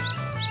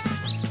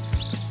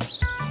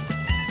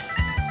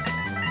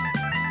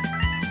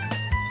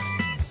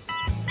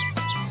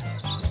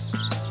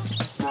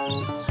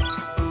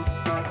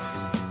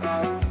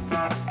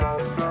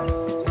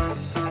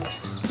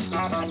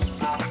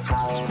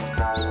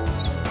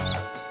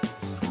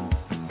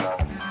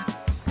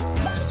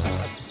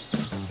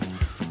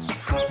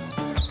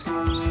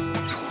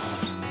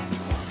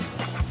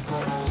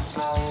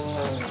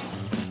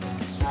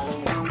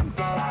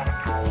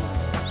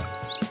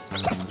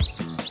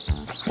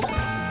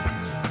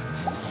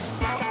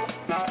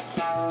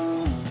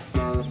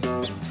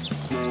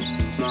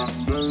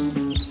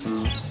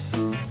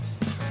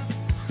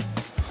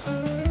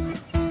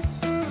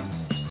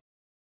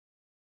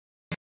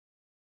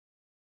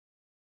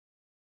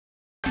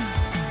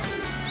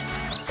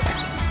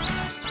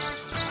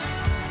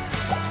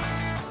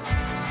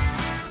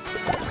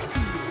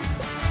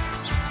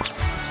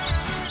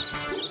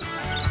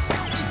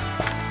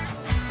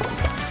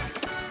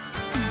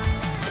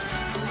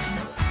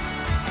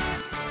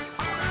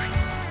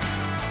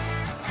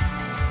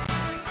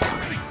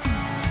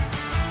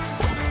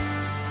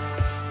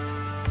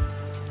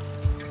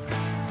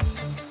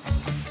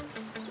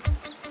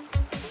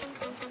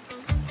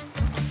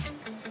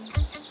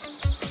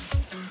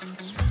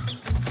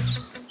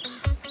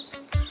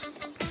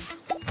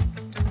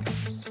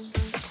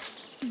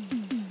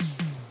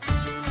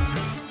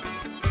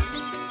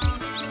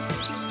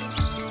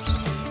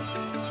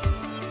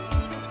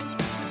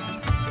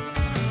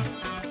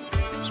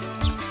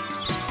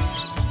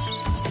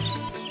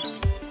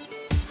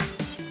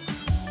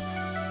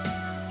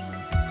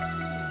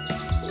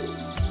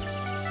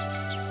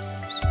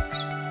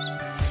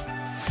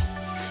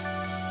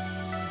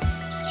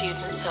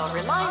 Students are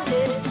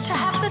reminded to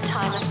have the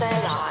time of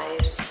their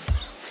lives.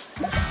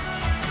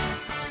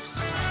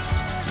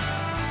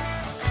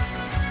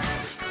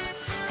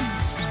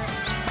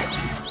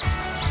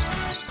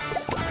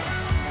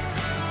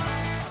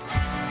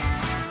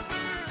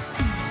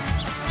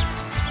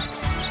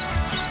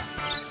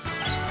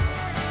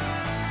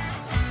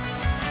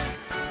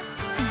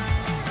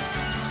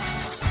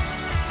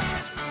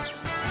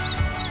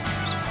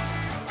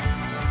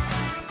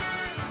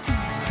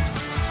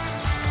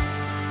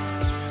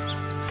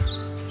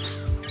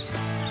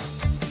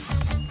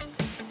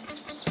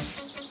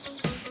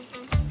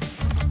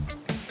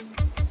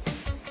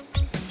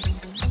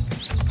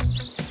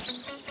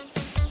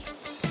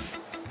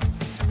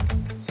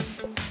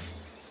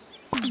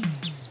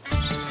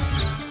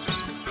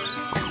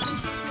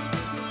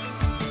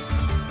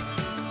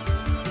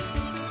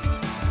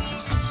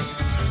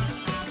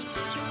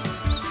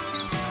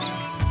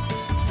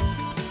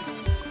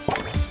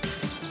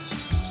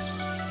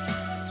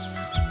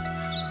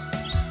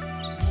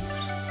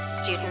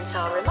 Students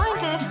are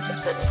reminded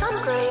that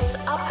some grades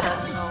are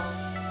personal.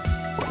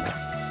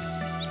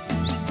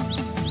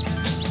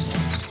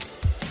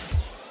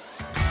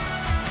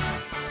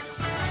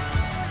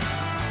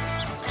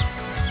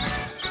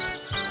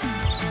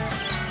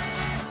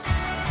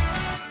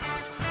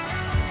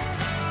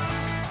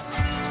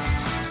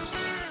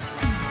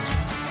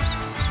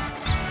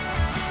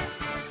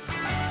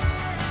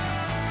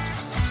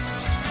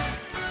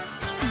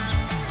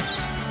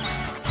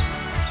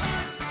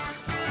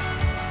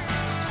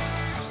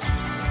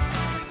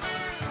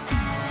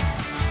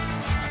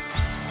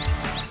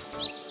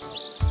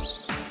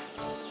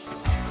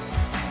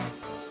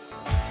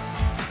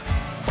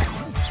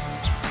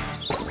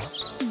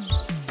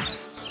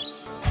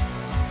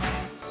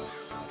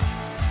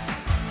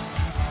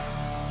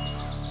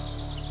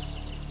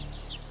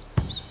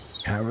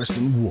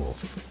 Harrison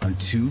Wolf on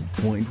 2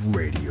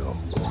 Radio.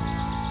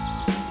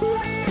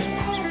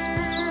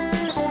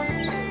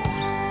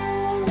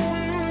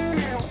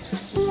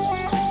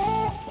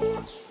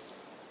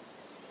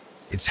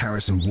 It's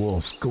Harrison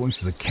Wolf going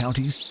through the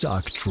county's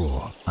sock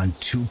drawer on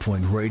 2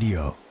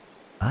 Radio.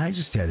 I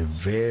just had a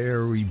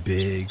very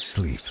big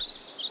sleep,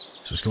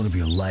 so it's going to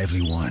be a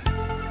lively one.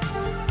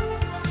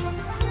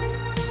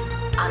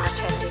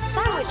 Unattended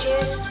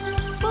sandwiches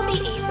will be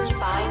eaten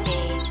by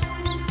me.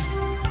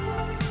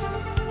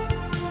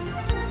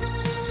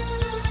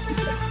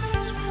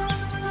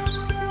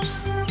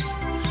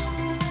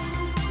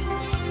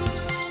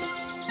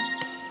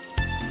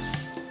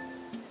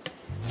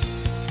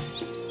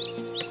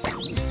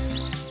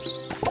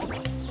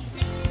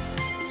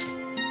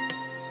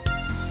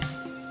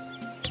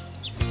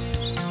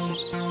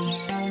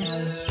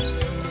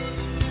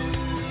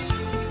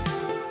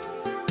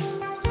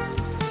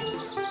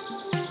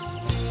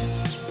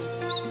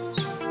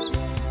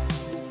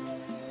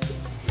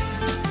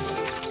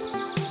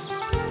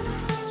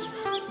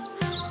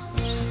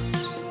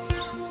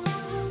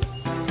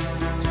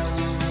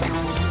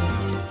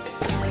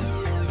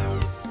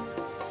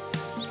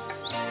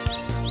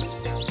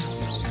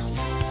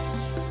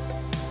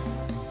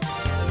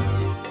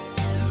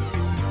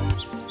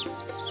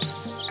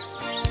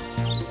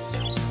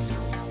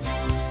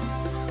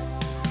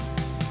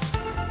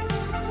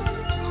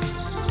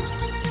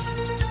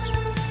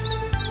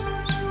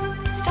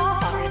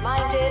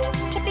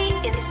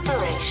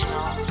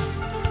 inspirational.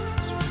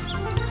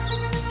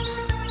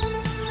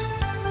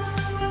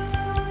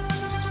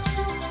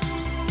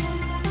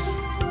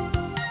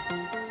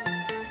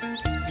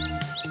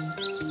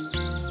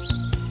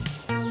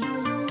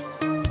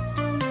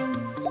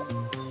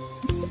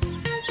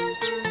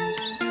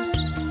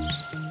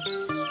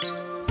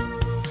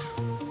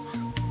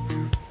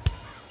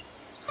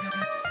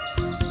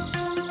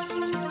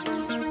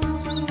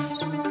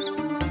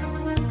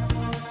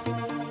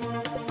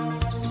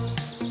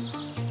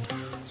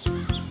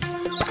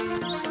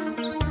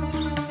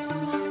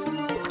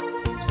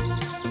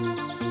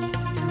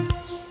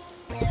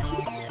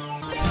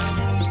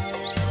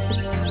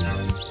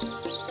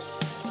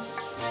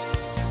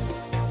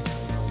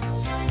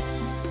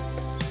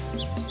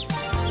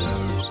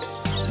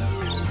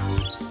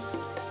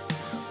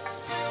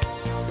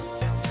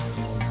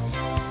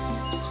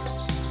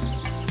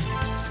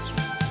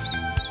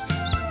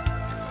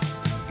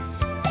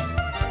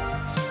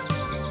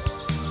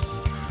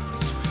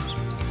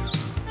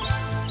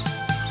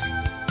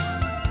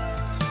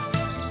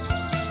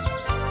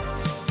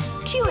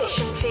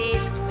 Tuition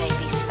fees may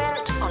be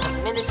spent on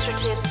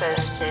administrative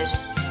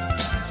bonuses.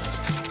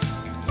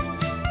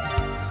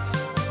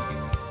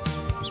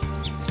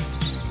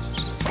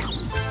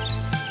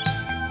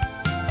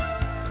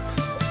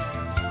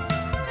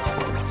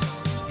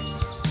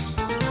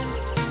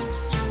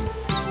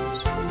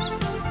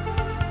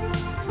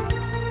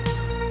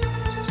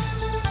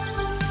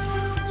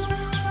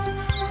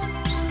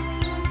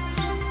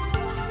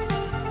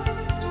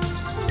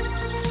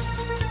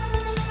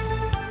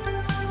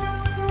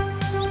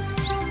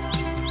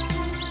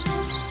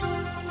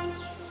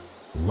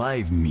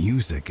 Live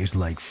music is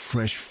like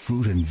fresh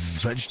fruit and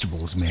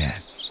vegetables, man.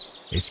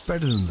 It's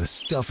better than the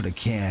stuff in a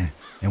can,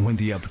 and when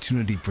the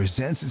opportunity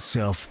presents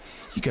itself,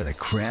 you gotta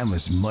cram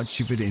as much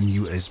of it in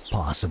you as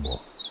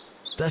possible.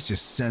 That's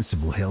just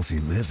sensible, healthy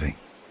living.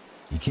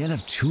 You can't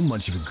have too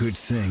much of a good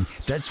thing.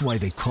 That's why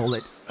they call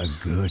it a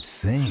good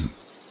thing.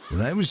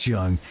 When I was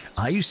young,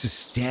 I used to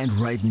stand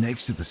right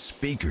next to the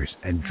speakers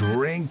and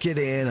drink it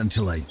in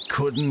until I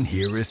couldn't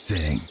hear a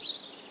thing.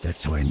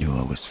 That's how I knew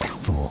I was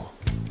full.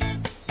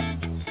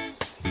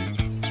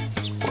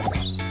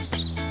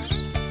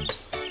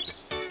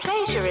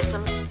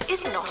 Plagiarism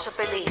is not a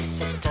belief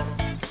system.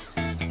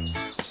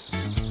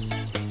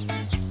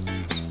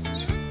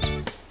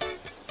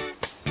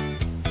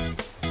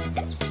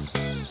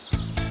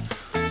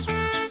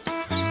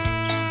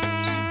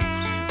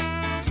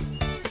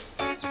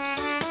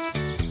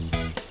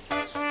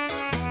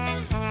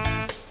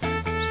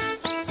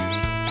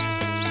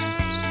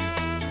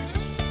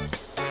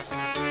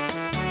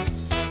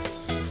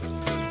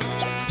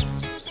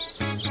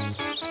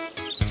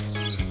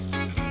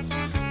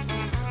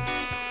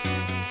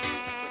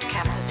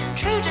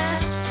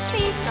 Intruders,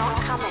 please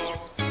not come in.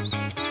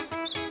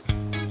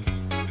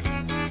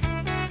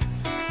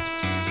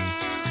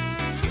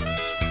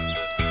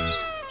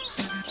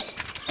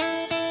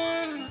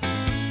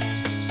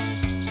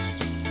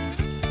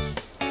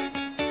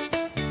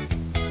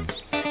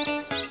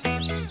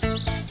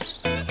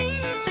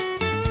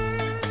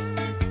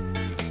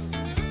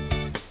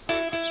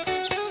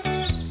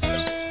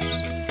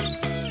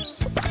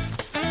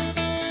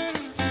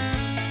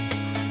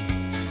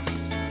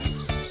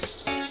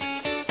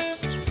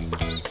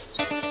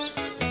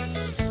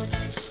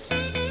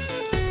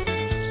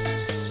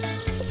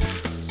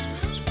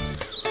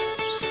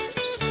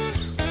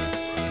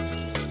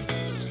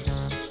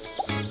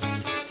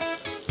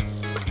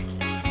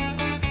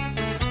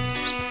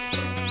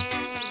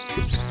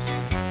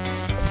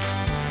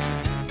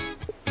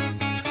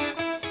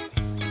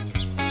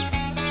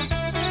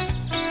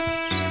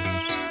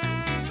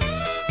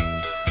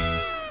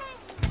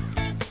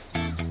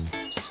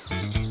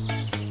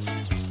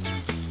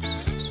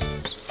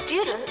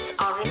 Students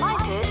are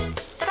reminded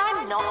that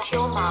I'm not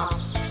your mum.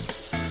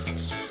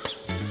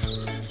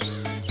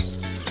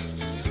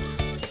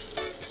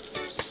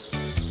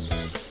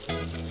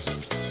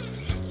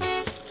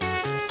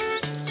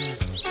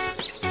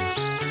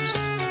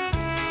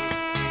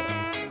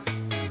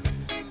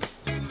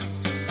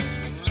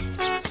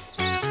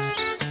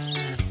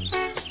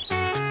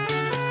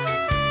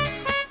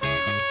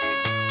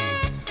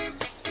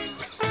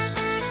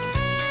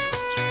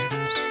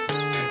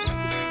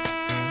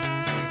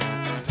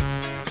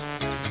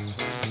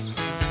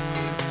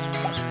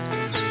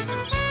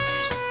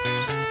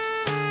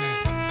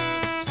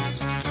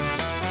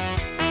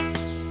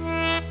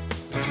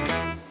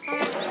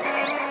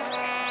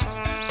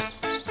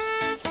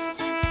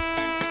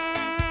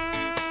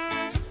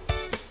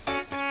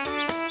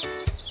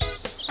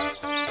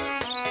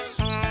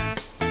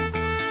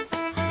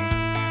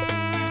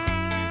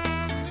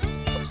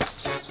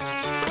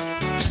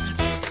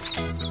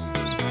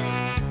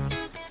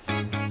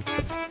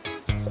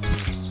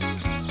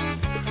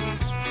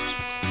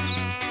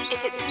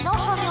 If it's not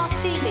on your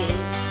CV,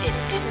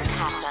 it didn't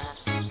happen.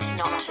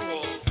 Not to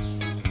me.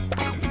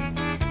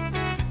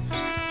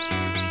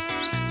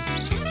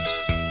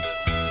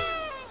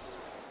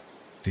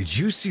 Did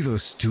you see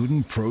those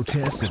student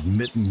protests at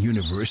Mitten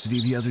University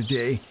the other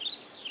day?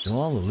 It's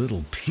all a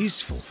little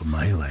peaceful for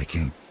my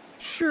liking.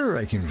 Sure,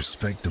 I can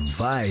respect the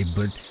vibe,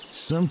 but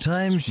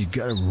sometimes you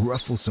gotta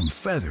ruffle some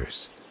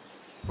feathers.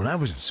 When I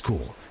was at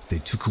school, they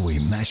took away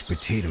mashed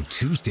potato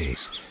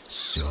Tuesdays,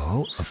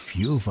 so a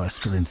few of us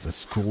got into the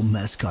school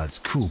mascot's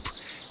coop,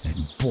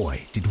 and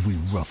boy, did we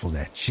ruffle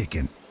that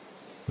chicken.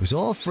 It was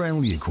all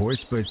friendly, of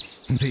course, but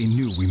they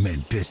knew we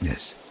meant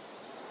business.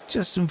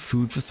 Just some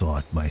food for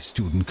thought, my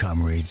student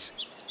comrades.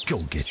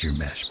 Go get your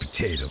mashed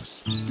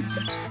potatoes.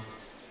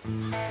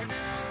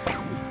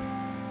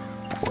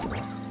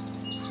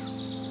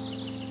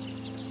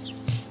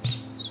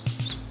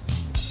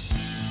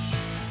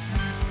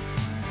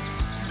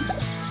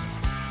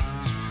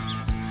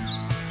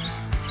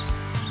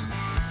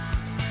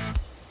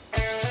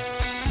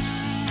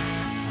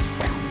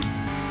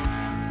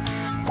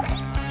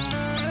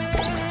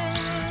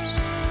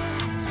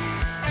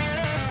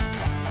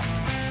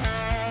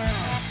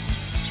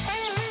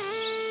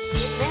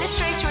 The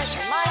administrator is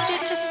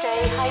reminded to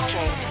stay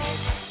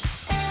hydrated.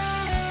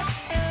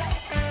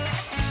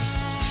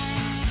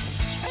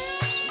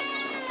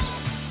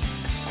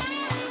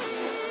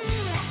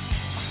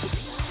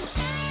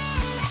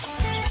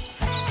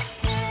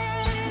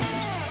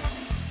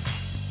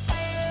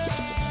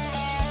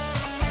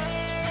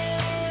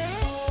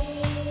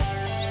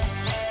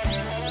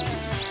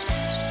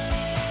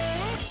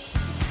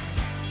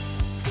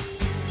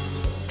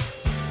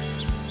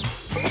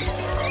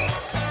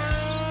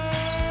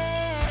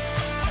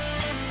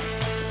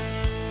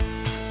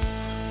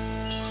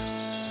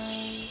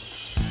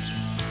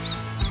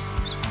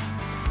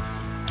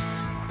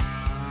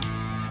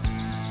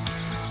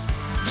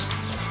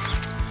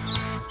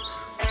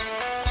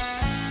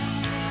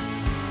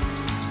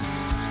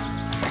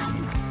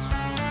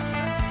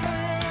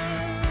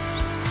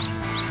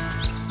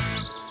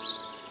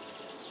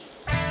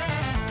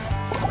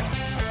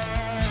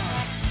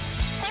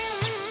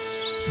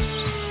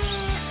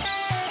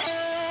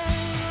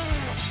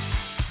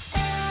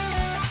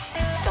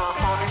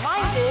 Staff are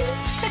reminded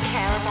to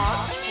care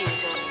about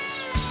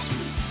students.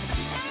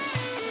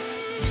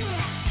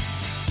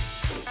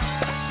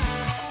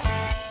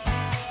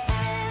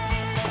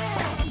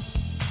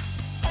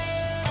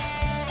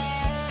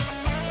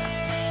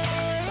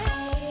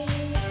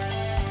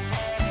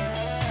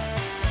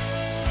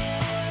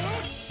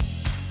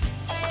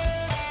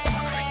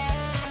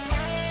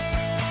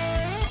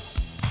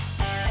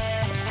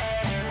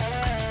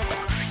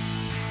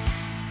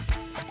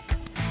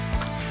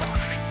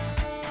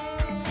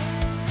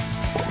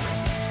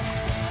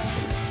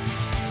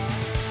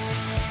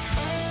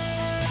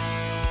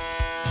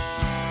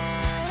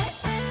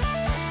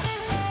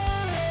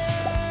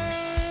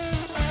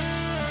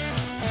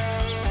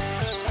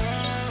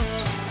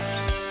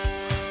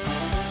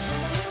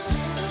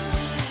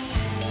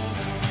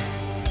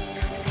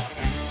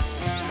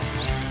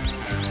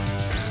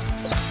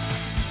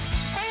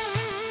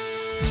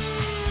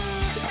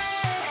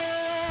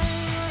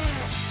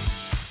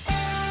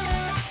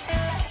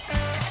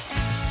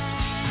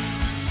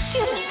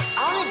 Students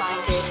are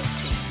reminded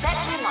to set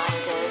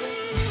reminders.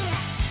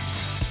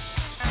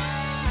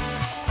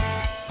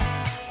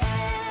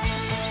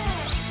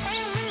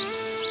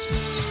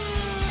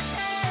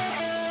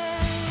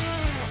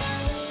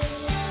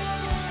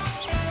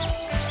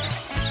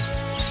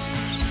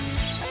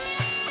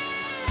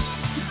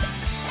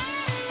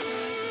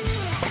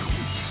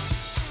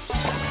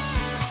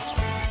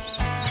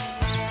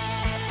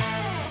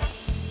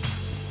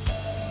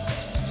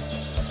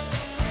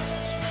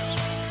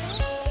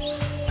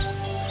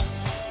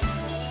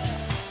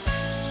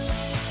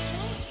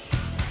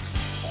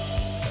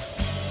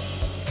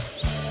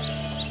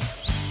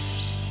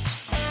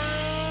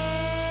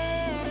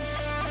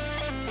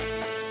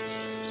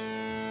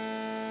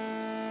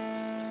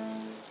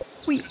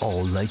 We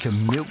all like a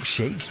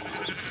milkshake.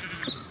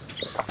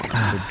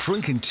 But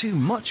drinking too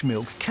much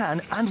milk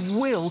can and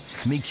will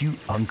make you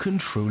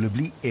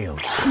uncontrollably ill.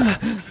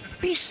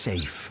 Be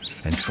safe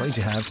and try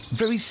to have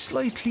very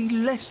slightly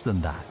less than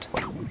that.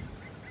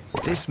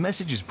 This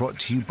message is brought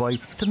to you by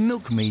the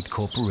Milkmaid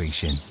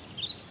Corporation.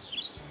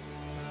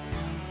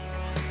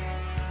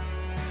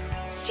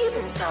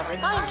 Students are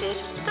reminded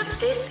that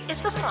this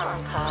is the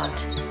fun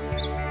part.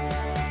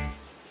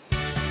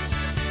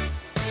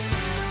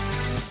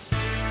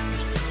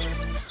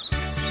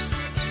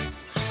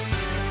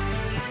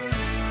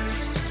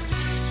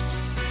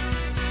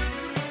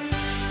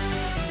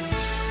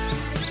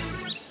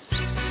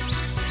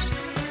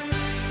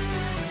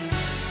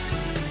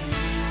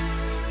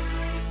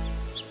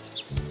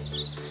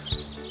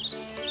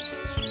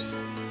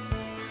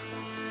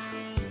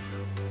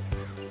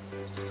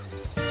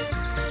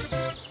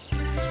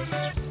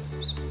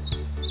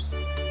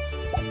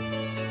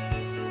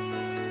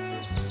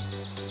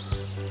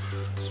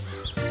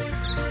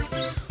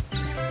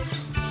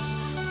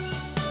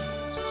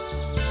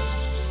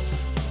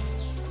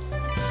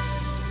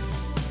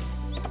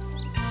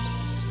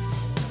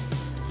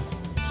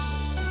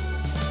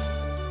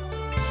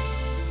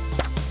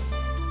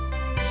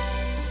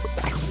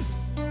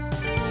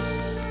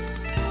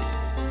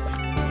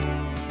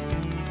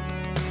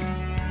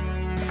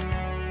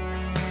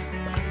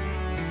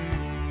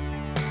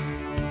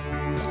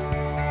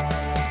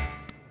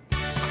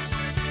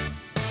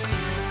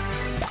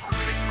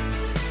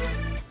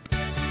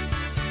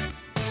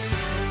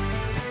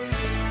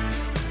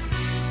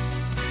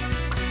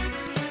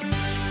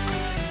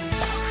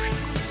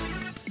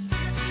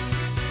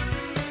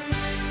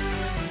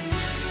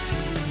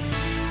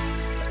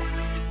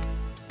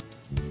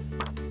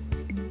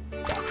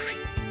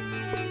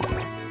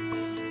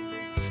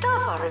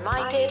 Staff are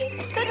reminded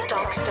that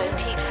dogs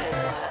don't eat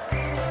homework.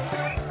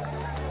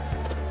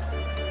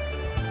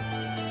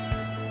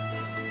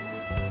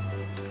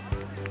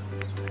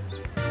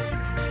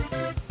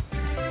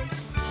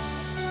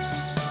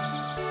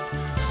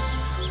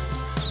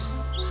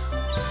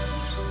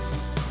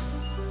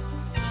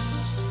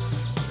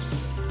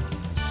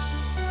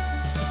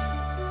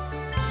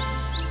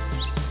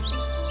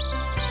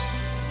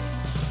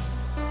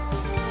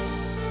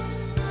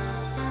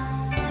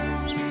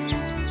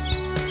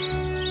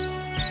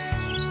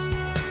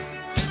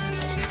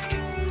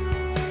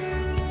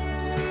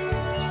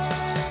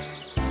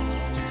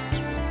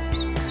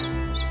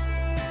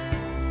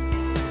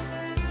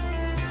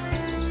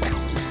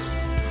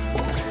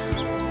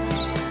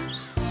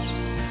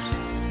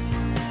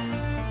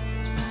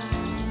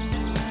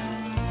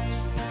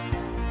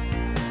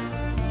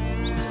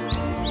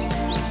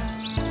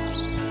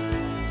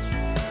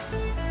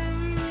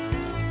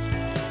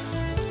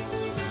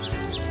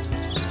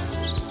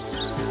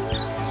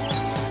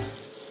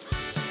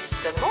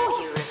 The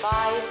more you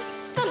revise,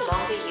 the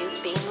longer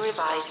you've been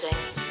revising.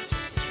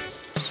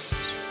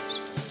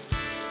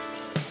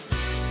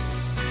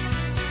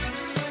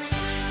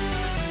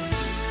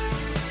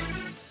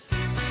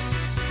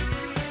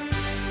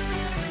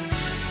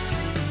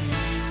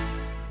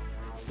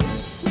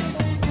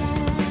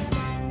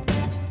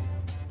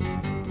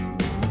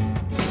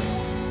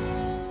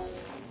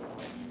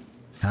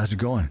 How's it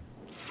going?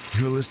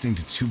 You're listening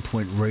to 2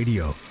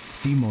 Radio,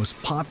 the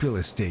most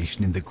popular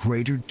station in the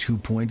greater 2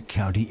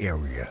 County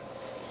area.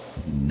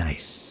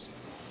 Nice.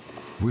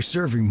 We're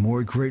serving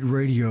more great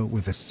radio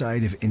with a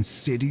side of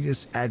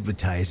insidious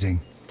advertising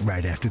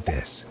right after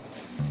this.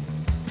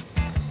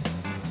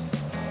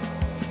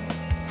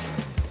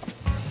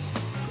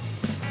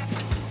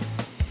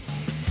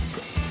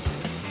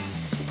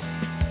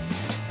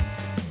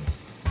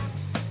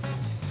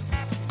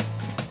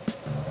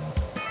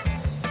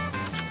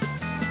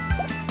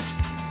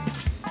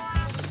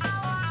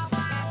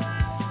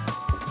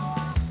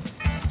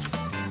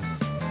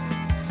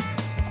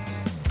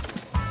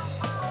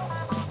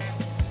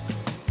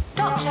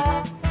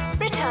 Doctor,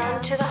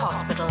 return to the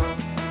hospital.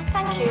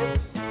 Thank you.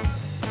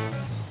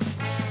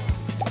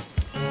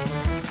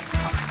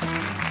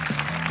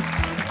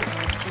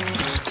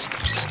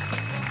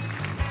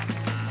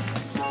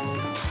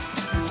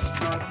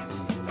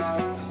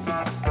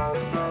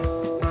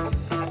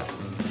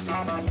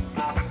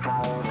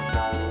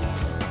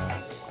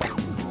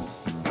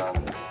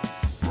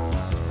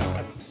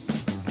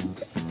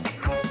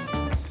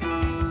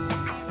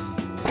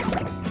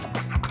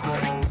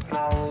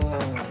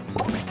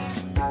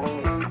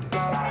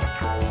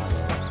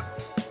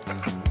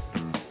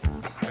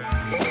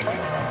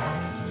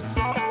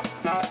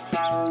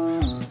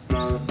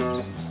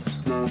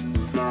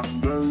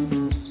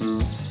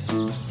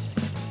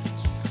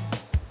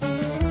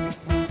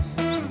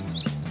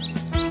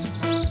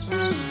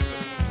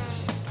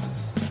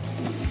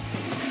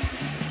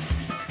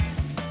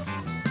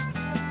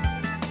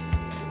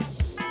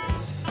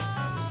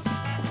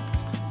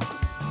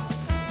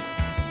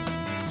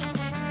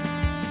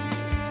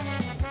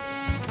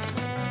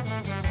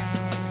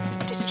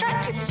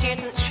 Distracted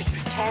students should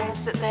pretend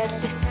that they're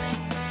listening.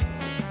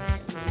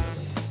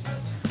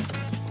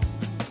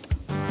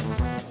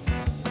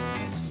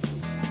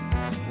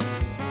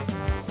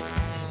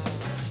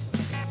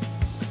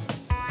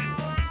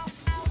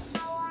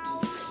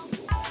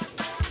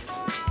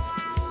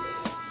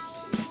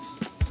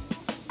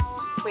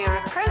 We're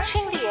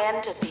approaching the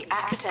end of the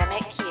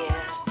academic year.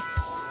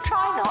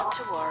 Try not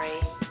to worry.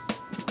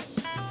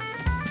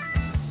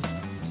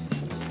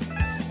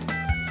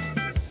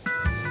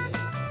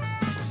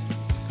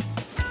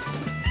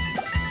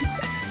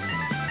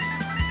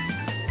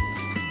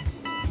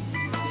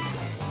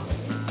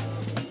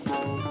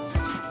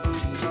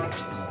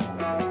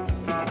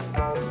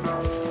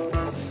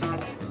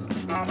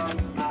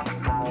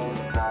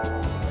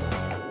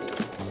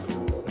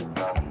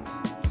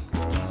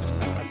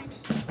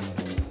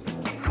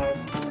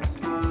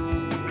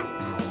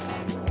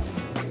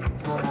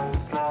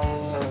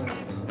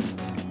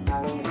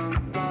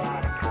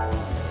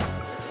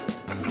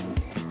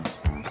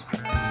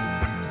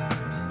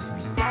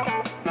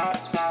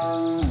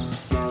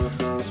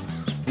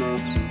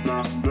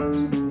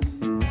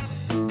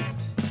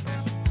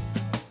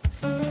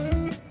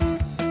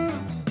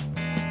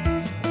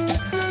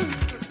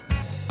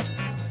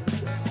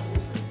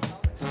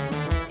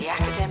 The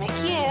academic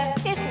year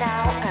is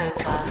now over.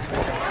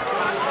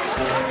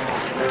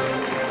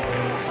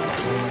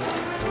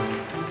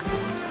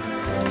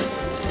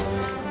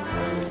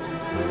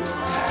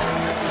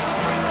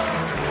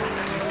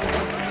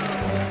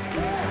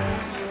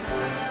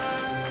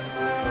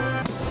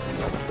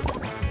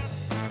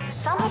 The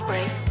summer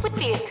break would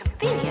be a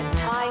convenient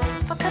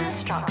time for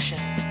construction.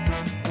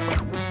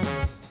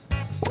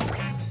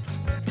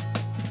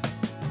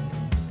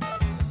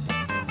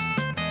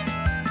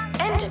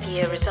 End of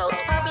year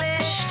results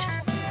published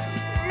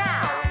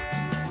now.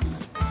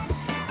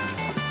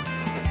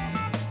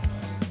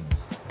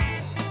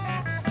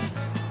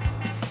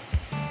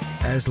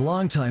 As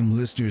longtime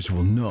listeners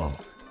will know,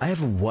 I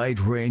have a wide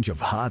range of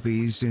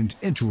hobbies and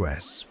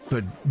interests,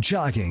 but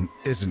jogging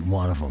isn't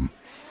one of them.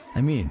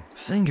 I mean,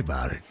 think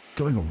about it.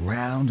 Going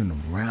around and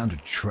around a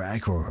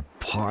track or a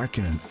park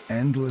in an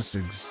endless,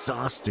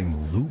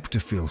 exhausting loop to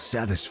feel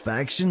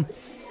satisfaction?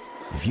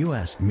 If you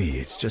ask me,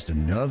 it's just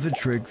another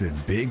trick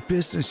that big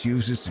business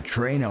uses to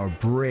train our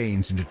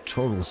brains into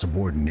total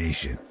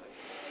subordination.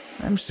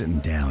 I'm sitting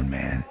down,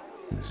 man.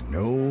 There's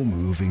no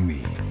moving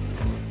me.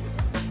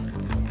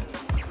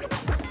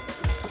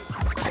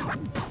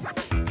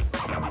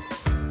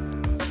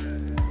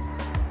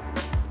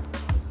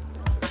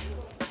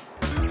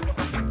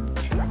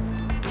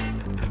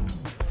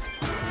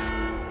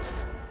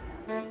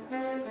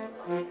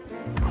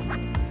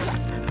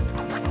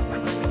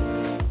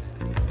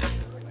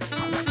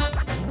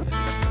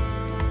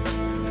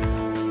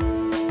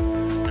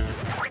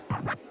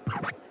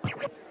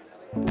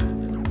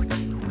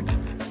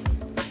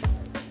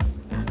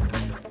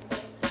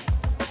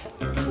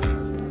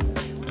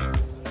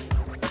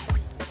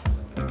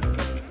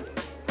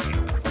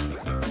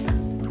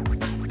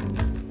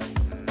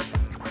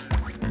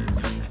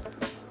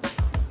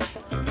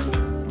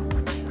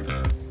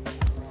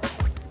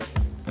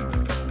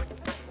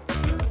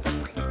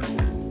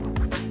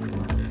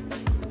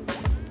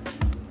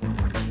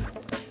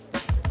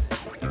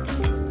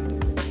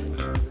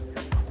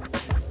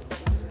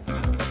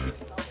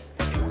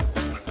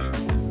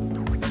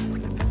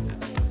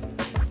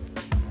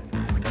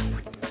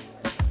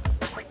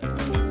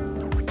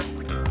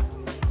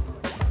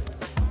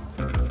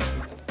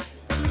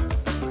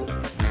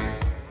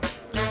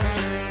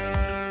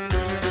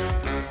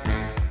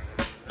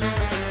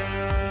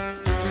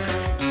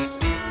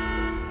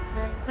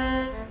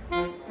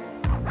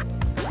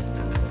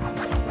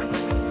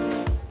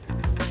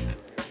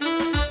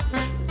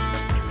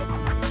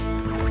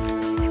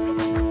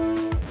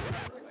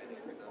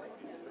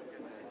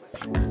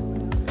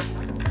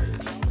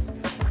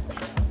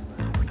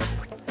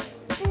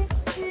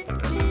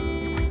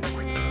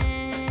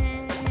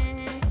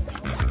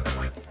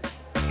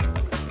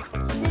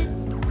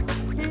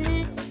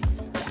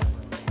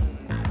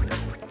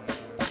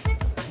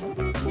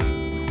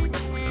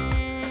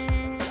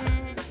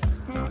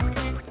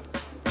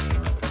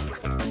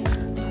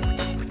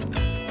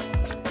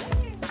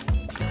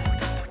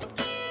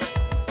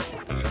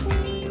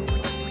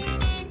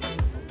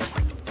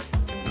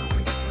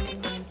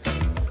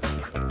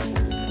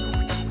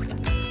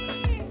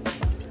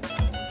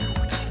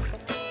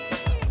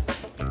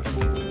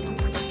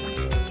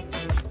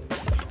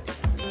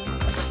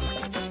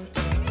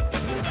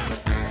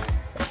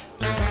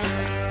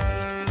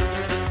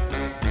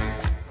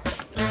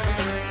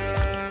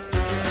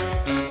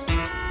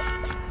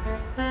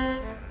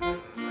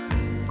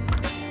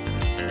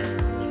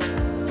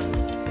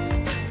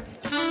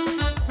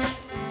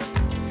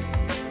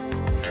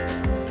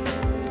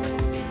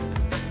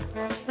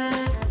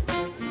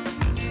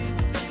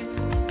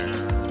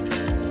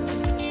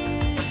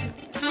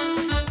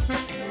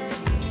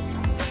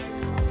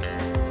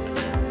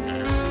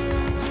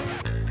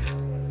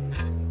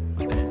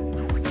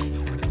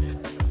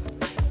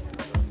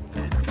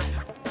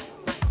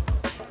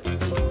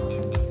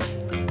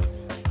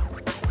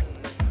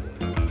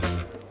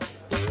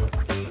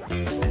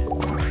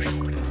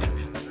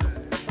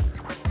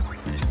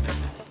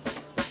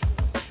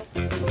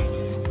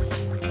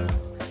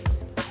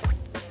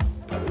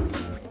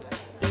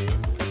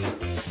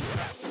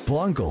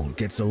 Bungle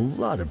gets a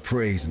lot of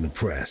praise in the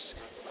press.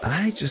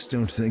 I just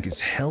don't think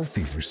it's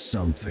healthy for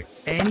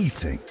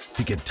anything,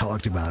 to get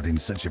talked about in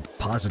such a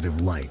positive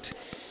light.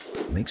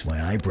 It makes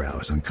my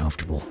eyebrows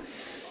uncomfortable.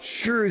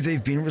 Sure,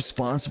 they've been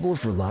responsible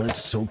for a lot of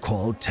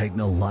so-called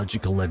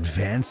technological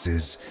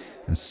advances,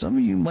 and some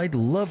of you might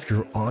love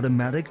your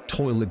automatic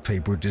toilet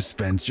paper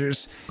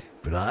dispensers,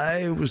 but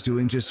I was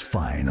doing just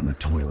fine on the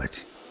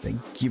toilet.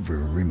 Thank you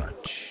very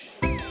much.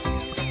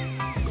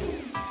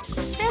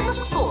 There's a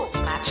sports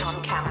match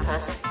on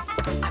campus.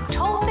 I'm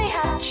told they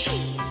have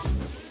cheese.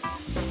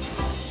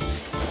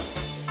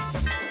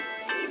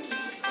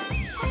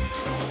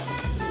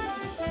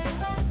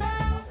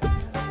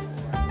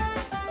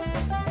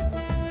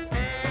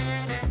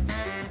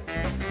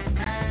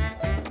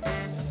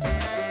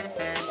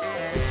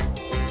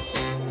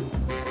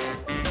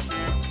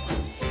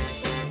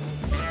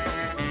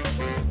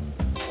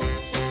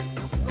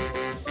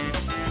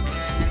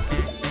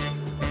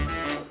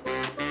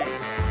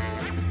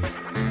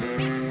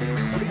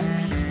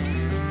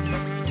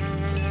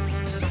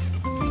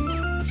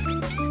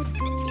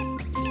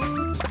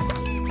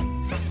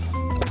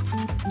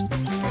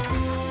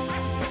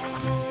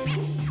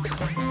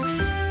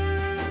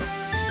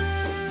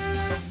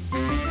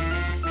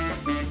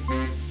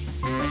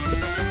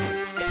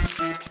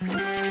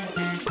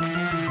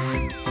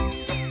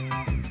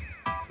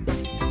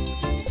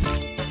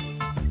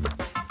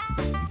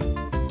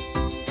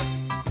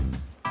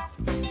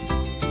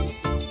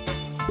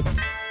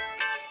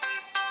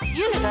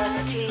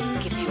 University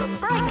gives you a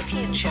bright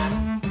future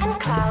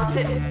and clouds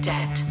it with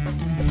debt.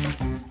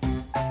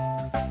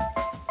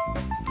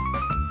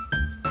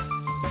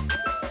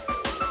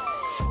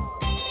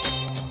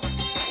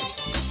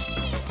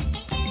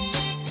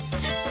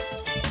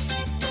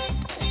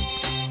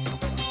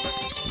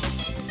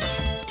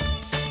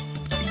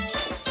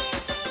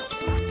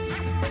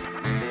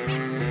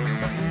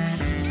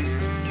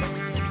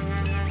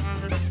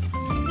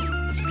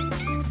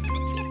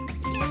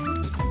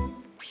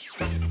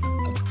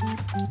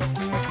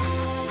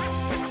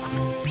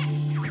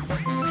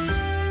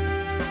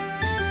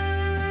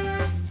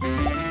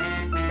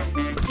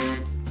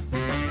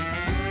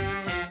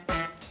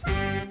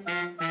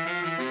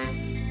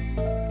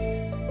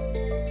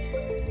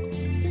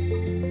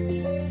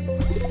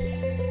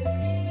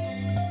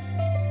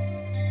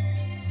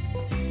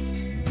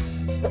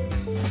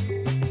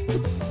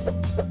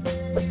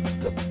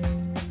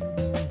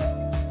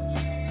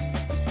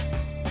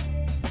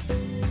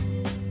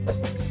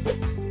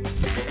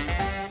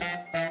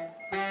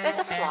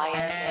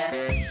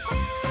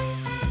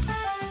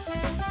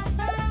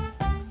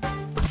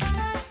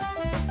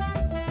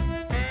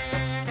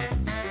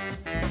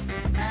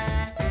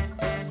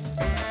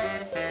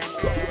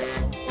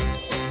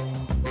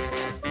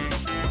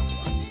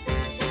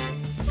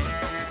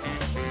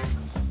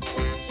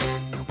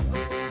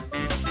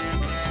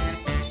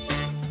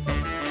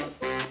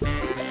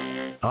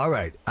 All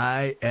right,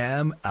 I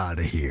am out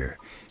of here.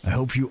 I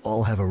hope you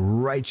all have a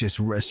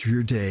righteous rest of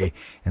your day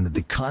and that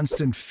the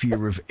constant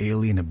fear of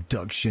alien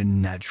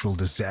abduction, natural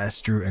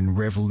disaster, and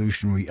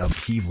revolutionary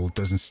upheaval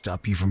doesn't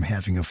stop you from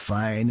having a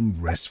fine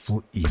and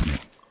restful evening.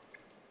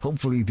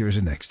 Hopefully there's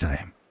a next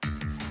time.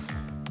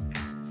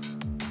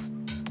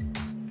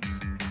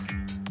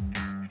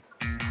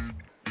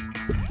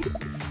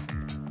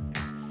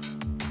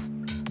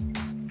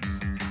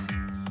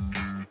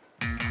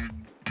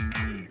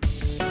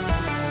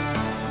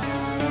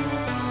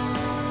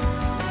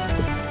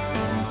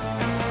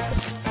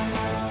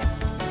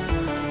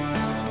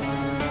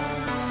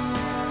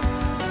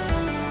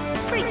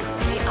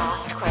 Frequently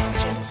asked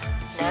questions.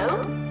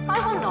 No,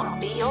 I will not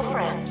be your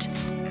friend.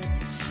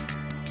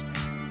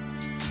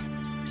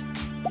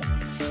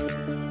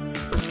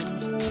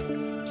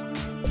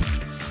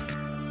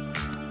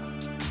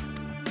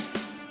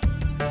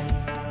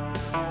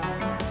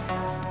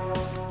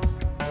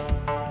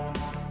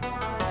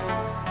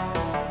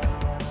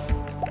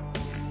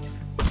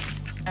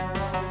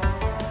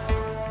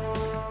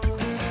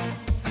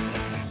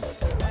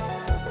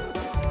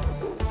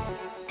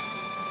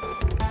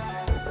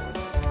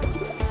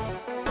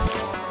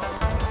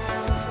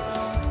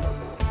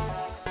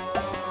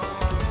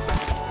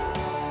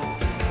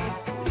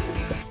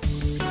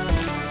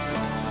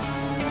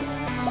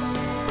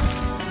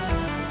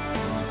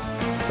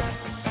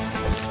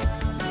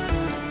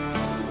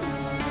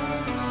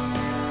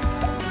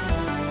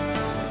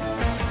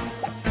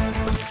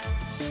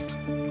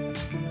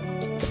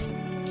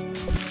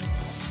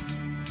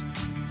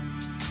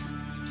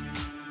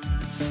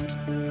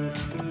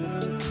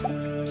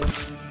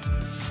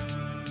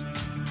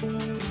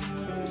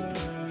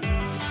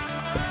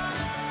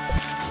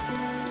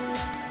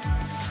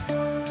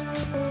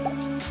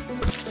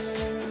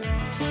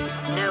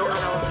 No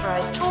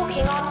unauthorized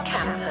talking on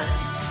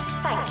campus.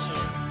 Thank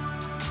you.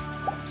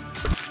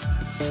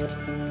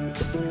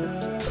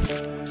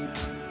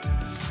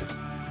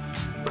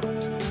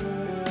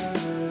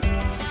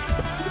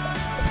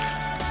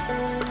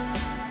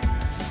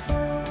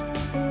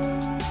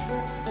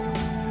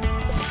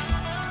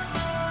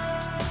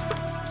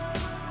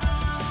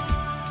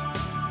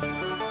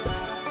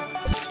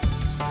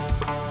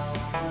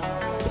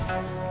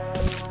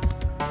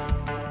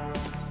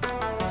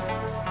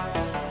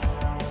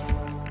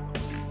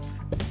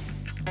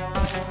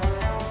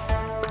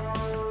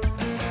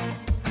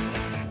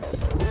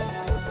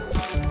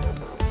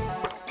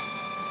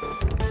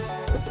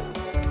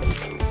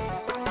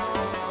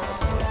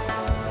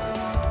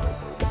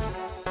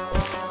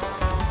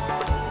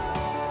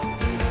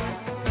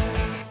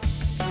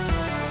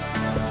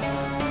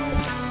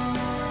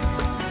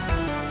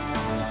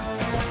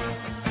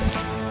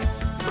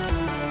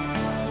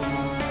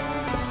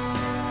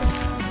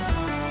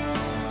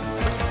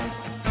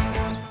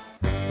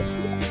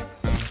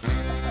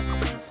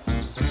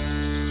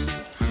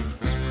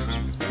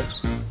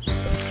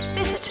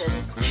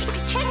 Visitors should be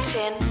checked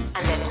in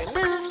and then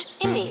removed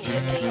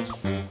immediately.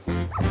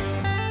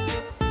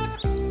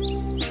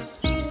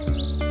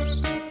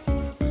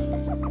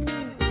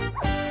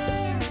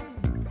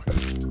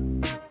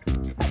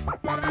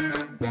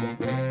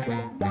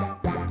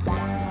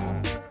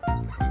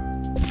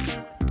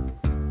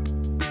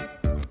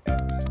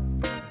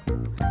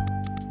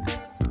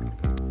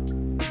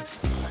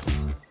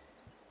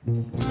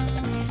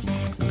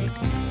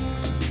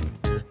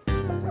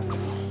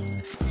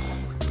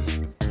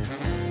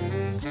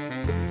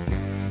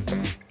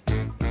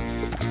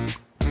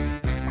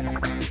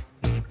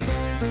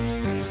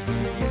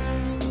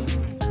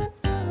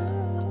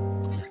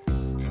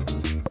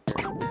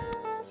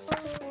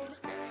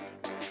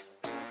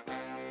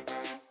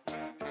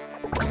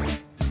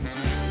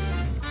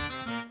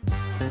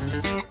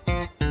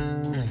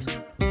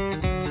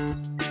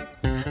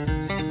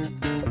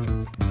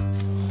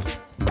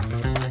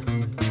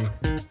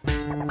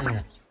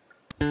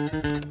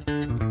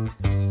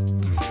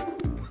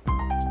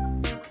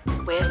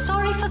 We're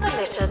sorry for the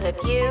litter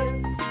that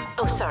you...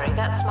 Oh, sorry,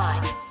 that's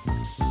mine.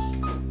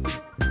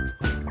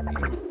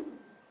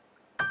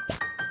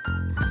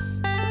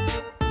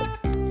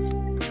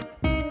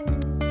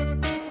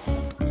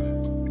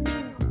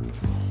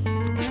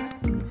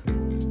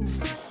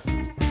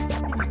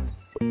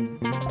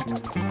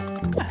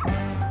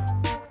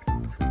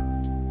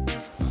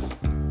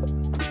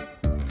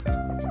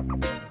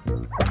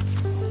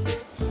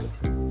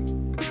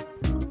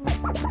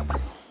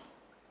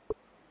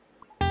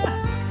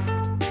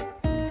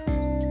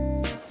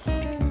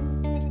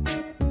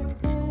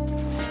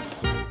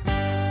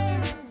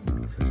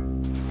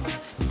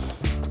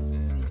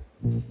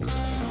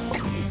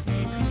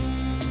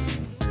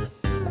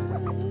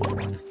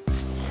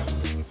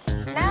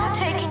 Now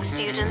taking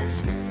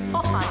students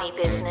for funny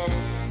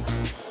business.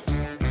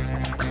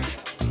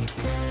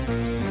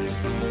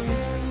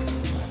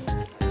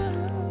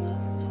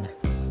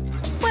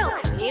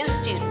 Welcome, new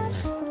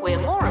students. We're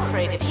more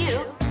afraid of you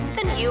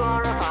than you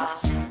are of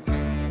us.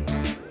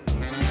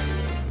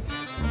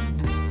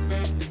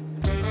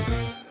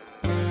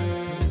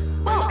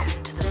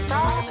 Welcome to the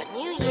start of a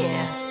new year.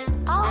 here.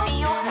 I'll be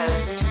your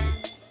host.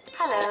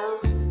 Hello.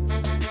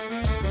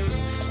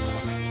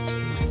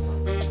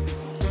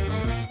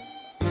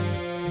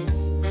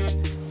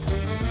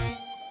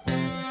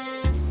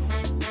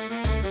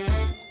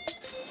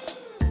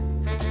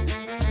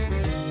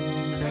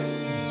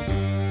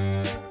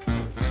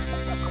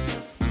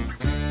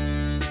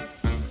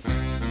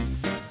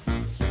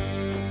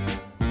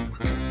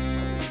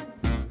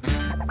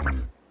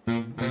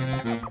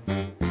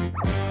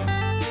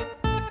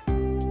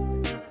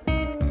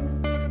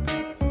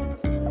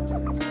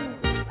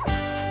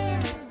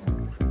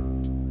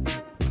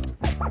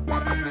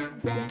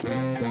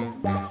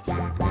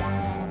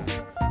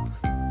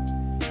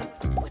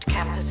 Would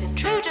campus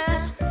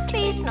intruders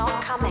please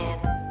not come in?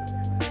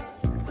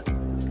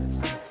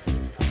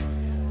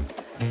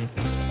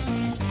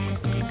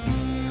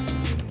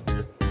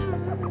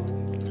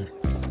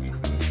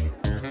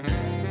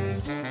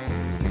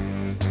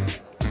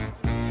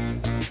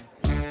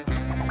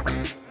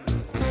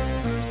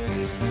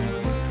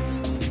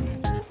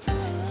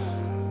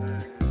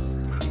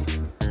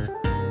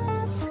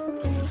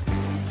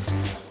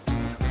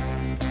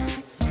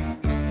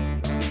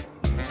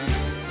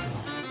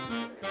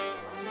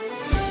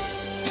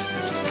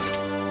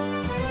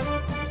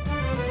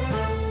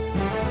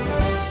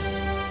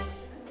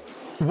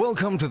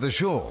 Welcome to the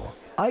show.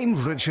 I'm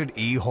Richard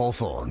E.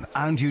 Hawthorne,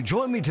 and you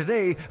join me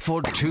today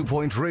for 2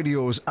 Point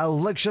Radio's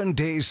Election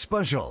Day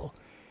special.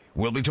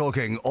 We'll be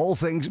talking all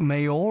things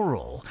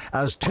mayoral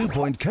as 2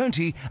 Point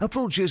County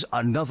approaches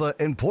another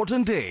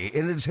important day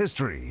in its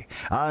history,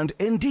 and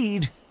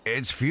indeed,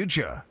 its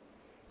future.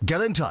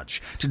 Get in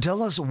touch to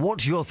tell us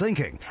what you're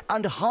thinking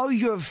and how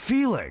you're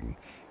feeling.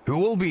 Who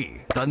will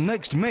be the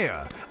next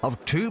mayor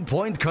of 2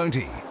 Point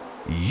County?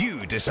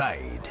 You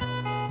decide.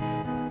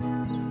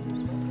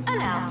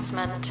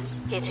 Announcement.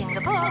 Hitting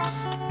the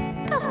books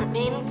doesn't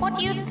mean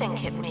what you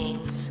think it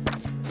means.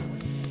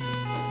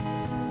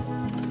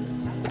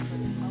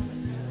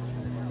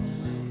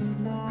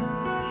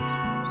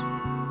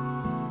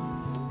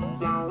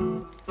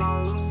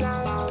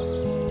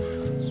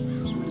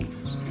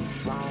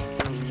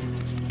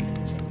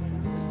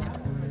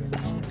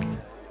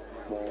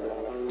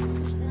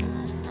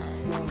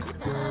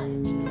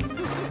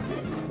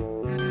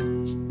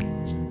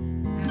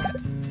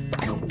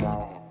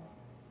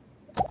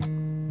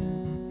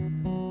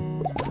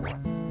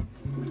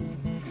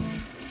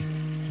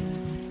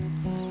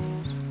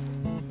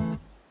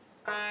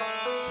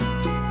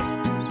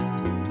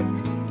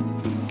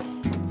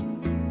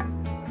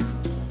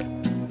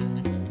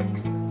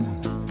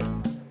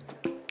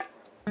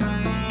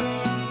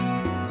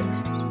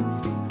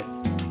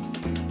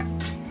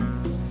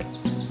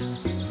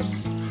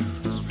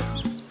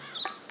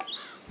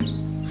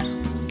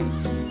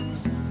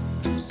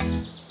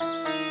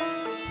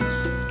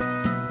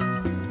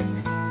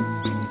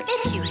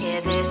 If you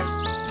hear this,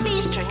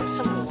 please drink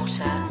some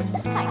water.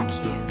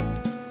 Thank you.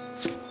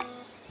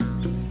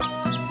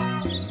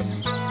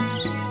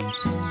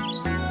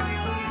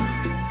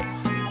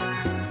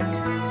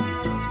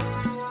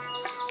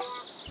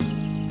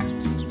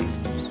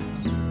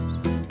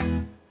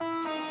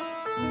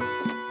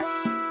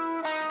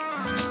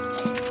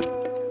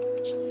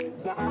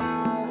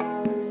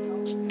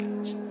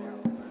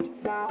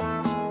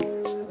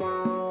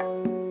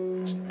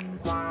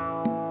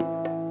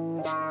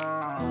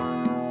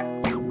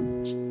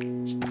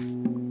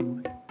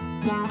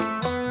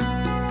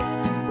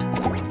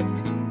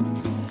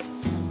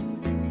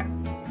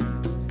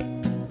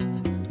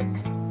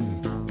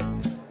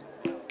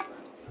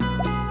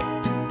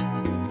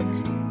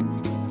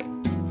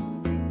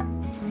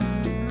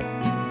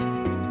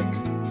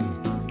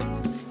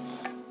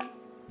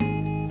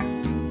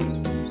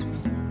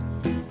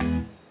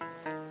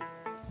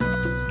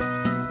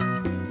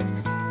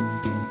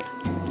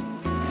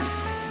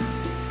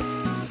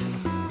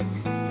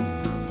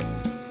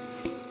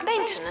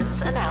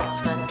 Maintenance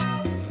announcement.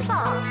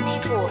 Plants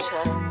need water,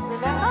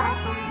 remember?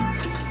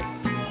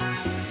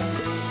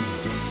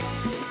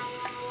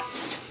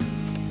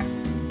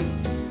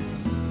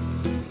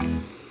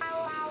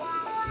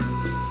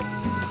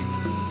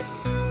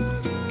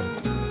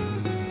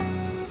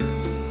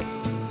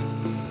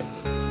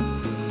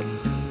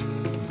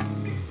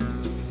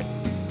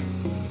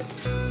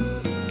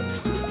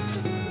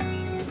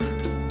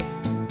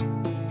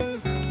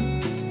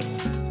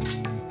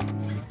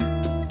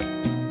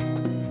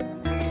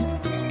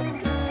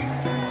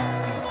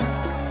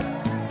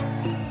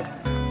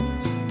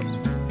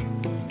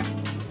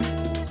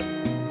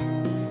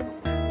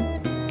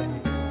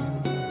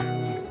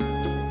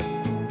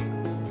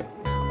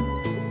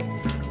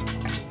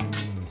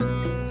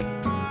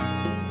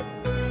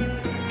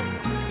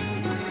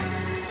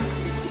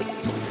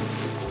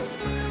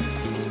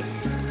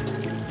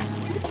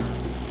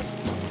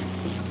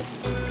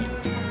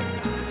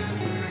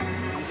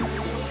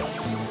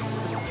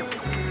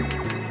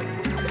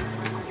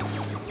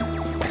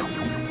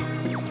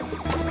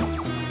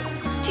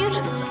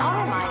 Students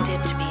are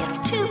reminded to be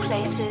in 2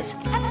 places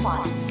at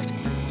once.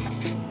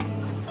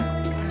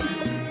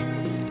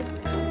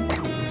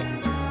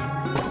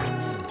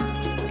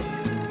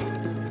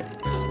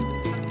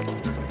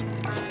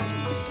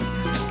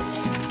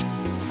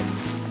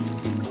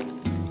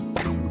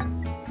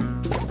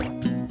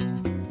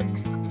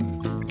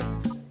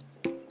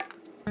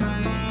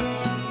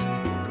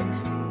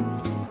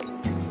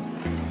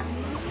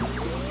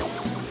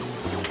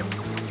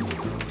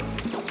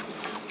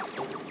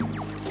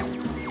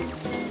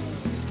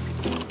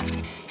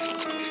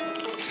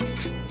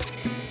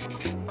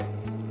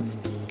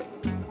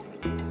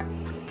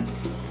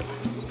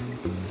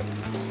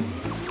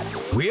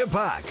 We're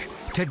back.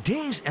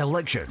 Today's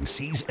election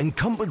sees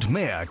incumbent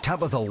Mayor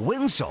Tabitha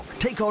Winsock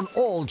take on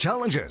all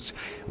challenges.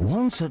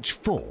 One such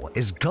foe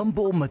is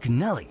Gumbo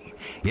McNally.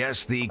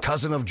 Yes, the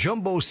cousin of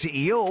Jumbo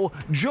CEO,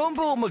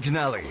 Jumbo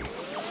McNally.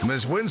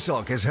 Ms.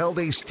 Winsock has held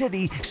a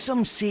steady,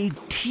 some say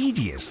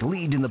tedious,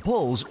 lead in the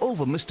polls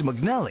over Mr.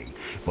 McNally.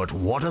 But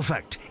what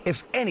effect,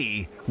 if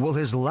any, will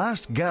his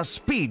last gasp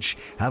speech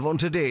have on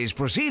today's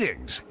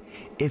proceedings?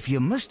 If you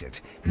missed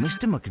it,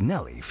 Mr.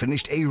 McNally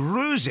finished a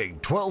rousing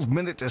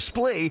 12-minute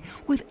display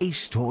with a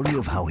story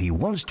of how he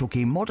once took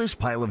a modest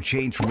pile of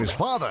change from his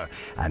father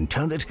and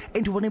turned it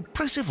into an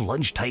impressive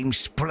lunchtime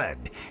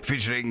spread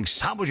featuring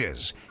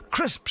sandwiches,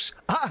 crisps,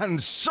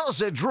 and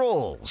sausage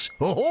rolls.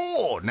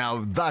 Oh,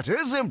 now that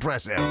is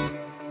impressive.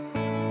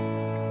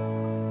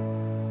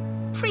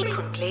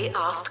 Frequently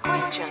asked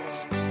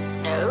questions.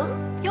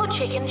 No, your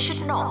chicken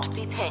should not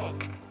be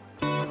pink.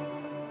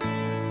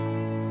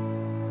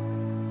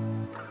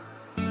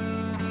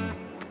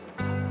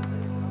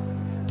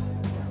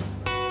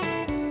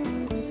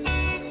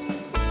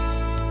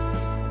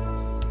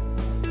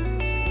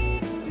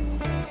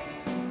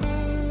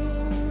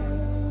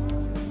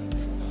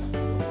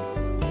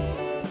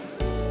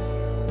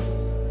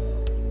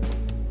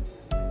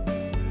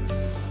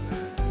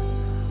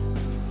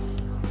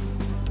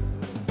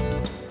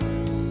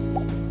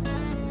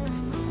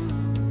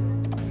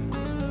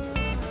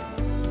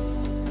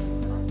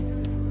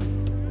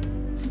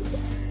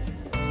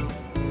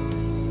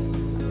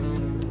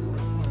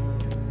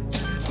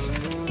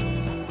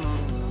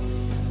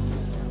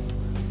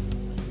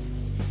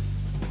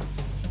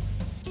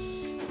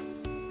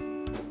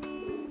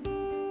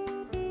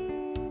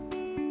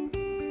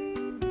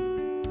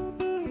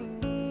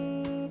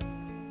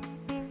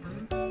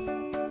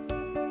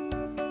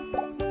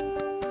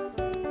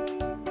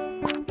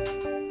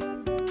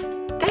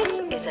 This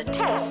is a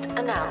test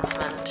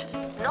announcement,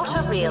 not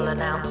a real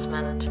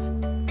announcement.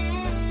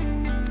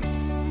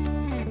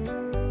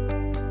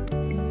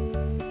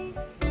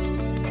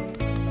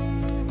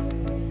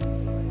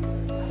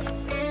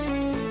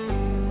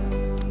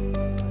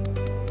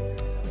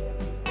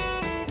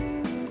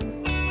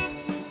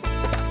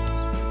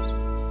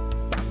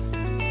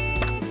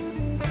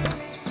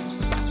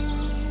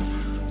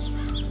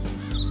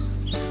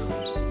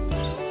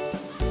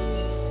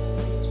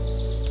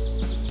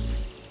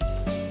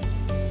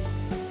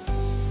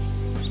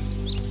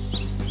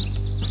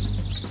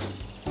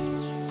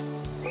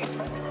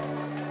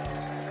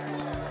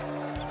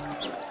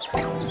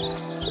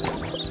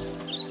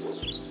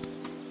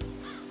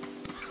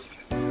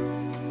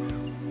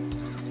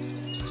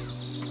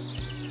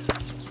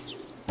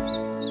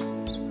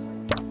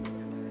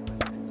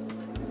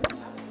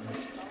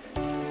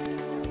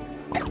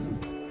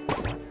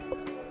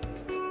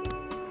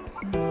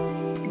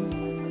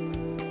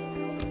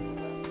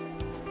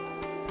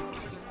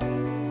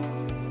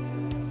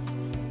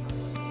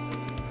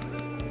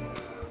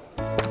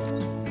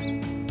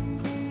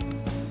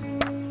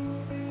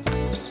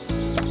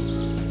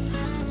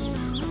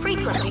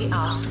 Frequently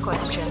asked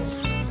questions.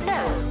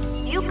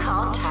 No, you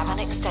can't have an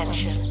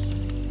extension.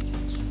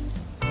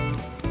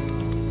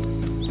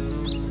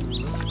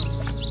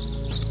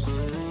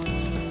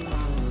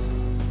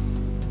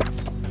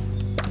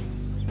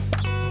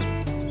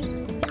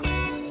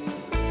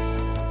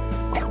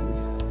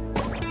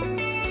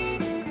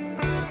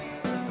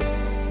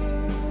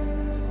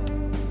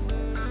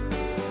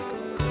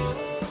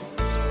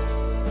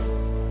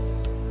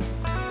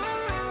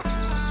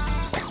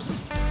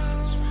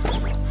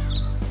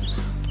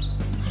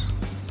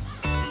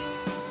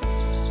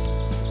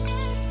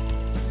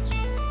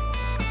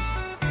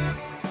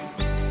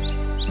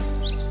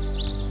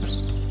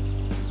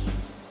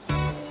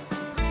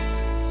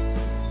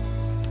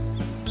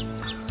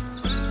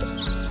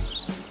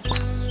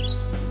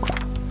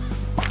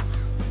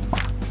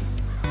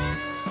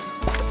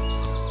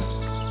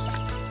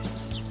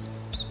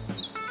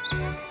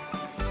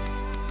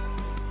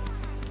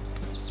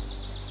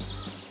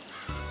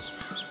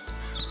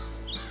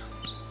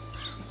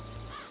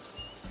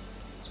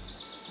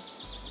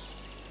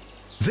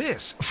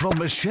 This from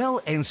Michelle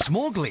in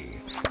Smogley.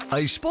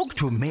 I spoke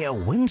to Mayor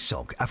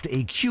Winsock after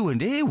a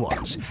Q&A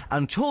once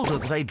and told her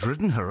that I'd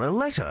written her a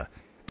letter.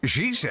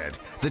 She said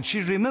that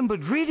she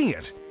remembered reading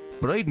it,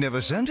 but I'd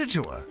never sent it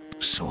to her.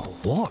 So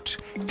what?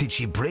 Did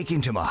she break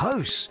into my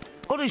house?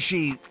 Or is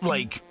she,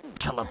 like,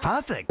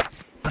 telepathic,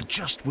 but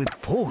just with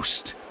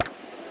post?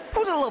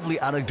 What a lovely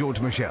anecdote,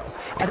 Michelle.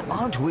 And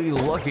aren't we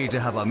lucky to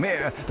have a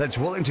mayor that's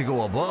willing to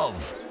go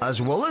above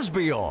as well as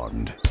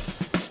beyond?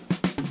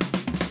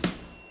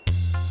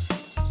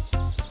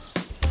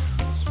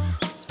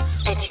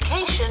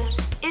 Education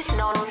is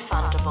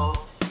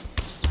non-refundable.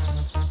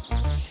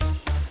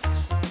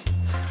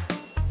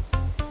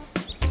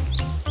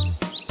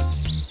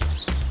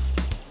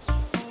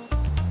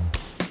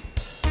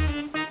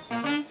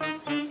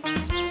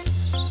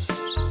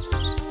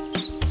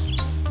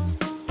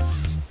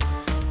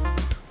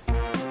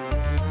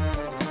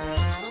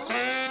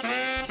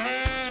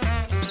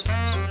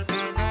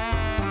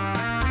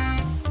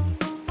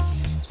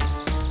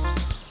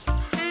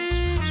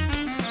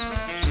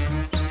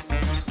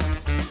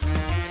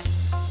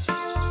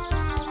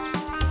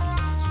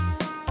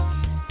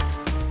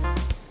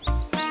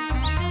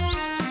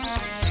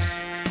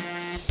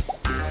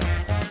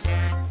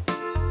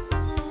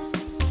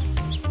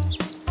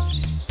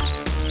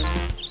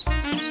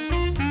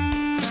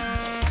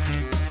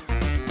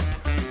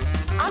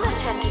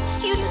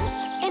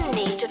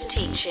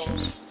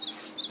 teaching.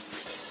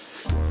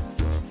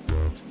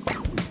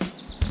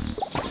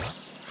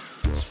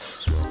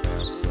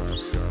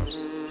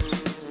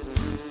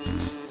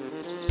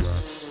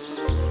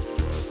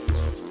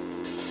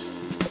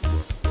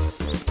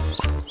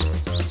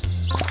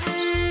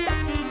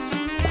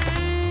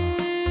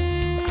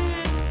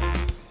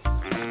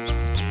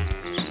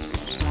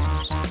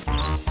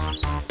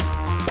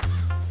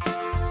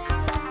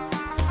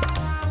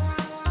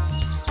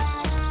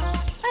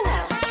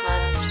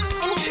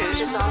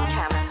 On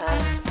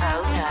campus,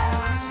 oh no.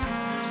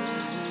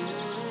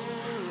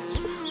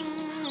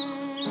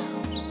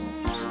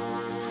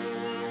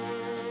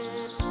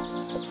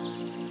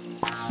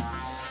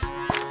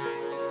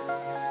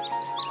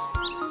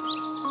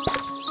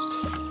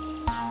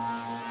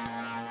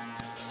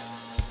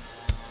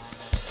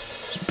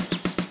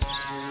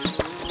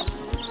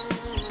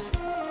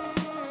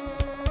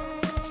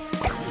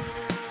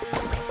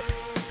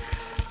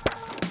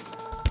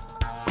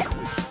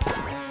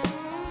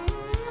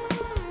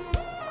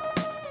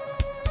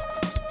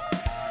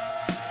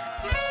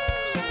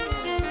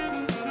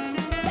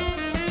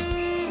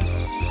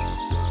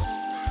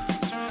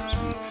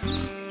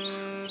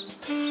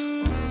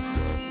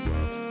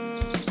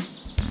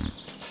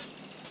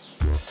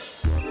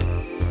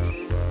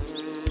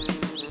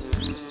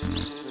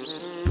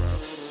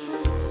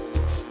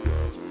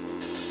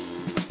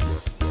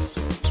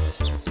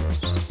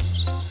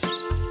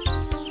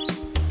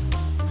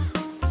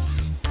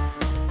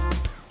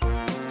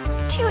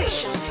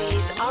 Tuition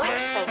fees are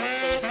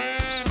expensive,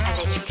 and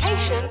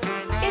education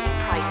is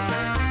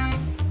priceless.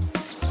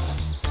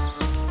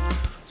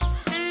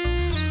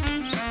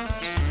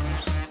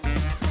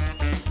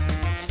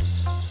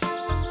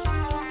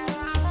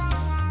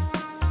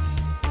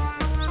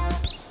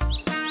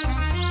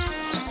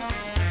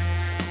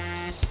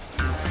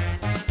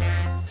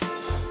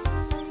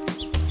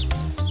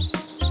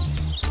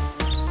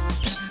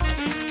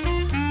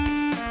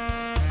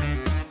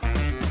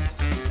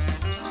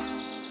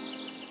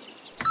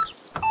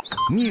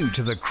 New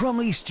to the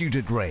Crumley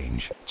student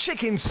range,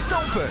 chicken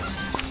stompers.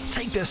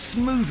 Take the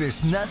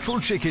smoothest natural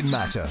chicken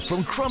matter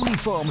from Crumley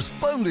Farms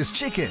boneless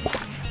chickens.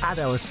 Add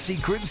our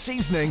secret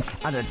seasoning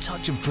and a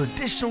touch of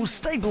traditional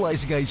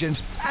stabilizing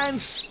agent and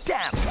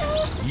stamp.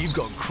 You've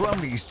got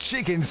Crumley's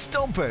chicken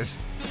stompers.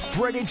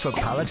 Breaded for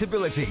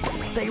palatability.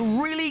 They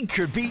really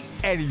could be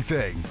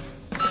anything.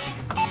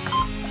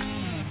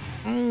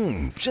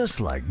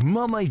 Just like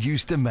Mama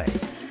used to make.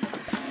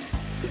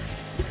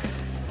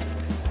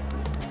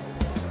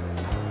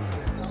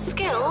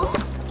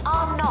 Skills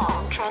are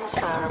not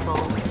transferable.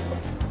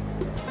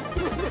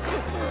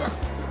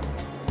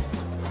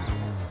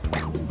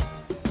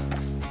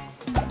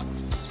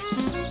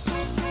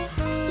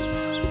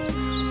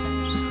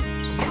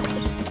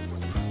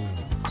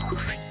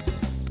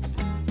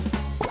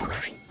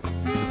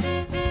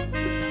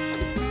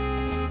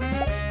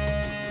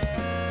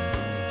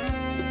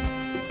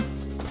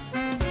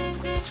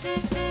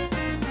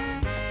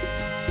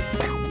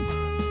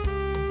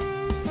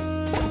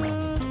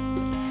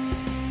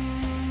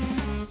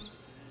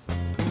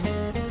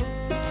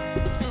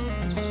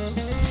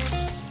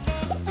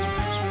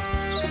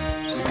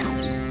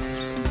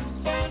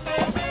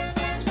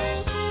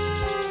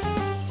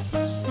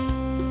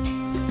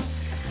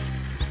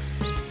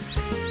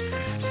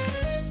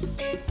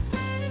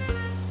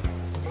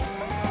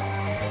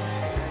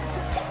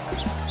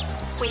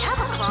 We have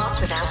a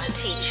class without a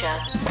teacher.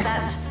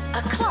 That's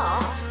a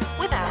class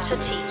without a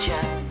teacher.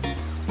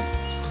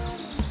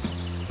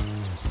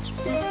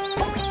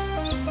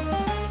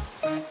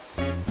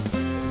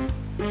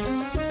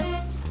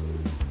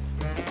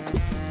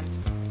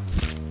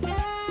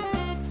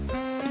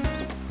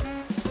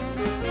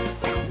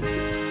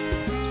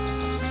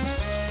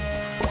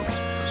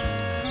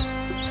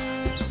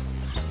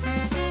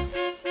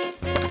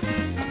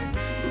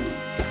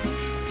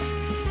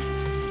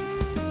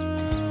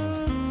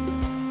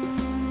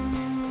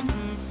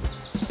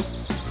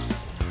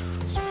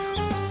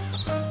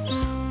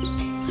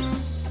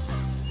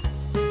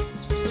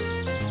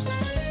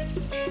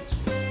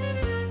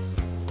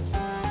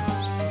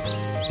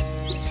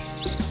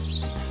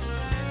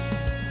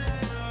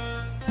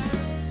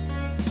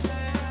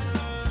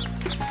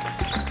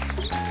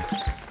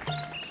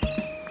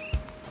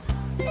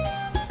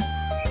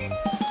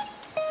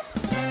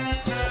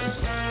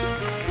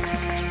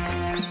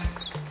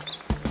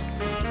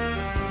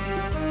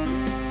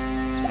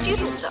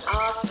 Students are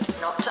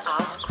asked not to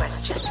ask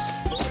questions.